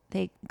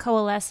 They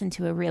coalesce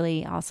into a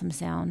really awesome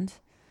sound.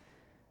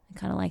 I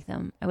kind of like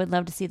them. I would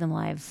love to see them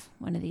live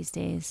one of these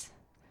days.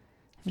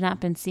 I've not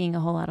been seeing a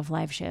whole lot of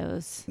live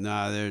shows.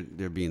 Nah,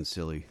 they're being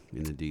silly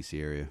in the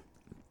DC area.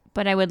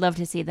 But I would love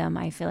to see them.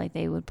 I feel like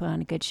they would put on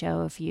a good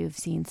show. If you've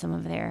seen some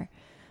of their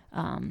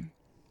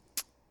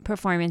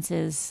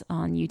performances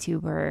on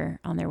YouTube or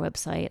on their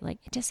website, like,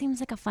 it just seems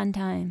like a fun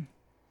time.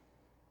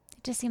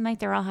 It just seems like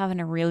they're all having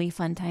a really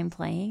fun time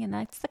playing, and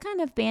that's the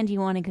kind of band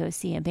you want to go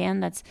see. A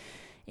band that's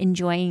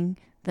enjoying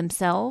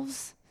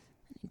themselves.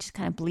 It just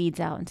kind of bleeds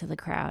out into the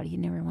crowd. You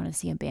never want to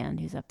see a band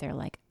who's up there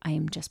like, I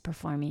am just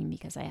performing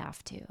because I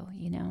have to,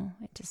 you know?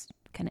 It just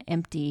kind of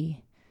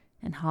empty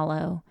and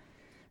hollow.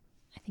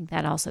 I think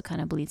that also kind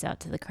of bleeds out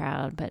to the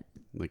crowd, but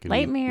like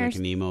Lightmare's... like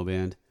an emo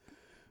band?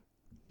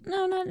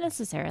 No, not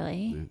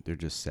necessarily. They're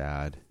just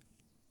sad.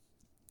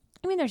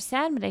 I mean, they're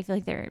sad, but I feel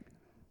like they're...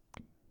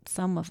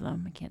 Some of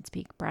them, I can't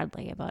speak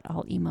broadly about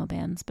all emo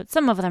bands, but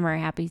some of them are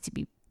happy to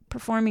be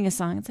performing a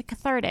song. It's like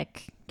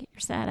cathartic. Get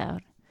your sad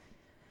out.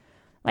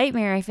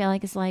 Lightmare, I feel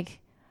like, is like,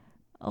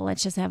 oh,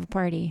 let's just have a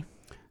party.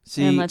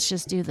 See, and let's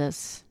just do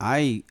this.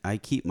 I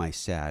keep my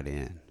sad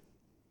in.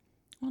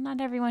 Well,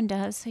 not everyone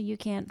does, so you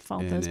can't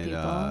fault those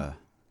people.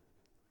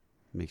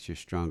 Makes you a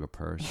stronger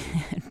person.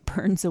 It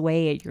burns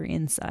away at your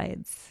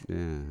insides.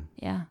 Yeah.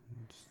 Yeah.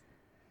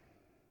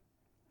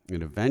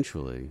 And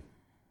eventually,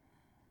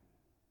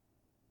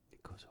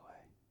 it goes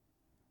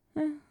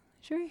away.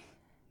 Sure.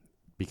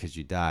 Because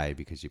you die,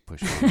 because you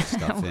push all this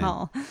stuff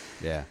well, in.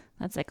 Yeah.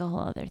 That's like a whole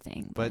other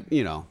thing. But,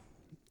 you know,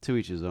 to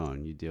each his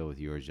own. You deal with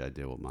yours, I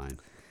deal with mine.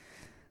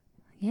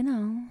 You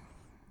know.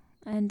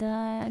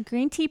 And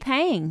Green Tea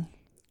Pang.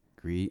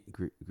 Green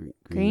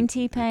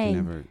Tea Pang. I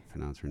can never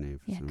pronounce her name.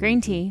 Yeah,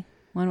 Green Tea.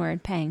 One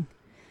word, Pang.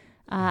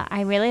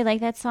 I really like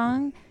that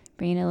song.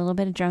 Bringing a little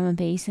bit of drum and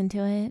bass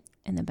into it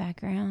in the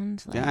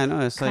background. Like, yeah, I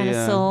know. Kind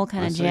of soul,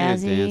 kind of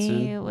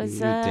jazzy. It was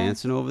you're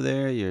dancing over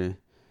there. You're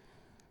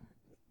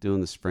doing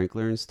the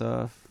sprinkler and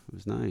stuff. It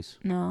was nice.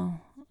 No,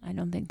 I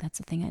don't think that's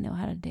a thing I know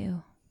how to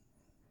do.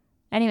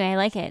 Anyway, I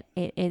like it.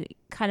 It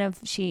kind of,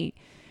 she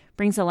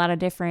brings a lot of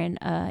different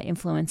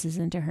influences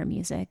into her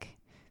music.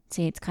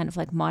 See, it's kind of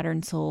like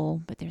modern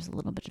soul, but there's a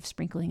little bit of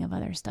sprinkling of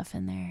other stuff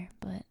in there.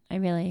 But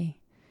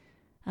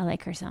I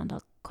like her sound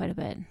quite a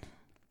bit.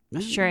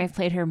 Sure, I've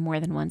played her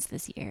more than once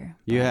this year.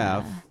 But,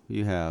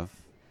 You have.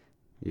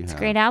 It's a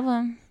great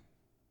album.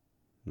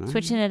 No.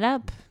 Switching it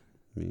up.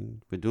 I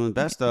mean, we're doing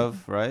best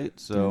of, right?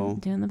 So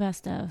doing the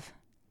best of.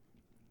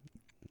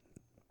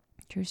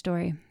 True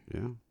story.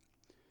 Yeah.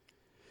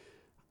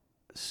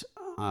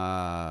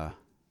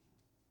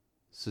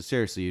 So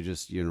seriously,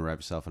 you're gonna wrap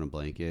yourself in a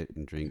blanket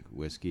and drink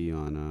whiskey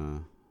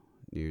on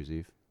New Year's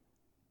Eve?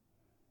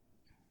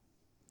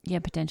 Yeah,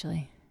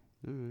 potentially.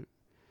 All right.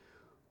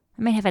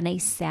 I might have a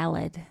nice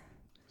salad.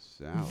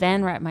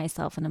 Then wrap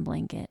myself in a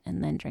blanket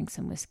and then drink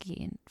some whiskey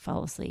and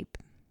fall asleep.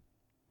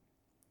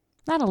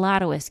 Not a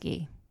lot of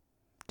whiskey,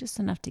 just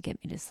enough to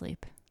get me to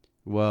sleep.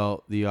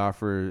 Well, the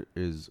offer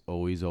is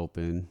always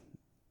open.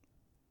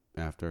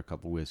 After a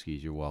couple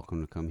whiskeys, you're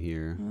welcome to come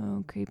here.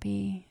 Oh,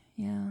 creepy.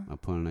 Yeah. I'll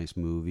put on a nice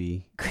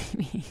movie.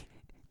 Creepy.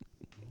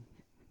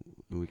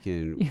 We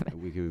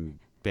can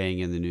bang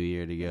in the new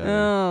year together.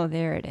 Oh,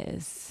 there it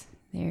is.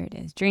 There it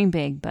is. Dream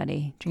big,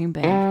 buddy. Dream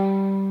big.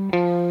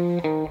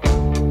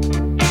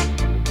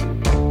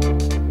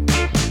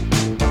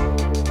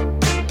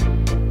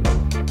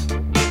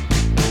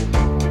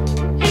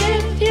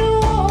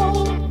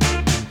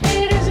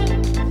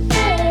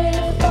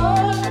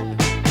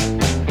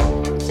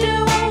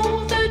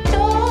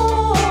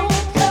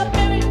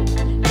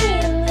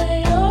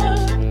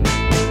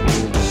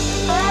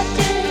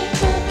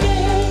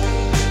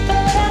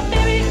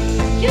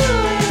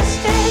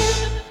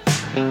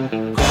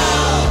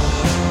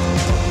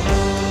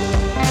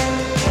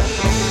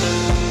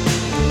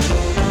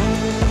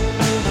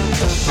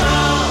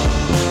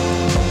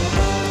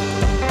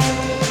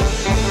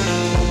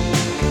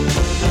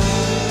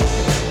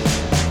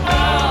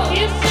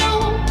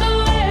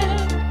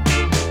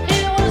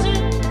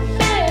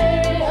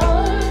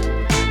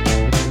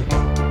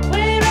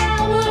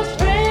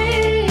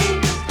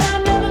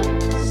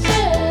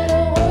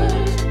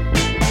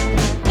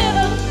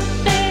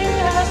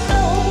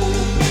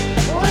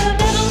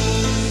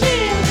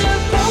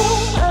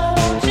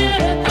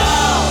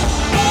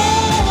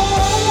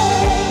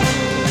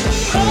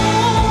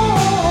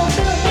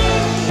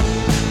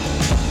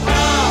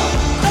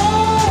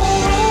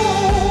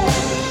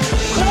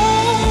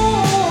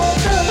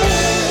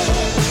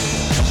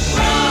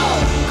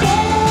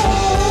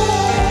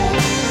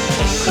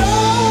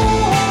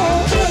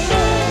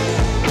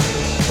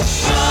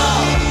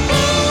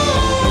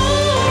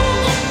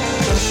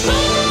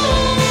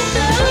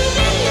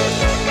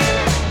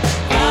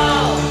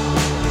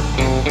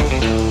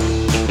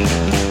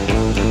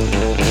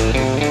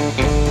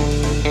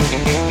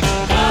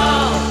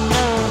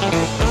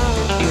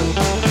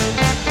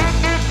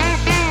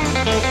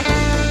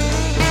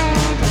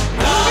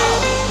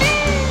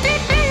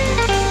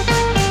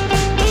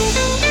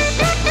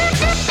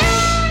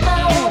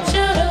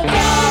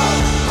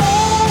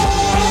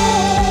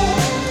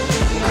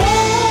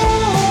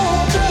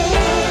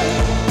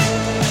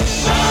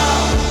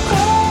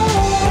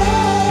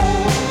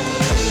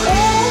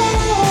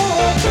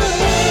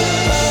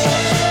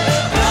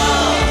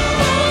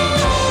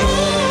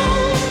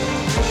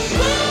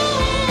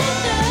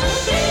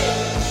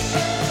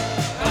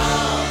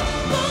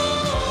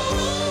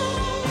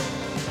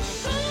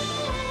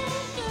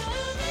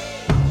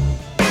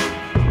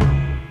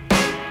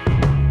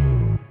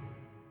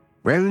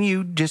 Well,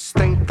 you just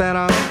think that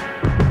I'm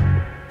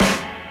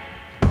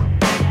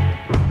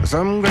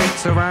some great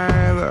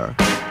survivor,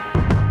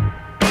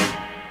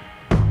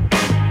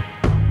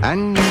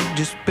 and you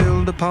just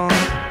build upon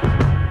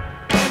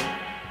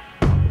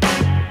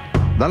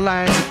the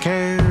lies that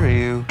carry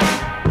you.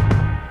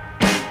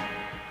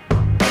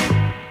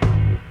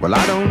 Well,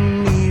 I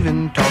don't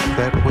even talk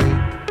that way.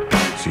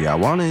 See, I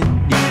wanted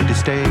you to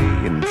stay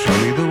and show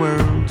you the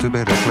world's a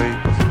better place.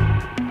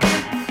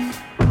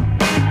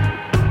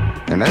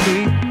 And as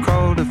we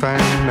crawl to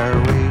find our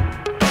way,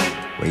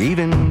 we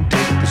even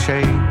take the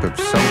shape of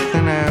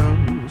something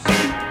else.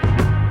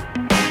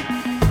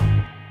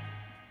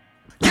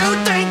 You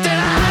think that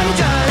I'm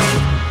just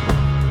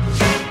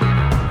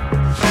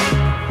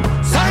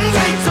some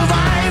great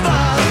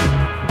survivor.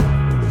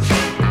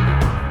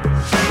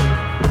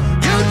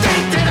 You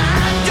think that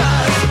I'm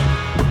just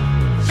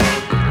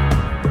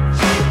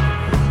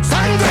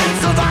some great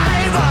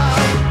survivor.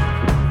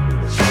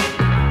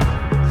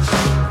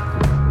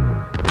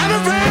 I'm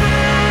afraid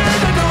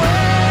that the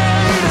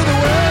weight of the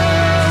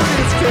world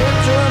is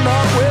catching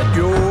up with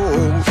you.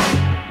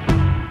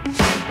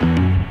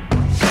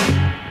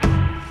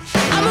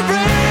 I'm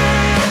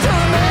afraid the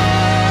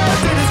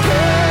mess is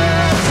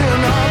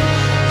catching up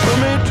to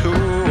me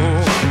too.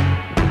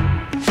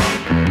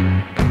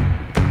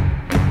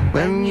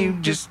 When you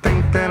just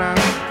think that I'm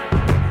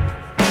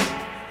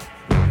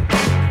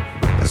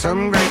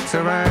some great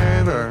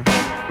survivor,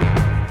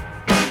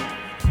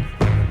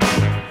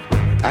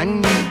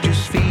 and you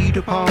just feed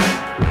upon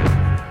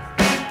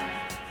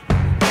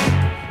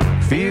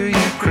fear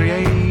you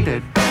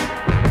created.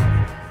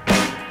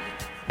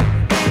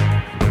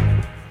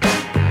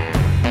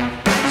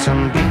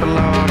 Some people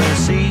ought to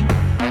see,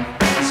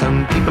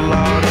 some people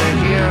ought to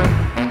hear,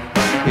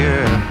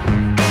 yeah.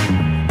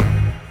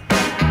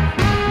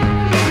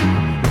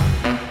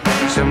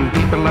 Some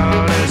people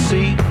ought to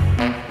see,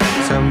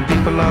 some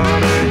people ought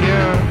to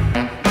hear.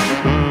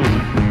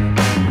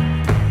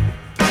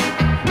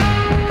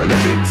 But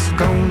if it's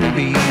gonna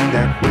be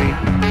that way,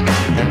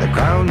 and the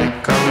crowd that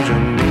calls your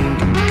name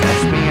can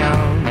cast me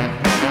out.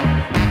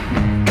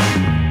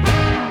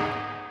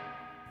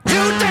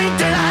 You think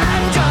that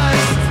I'm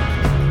just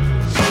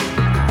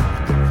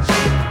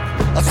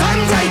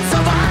some great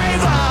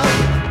survivor.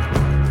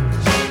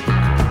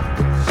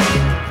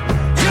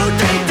 You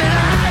think that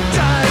I'm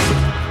just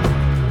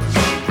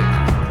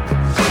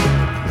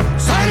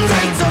some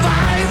great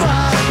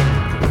survivor.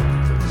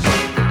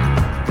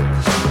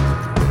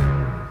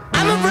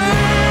 I'm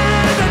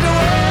afraid that the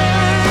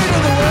weight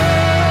of the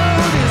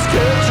world is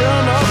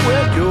catching up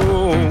with you.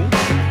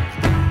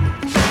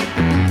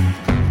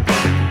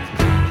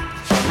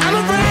 I'm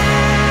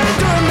afraid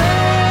to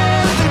admit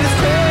that it's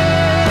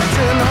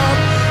catching up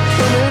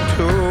to me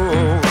too.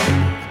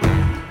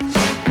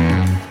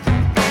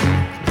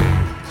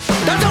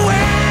 That the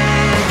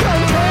wind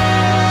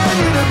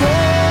continue to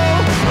blow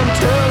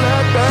until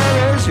it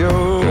buries you.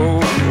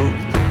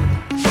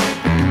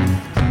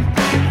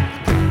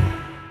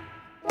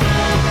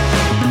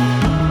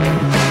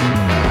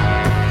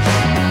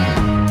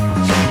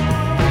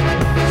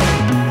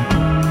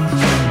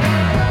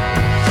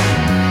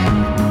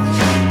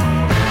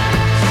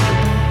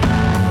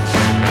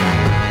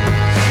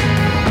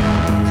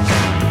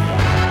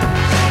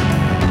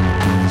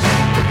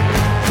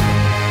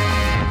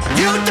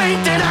 You think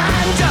that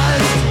I'm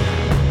just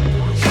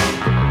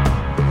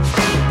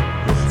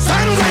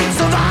some great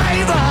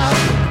survivor.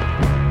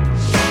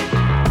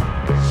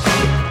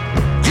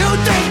 You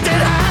think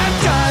that I'm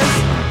just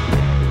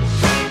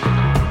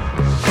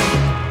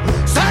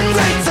some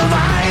great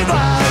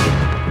survivor.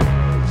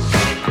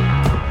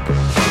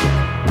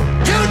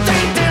 You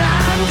think that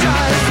I'm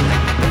just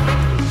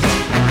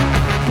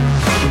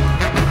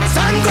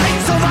some great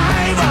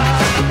survivor.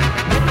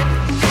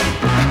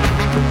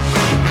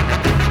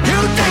 You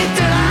think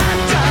that I'm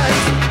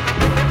just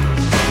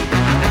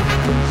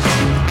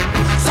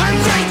some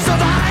great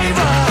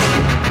survivor.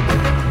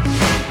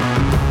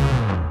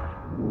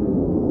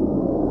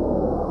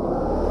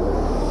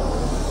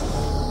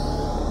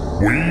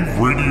 Wave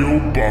Radio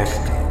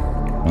Boston.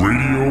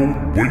 Radio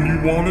when you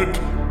want it,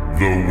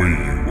 the way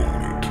you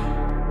want it.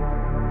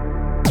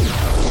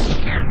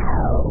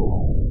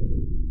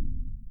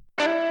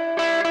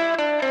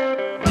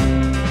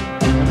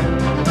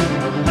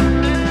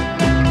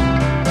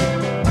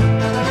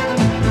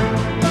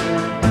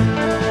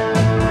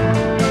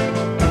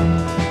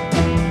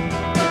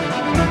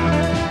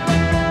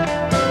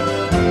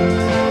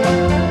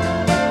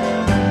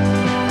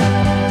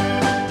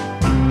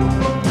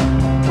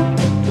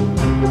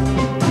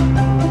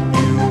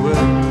 You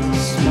would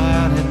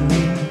smile at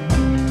me,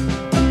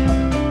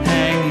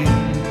 hanging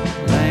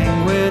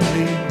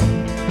languidly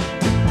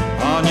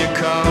on your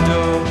car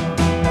door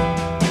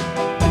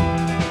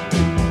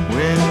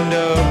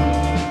window.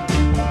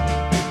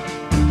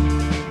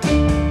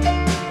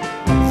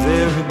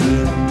 Very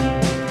blue,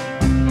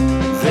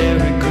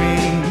 very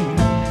green,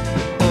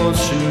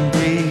 ocean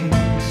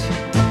breeze,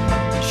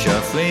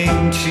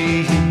 shuffling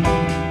cheese,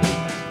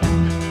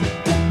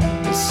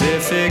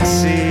 Pacific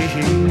seas.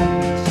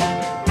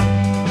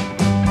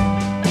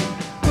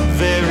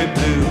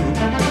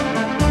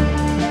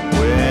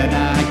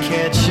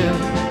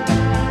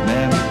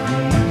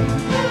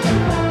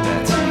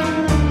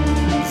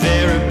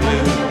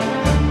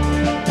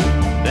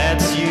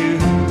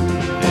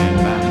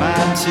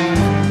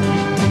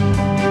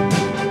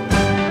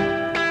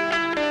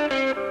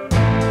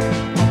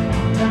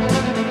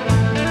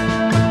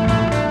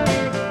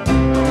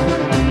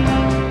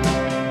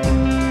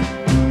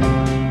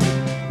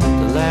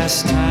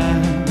 last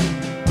time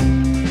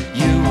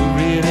you were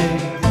really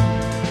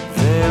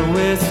there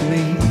with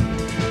me.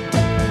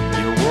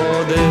 You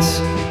wore this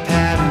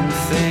pattern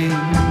thing.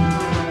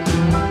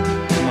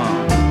 Come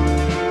on,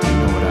 you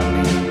know what I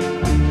mean.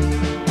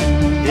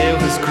 It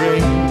was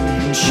great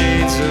in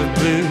shades of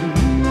blue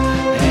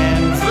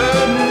and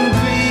verdant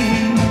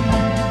green.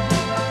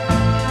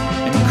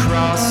 And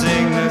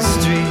crossing the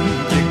street,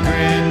 you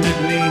grinned at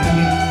me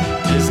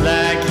just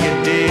like you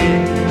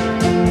did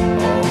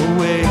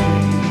always.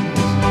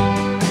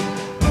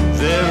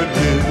 Very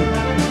blue,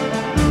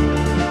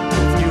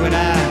 you and I.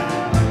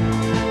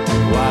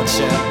 Watch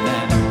out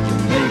now,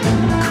 you're making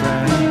me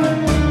cry.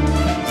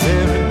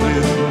 Very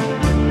blue,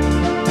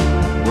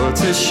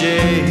 what's a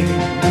shame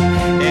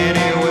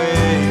anyway?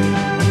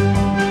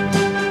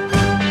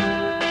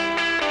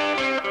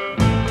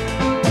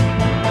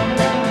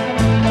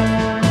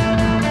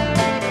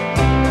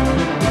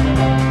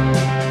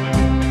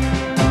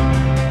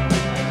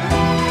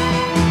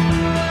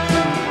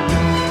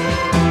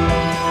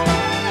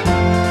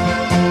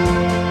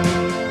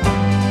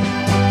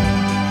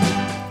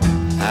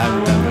 I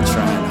remember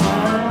trying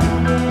hard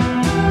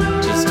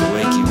just to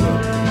wake you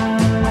up,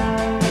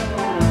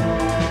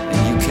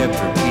 and you kept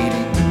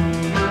repeating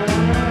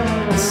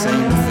the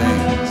same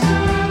things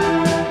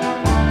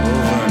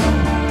over and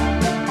over.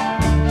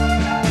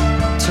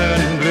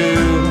 Turning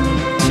blue,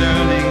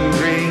 turning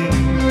green.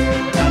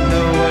 I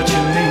know what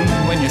you mean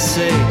when you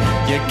say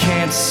you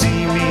can't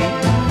see me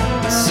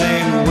the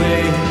same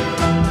way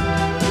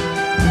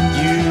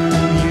you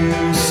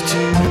used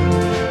to,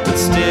 but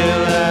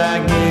still I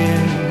get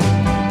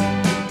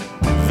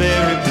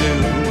very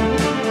blue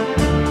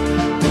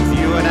with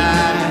you and I.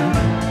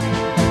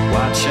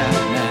 Watch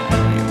out now,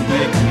 you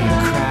make me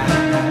cry.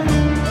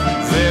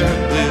 Very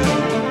blue,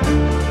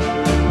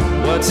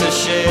 what's a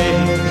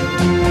shame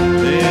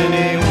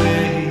anyway?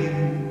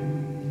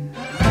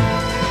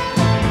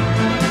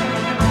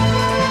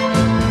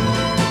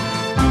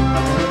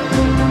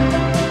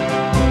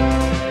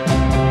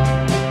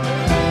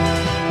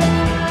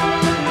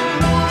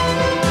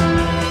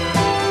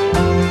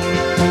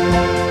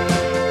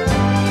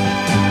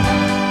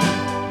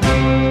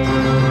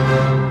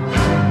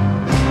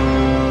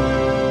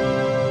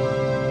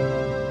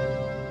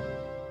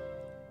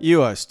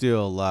 You are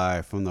still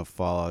live from the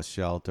Fallout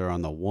Shelter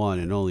on the one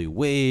and only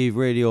Wave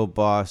Radio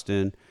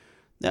Boston.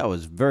 That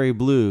was Very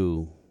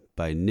Blue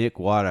by Nick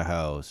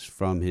Waterhouse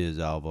from his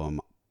album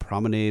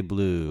Promenade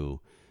Blue.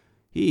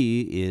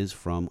 He is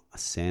from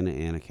Santa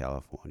Ana,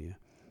 California.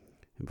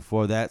 And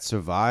before that,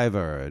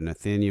 Survivor,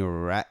 Nathaniel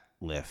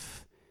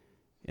Ratliff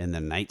and the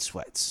Night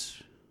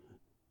Sweats.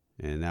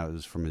 And that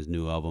was from his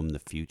new album, The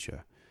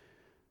Future.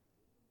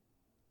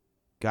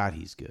 God,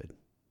 he's good.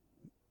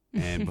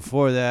 And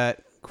before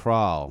that,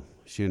 Crawl,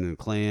 Shannon and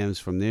Clams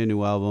from their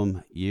new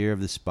album, Year of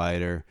the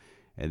Spider,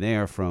 and they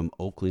are from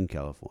Oakland,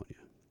 California.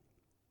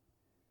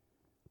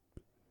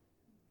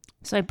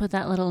 So I put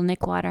that little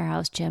Nick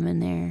Waterhouse gem in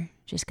there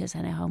just because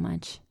I know how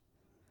much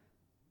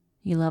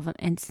you love him.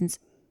 And since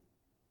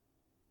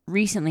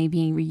recently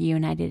being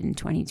reunited in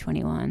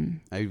 2021.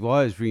 I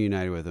was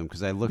reunited with him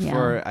because I looked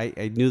for,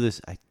 I knew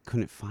this, I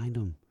couldn't find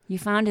him. You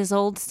found his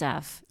old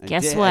stuff.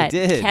 Guess I what?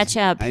 did. Catch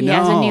up. I He know.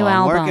 has a new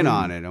album. I'm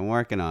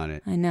working on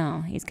it. I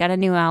know. He's got a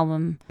new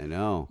album. I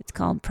know. It's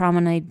called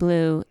Promenade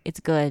Blue.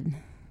 It's good.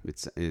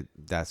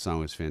 That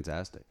song was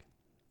fantastic.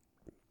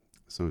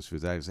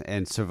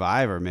 And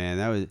Survivor, man,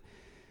 that was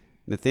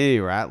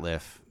Nathaniel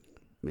Ratliff,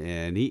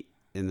 man, he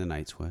in the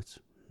Night Sweats.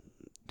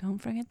 Don't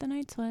forget the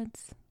Night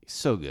Sweats. He's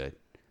so good.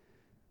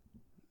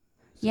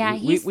 Yeah,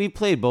 we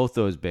played both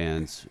those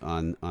bands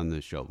on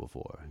the show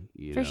before,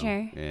 For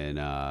sure.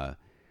 And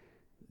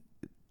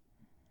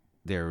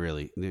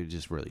they're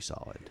just really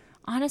solid.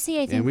 Honestly,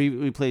 I think, and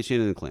we played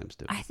Shannon and Clams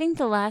too. I think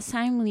the last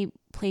time we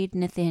played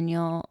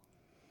Nathaniel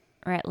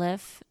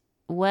Ratliff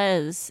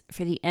was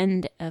for the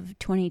end of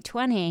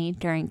 2020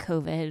 during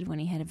COVID, when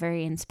he had a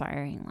very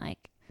inspiring,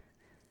 like,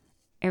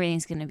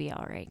 everything's gonna be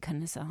all right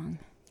kind of song.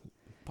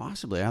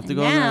 Possibly. I have to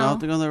go on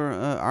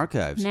the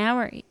archives.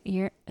 Now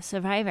you're a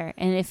Survivor.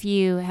 And if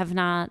you have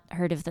not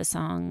heard of the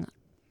song,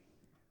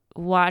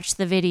 watch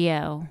the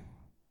video.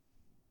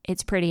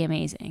 It's pretty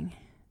amazing.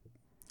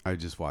 I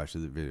just watched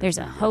the video. There's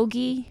a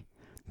hoagie.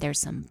 There's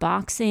some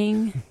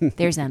boxing.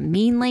 There's a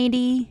mean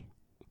lady.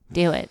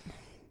 Do it.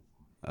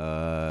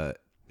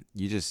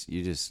 You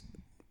just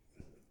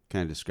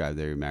kind of described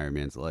every married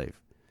man's life.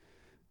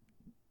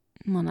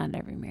 Well, not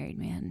every married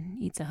man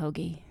eats a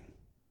hoagie.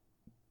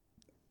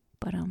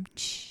 But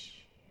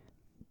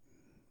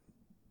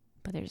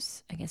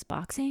there's, I guess,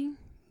 boxing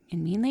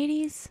and mean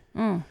ladies.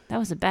 Oh, that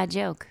was a bad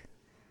joke.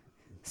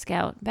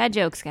 Scout. Bad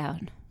joke,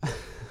 Scout.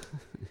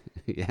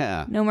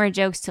 Yeah. No more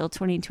jokes till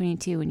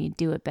 2022 when you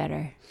do it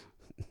better.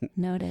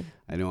 Noted.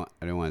 I don't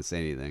want to say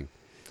anything.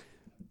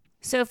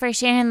 So for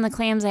Shannon and the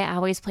Clams, I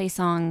always play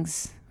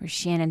songs where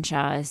Shannon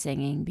Shaw is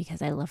singing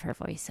because I love her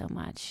voice so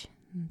much.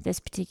 This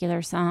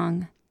particular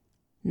song,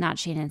 not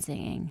Shannon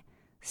singing,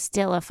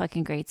 still a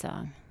fucking great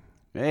song.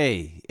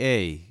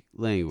 Hey,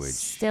 Language.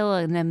 Still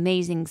an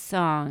amazing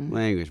song.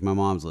 Language. My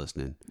mom's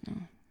listening.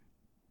 Oh.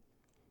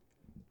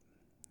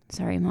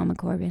 Sorry, Mama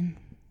Corbin.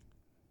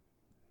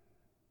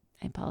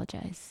 I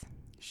apologize.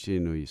 She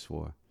didn't know you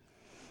swore.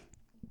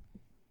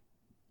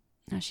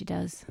 Now she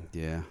does.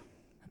 Yeah.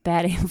 A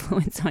bad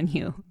influence on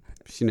you.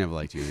 She never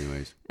liked you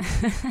anyways.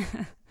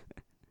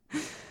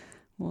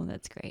 Well,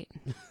 that's great.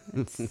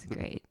 That's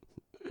great.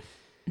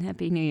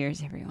 Happy New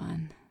Year's,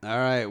 everyone. All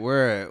right,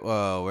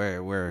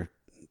 we're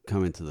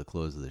coming to the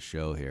close of the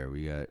show here.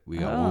 We got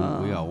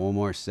one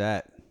more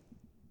set.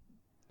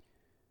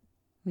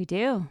 We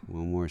do.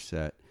 One more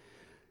set.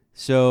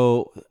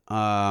 So,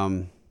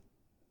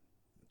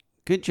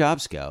 good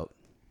job, Scout.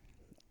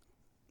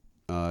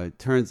 It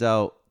turns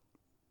out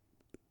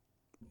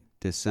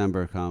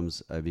December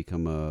comes, I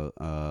become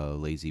a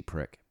lazy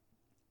prick.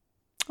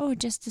 Oh,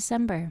 just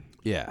December.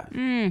 Yeah.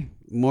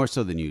 More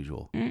so than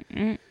usual.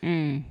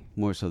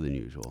 More so than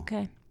usual.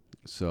 Okay.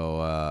 So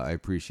I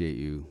appreciate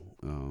you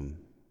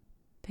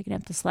picking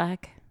up the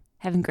slack,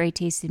 having great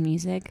taste in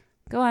music.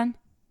 Go on.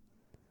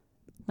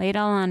 Lay it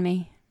all on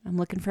me. I'm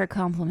looking for a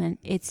compliment.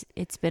 It's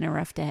been a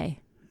rough day.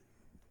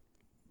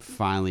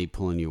 Finally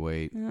pulling your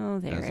weight. Oh,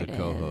 there as it a is.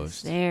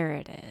 co-host. There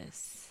it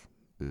is.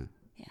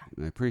 Yeah.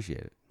 I appreciate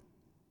it.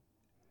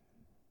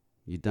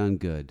 You done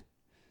good.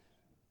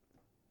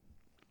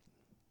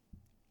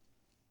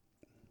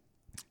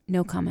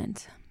 No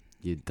comment.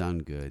 You done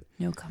good.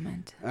 No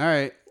comment. All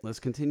right, let's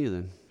continue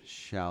then,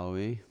 shall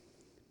we?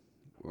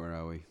 Where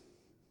are we?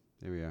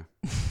 There we are.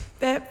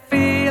 That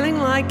feeling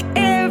like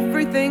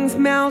everything's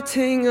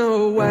melting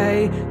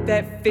away.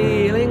 That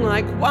feeling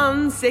like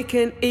 1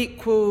 second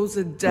equals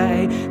a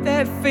day.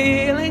 That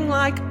feeling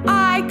like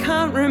I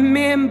can't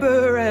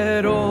remember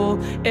at all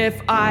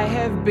if I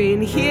have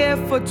been here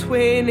for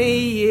 20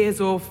 years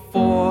or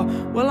 4.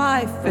 Well,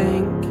 I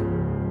think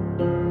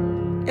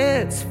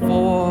it's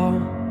 4.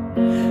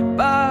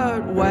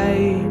 But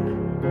wait,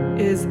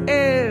 is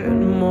it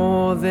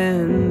more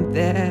than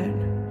that?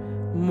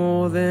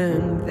 More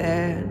than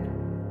that?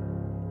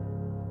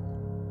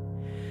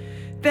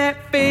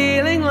 That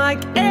feeling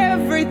like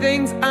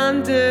everything's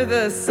under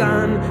the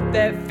sun.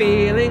 That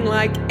feeling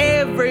like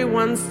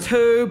everyone's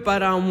 2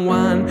 but I'm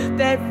 1.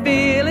 That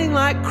feeling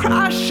like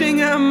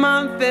crushing a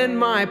month in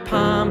my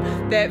palm.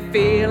 That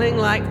feeling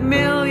like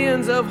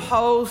millions of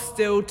holes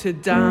still to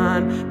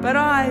darn. But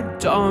I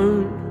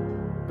don't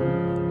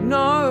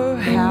know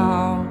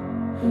how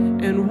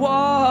and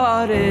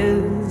what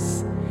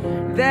is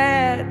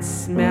that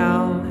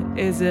smell.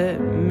 Is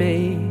it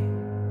me?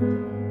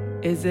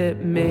 Is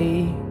it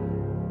me?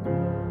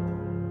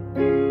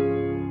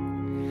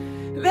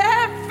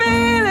 That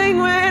feeling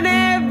when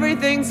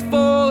everything's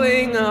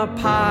falling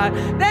apart.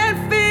 That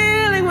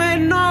feeling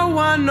when no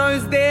one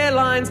knows their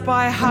lines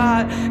by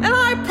heart. And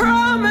I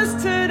promise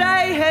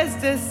today has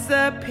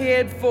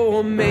disappeared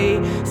for me.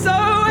 So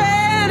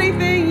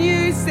anything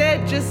you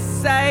said,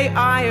 just say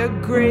I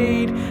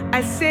agreed.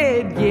 I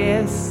said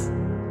yes,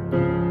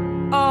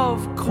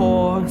 of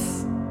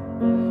course.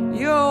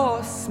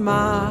 You're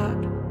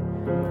smart,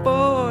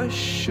 for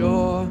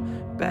sure,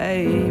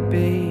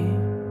 baby,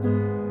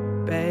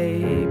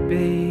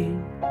 baby.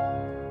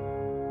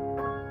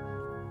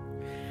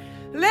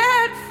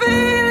 That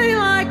feeling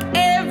like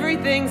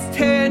everything's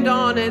turned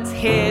on its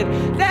head.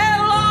 That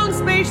long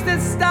speech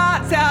that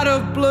starts out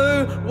of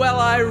blue, well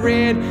I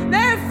read.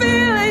 That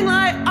feeling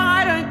like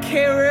I don't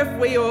care if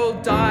we all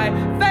die.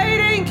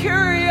 Fading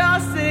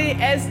curiosity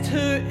as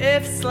to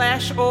if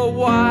 / or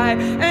why.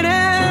 And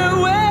it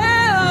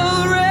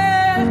will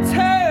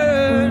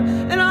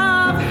return. And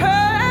I've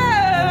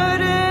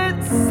heard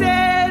it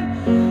said,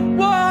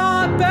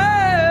 what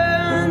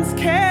burns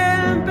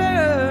can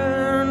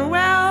burn.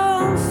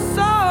 Well,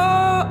 so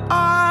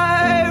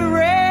I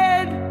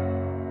read.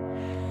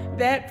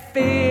 That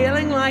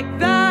feeling like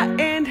the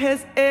end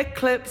has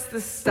eclipsed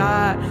the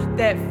start.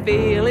 That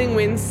feeling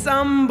when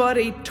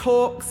somebody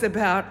talks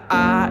about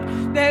art.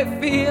 That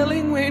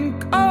feeling when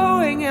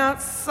going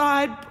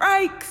outside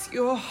breaks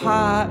your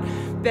heart.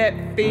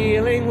 That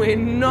feeling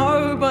when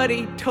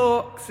nobody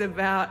talks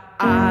about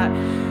art.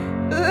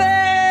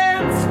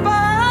 Let's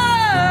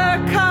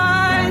fuck,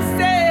 I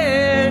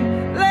said.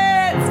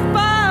 Let's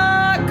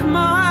fuck,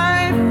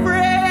 my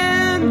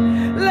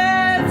friend.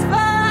 Let's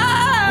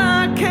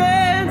fuck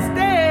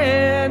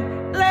instead.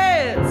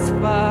 Let's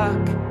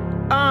fuck.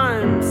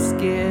 I'm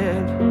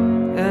scared,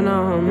 and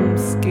I'm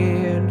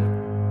scared,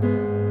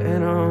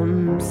 and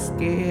I'm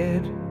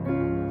scared.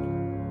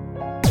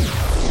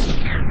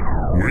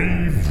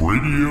 Wave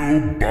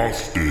Radio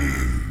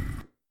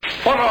Boston.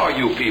 What are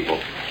you people?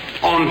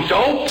 On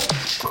dope?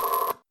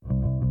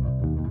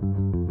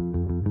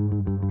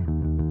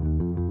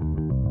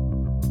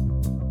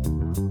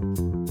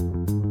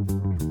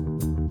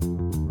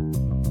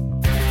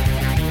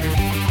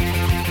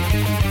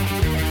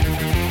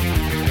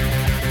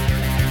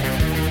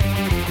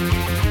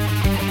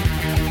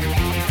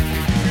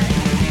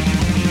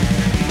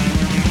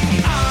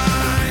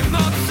 I'm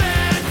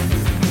upset.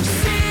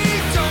 See,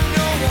 don't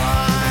know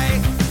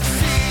why.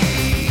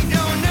 See,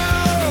 don't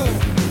know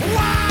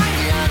why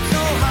I'm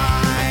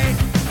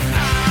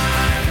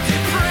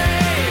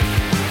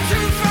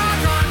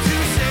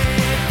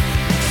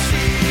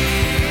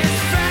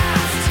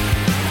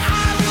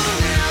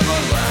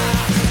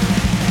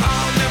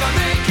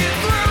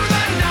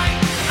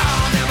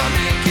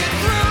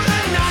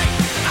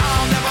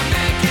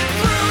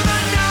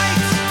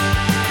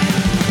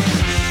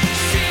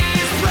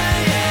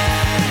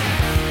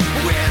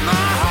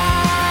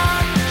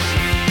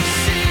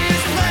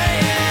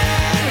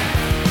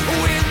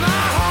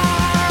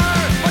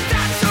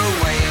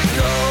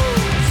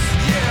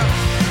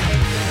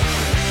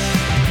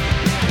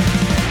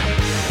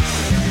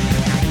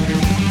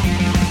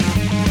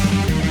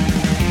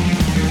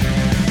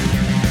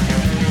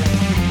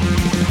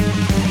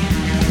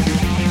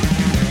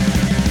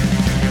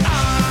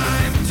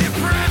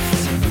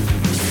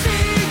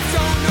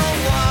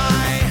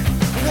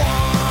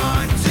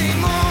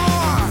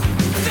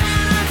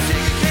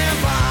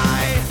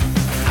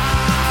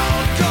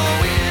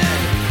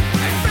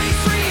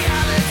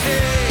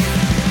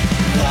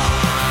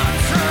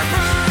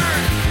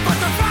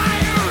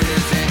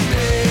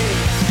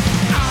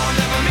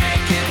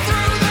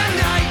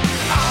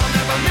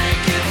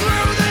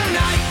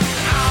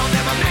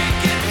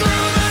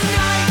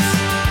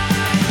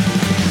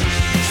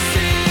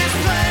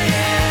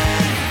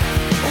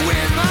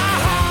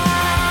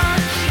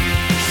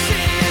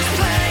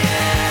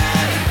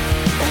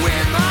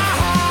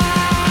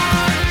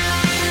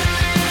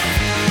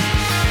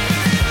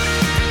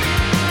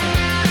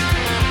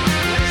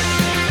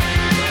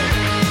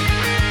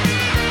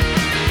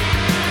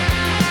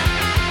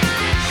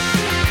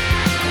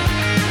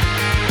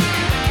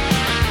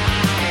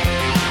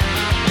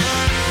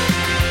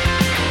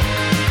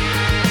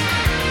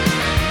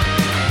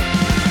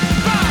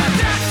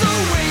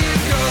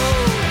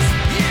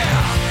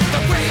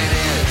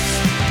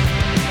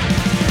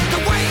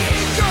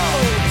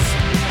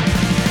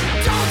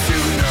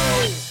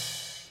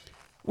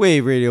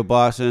Wave Radio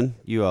Boston,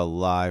 you are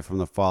live from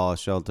the Fallout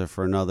Shelter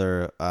for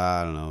another,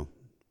 10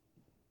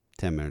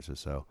 minutes or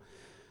so.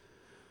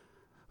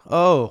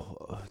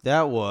 Oh,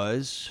 that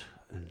was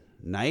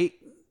Nightage.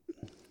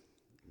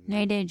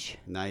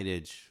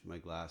 My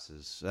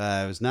glasses.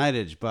 It was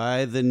Nightage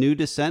by the new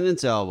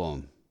Descendants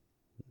album.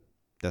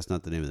 That's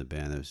not the name of the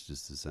band. That was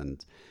just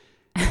Descendants.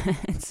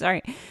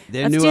 Sorry.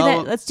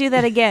 Let's do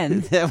that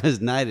again. That was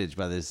Nightage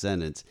by the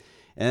Descendants.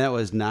 And that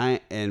was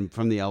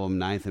from the album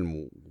Ninth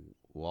and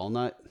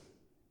Walnut.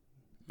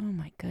 Oh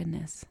my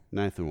goodness.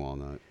 Ninth and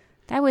Walnut.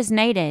 That was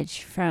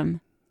Nightage from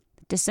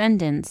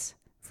Descendants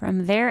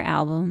from their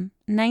album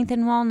Ninth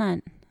and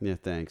Walnut. Yeah,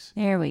 thanks.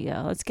 There we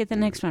go. Let's get the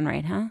next one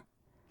right, huh?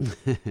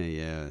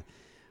 Yeah.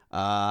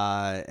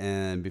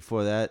 And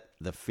before that,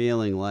 The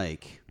Feeling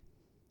Like.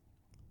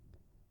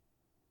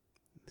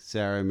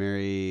 Sarah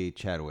Mary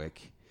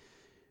Chadwick.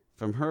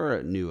 From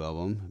her new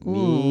album.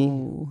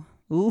 Ooh.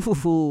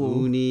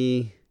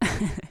 Uni.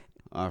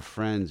 Our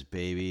friends,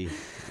 baby.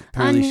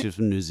 Apparently she's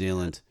from New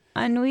Zealand.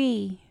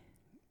 Ennui.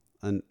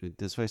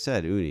 That's what I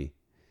said, Uni.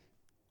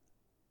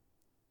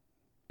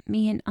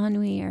 Me and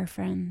Ennui are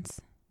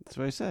friends. That's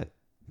what I said.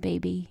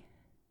 Baby.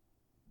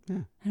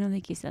 Yeah. I don't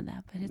think you said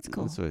that, but it's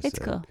cool. That's what I it's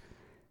said. cool.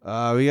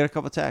 We got a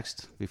couple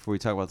texts before we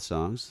talk about the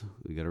songs.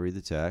 We got to read the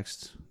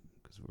text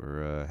because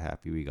we're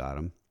happy we got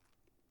them.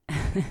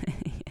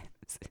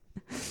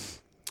 Yes.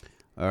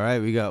 All right,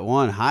 we got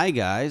one. Hi,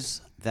 guys.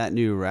 That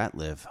new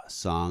Ratliff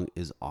song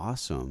is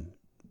awesome.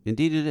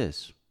 Indeed it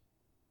is.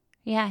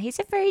 Yeah, he's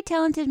a very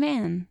talented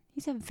man.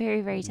 He's a very,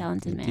 very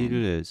talented man. Indeed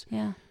it is.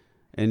 Yeah.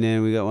 And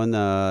then we got one,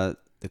 the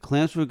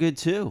Clamps were good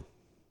too.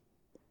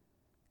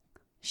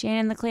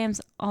 Shannon the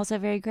Clams, also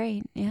very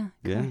great. Yeah.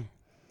 Yeah.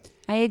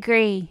 I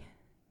agree.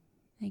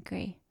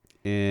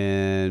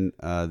 And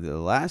the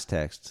last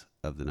text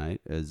of the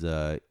night is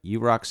You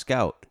Rock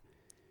Scout.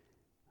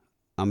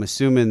 I'm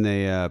assuming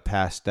they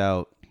passed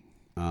out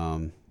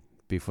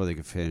before they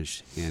could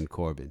finish Ann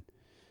Corbin.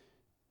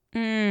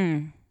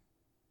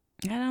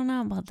 I don't know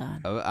about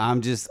that. No,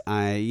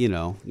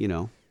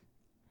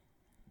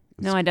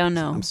 I don't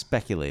know. I'm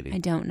speculating. I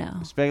don't know.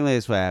 I'm speculating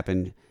that's what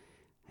happened.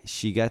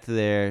 She got to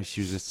there.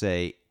 She was going to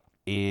say,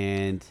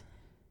 and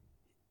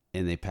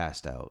they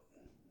passed out.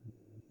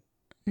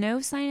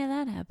 No sign of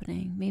that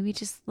happening. Maybe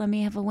just let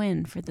me have a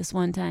win for this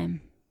one time.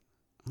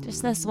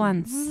 Just this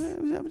once.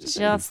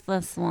 Just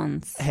this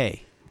once.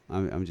 Hey,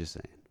 I'm just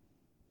saying.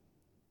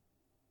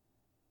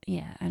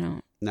 Yeah, I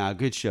don't. Nah,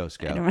 good show,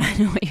 Scout. I don't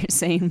know what you're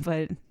saying,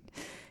 but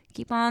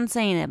keep on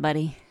saying it,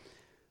 buddy.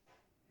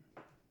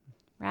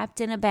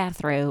 Wrapped in a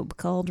bathrobe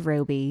called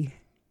Roby.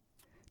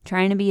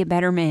 Trying to be a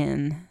better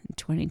man in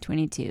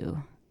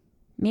 2022.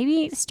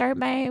 Maybe start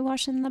by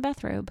washing the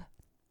bathrobe.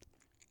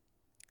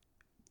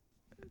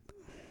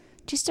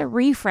 Just a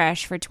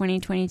refresh for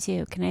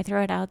 2022. Can I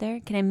throw it out there?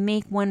 Can I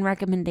make one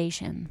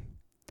recommendation?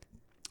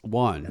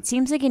 One. It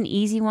seems like an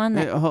easy one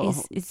that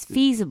is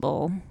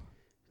feasible.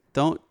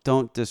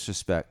 Don't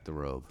disrespect the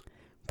robe.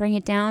 Bring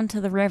it down to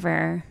the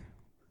river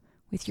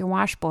with your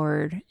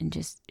washboard and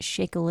just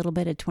shake a little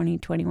bit of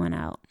 2021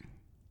 out.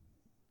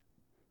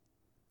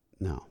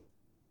 No.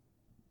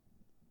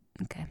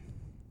 Okay.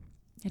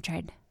 I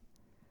tried.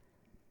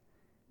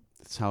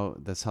 That's how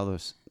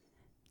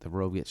the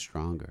robe gets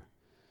stronger.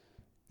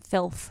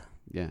 Filth.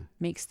 Yeah.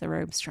 Makes the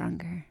robe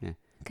stronger. Yeah.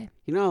 Okay.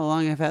 You know how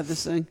long I've had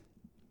this thing?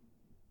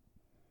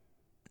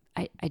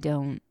 I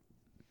don't.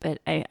 But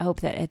I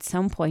hope that at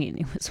some point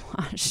it was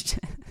washed.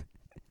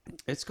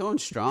 It's going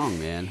strong,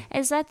 man.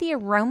 Is that the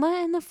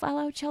aroma in the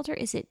Fallout Shelter?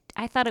 Is it?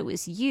 I thought it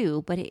was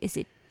you, but is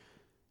it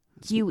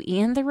you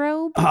and the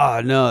robe?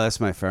 Oh, no, that's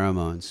my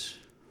pheromones.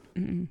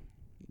 Mm-mm.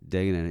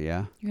 Digging it,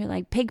 yeah. You're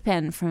like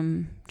Pigpen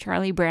from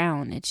Charlie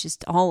Brown. It's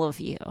just all of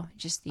you.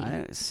 Just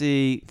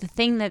the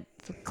thing the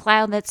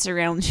cloud that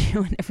surrounds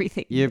you and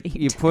everything. You're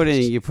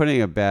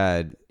putting a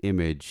bad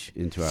image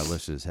into our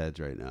listeners' heads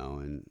right now,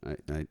 and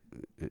I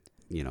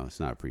it's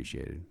not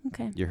appreciated.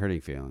 Okay. You're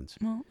hurting feelings.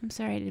 Well, I'm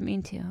sorry, I didn't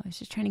mean to. I was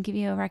just trying to give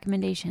you a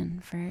recommendation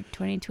for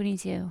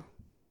 2022.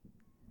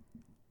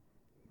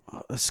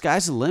 The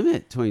sky's the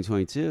limit,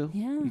 2022.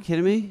 Yeah. You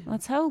kidding me?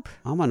 Let's hope.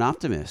 I'm an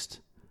optimist.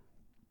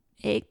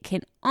 It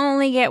can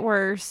only get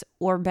worse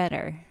or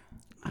better.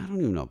 I don't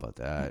even know about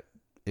that.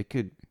 It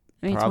could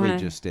I mean, probably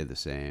just stay the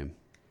same.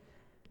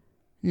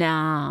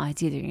 Nah,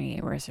 it's either going to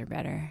get worse or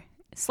better.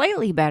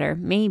 Slightly better,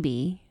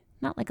 maybe.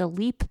 Not like a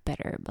leap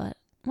better, but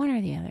one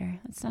or the other.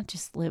 Let's not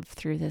just live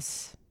through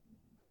this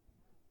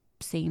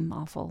same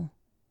awful.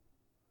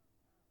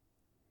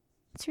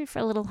 Let's root for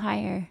a little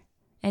higher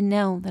and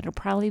know that it'll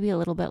probably be a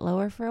little bit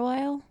lower for a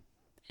while,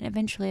 and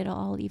eventually it'll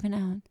all even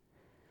out.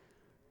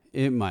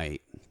 It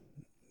might.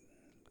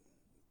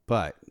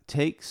 But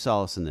take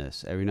solace in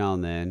this. Every now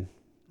and then,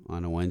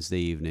 on a Wednesday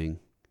evening,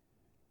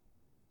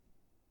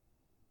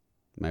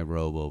 my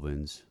robe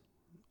opens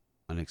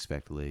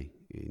unexpectedly,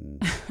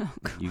 and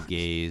you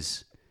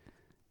gaze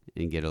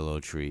and get a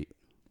little treat.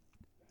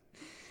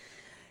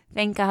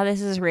 Thank God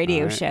this is a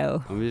radio right.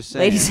 show. I'm just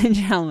saying. Ladies and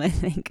gentlemen,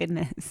 thank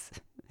goodness.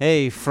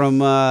 Hey, from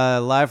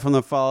live from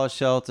the Fallout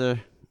Shelter,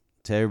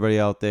 to everybody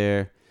out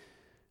there,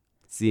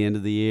 it's the end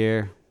of the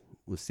year.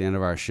 It's the end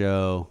of our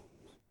show.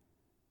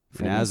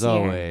 And as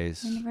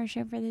always, end of our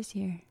show for this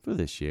year. For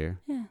this year.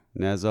 Yeah.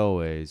 And as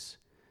always,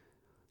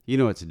 you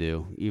know what to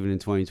do, even in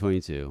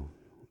 2022.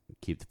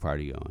 Keep the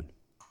party going.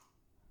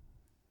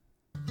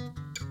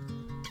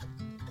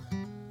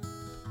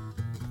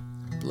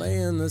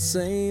 Playing the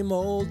same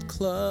old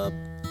club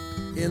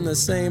in the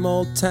same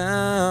old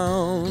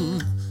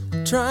town,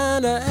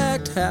 trying to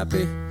act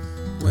happy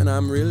when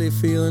I'm really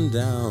feeling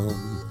down,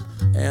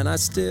 and I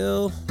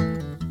still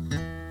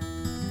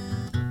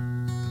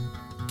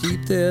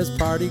keep this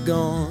party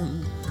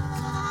going.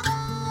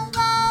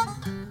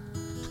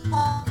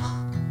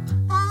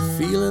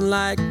 Feeling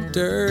like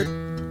dirt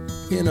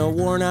in a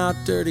worn out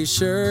dirty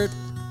shirt,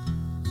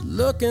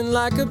 looking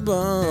like a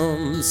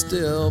bum,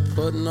 still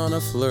putting on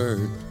a flirt,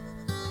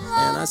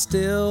 and I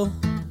still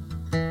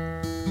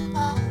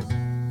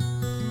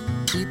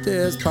keep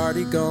this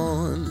party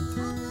going.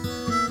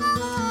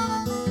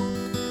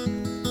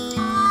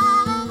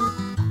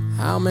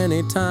 How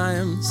many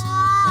times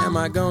am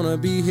I gonna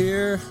be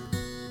here,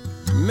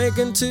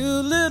 making too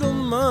little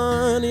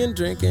money and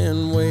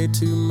drinking way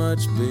too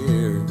much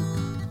beer?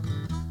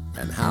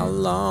 And how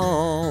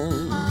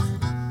long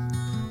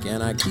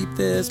can I keep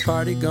this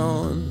party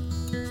going?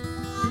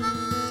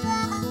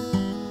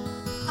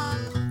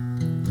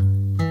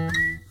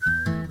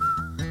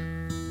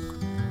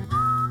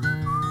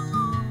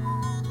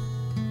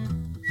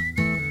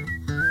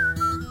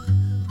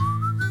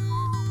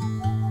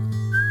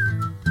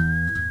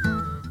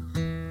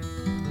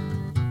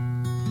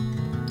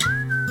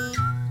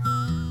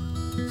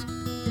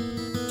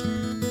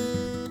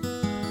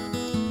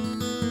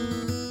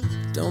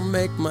 Don't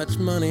make much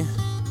money,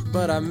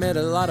 but I met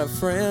a lot of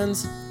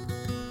friends.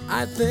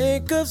 I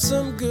think of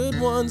some good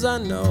ones I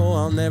know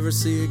I'll never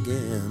see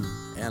again,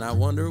 and I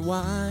wonder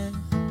why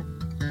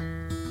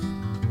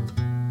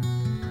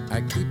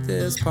I keep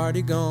this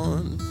party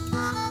going.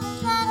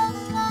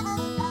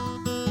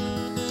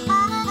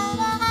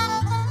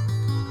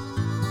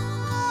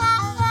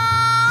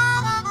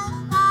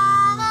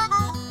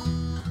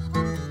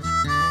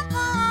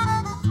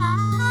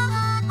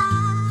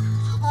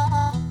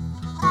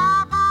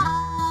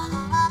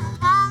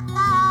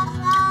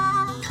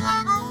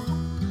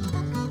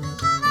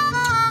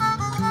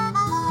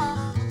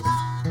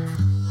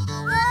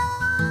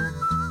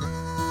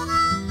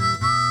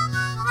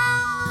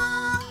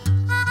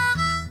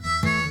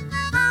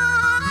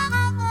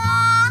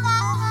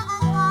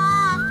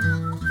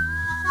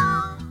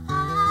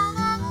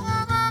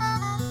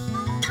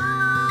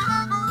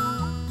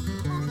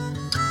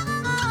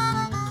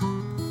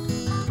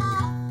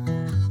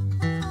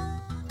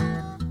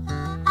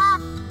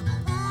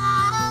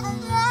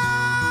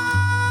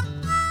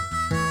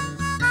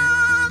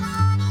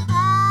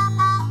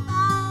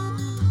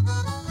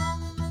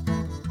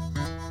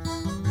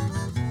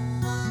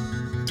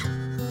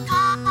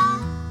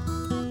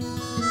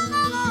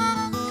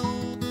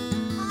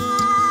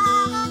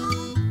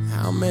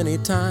 How many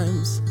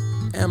times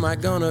am I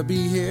gonna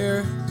be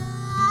here,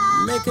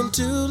 making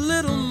too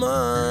little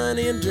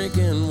money and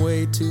drinking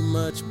way too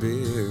much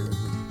beer?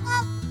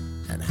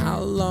 And how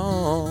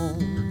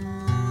long?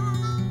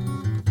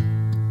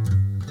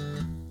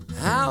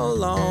 How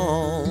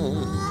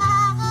long?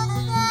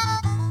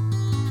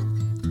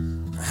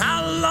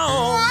 How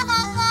long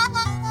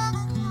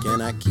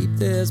can I keep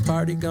this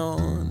party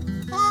going?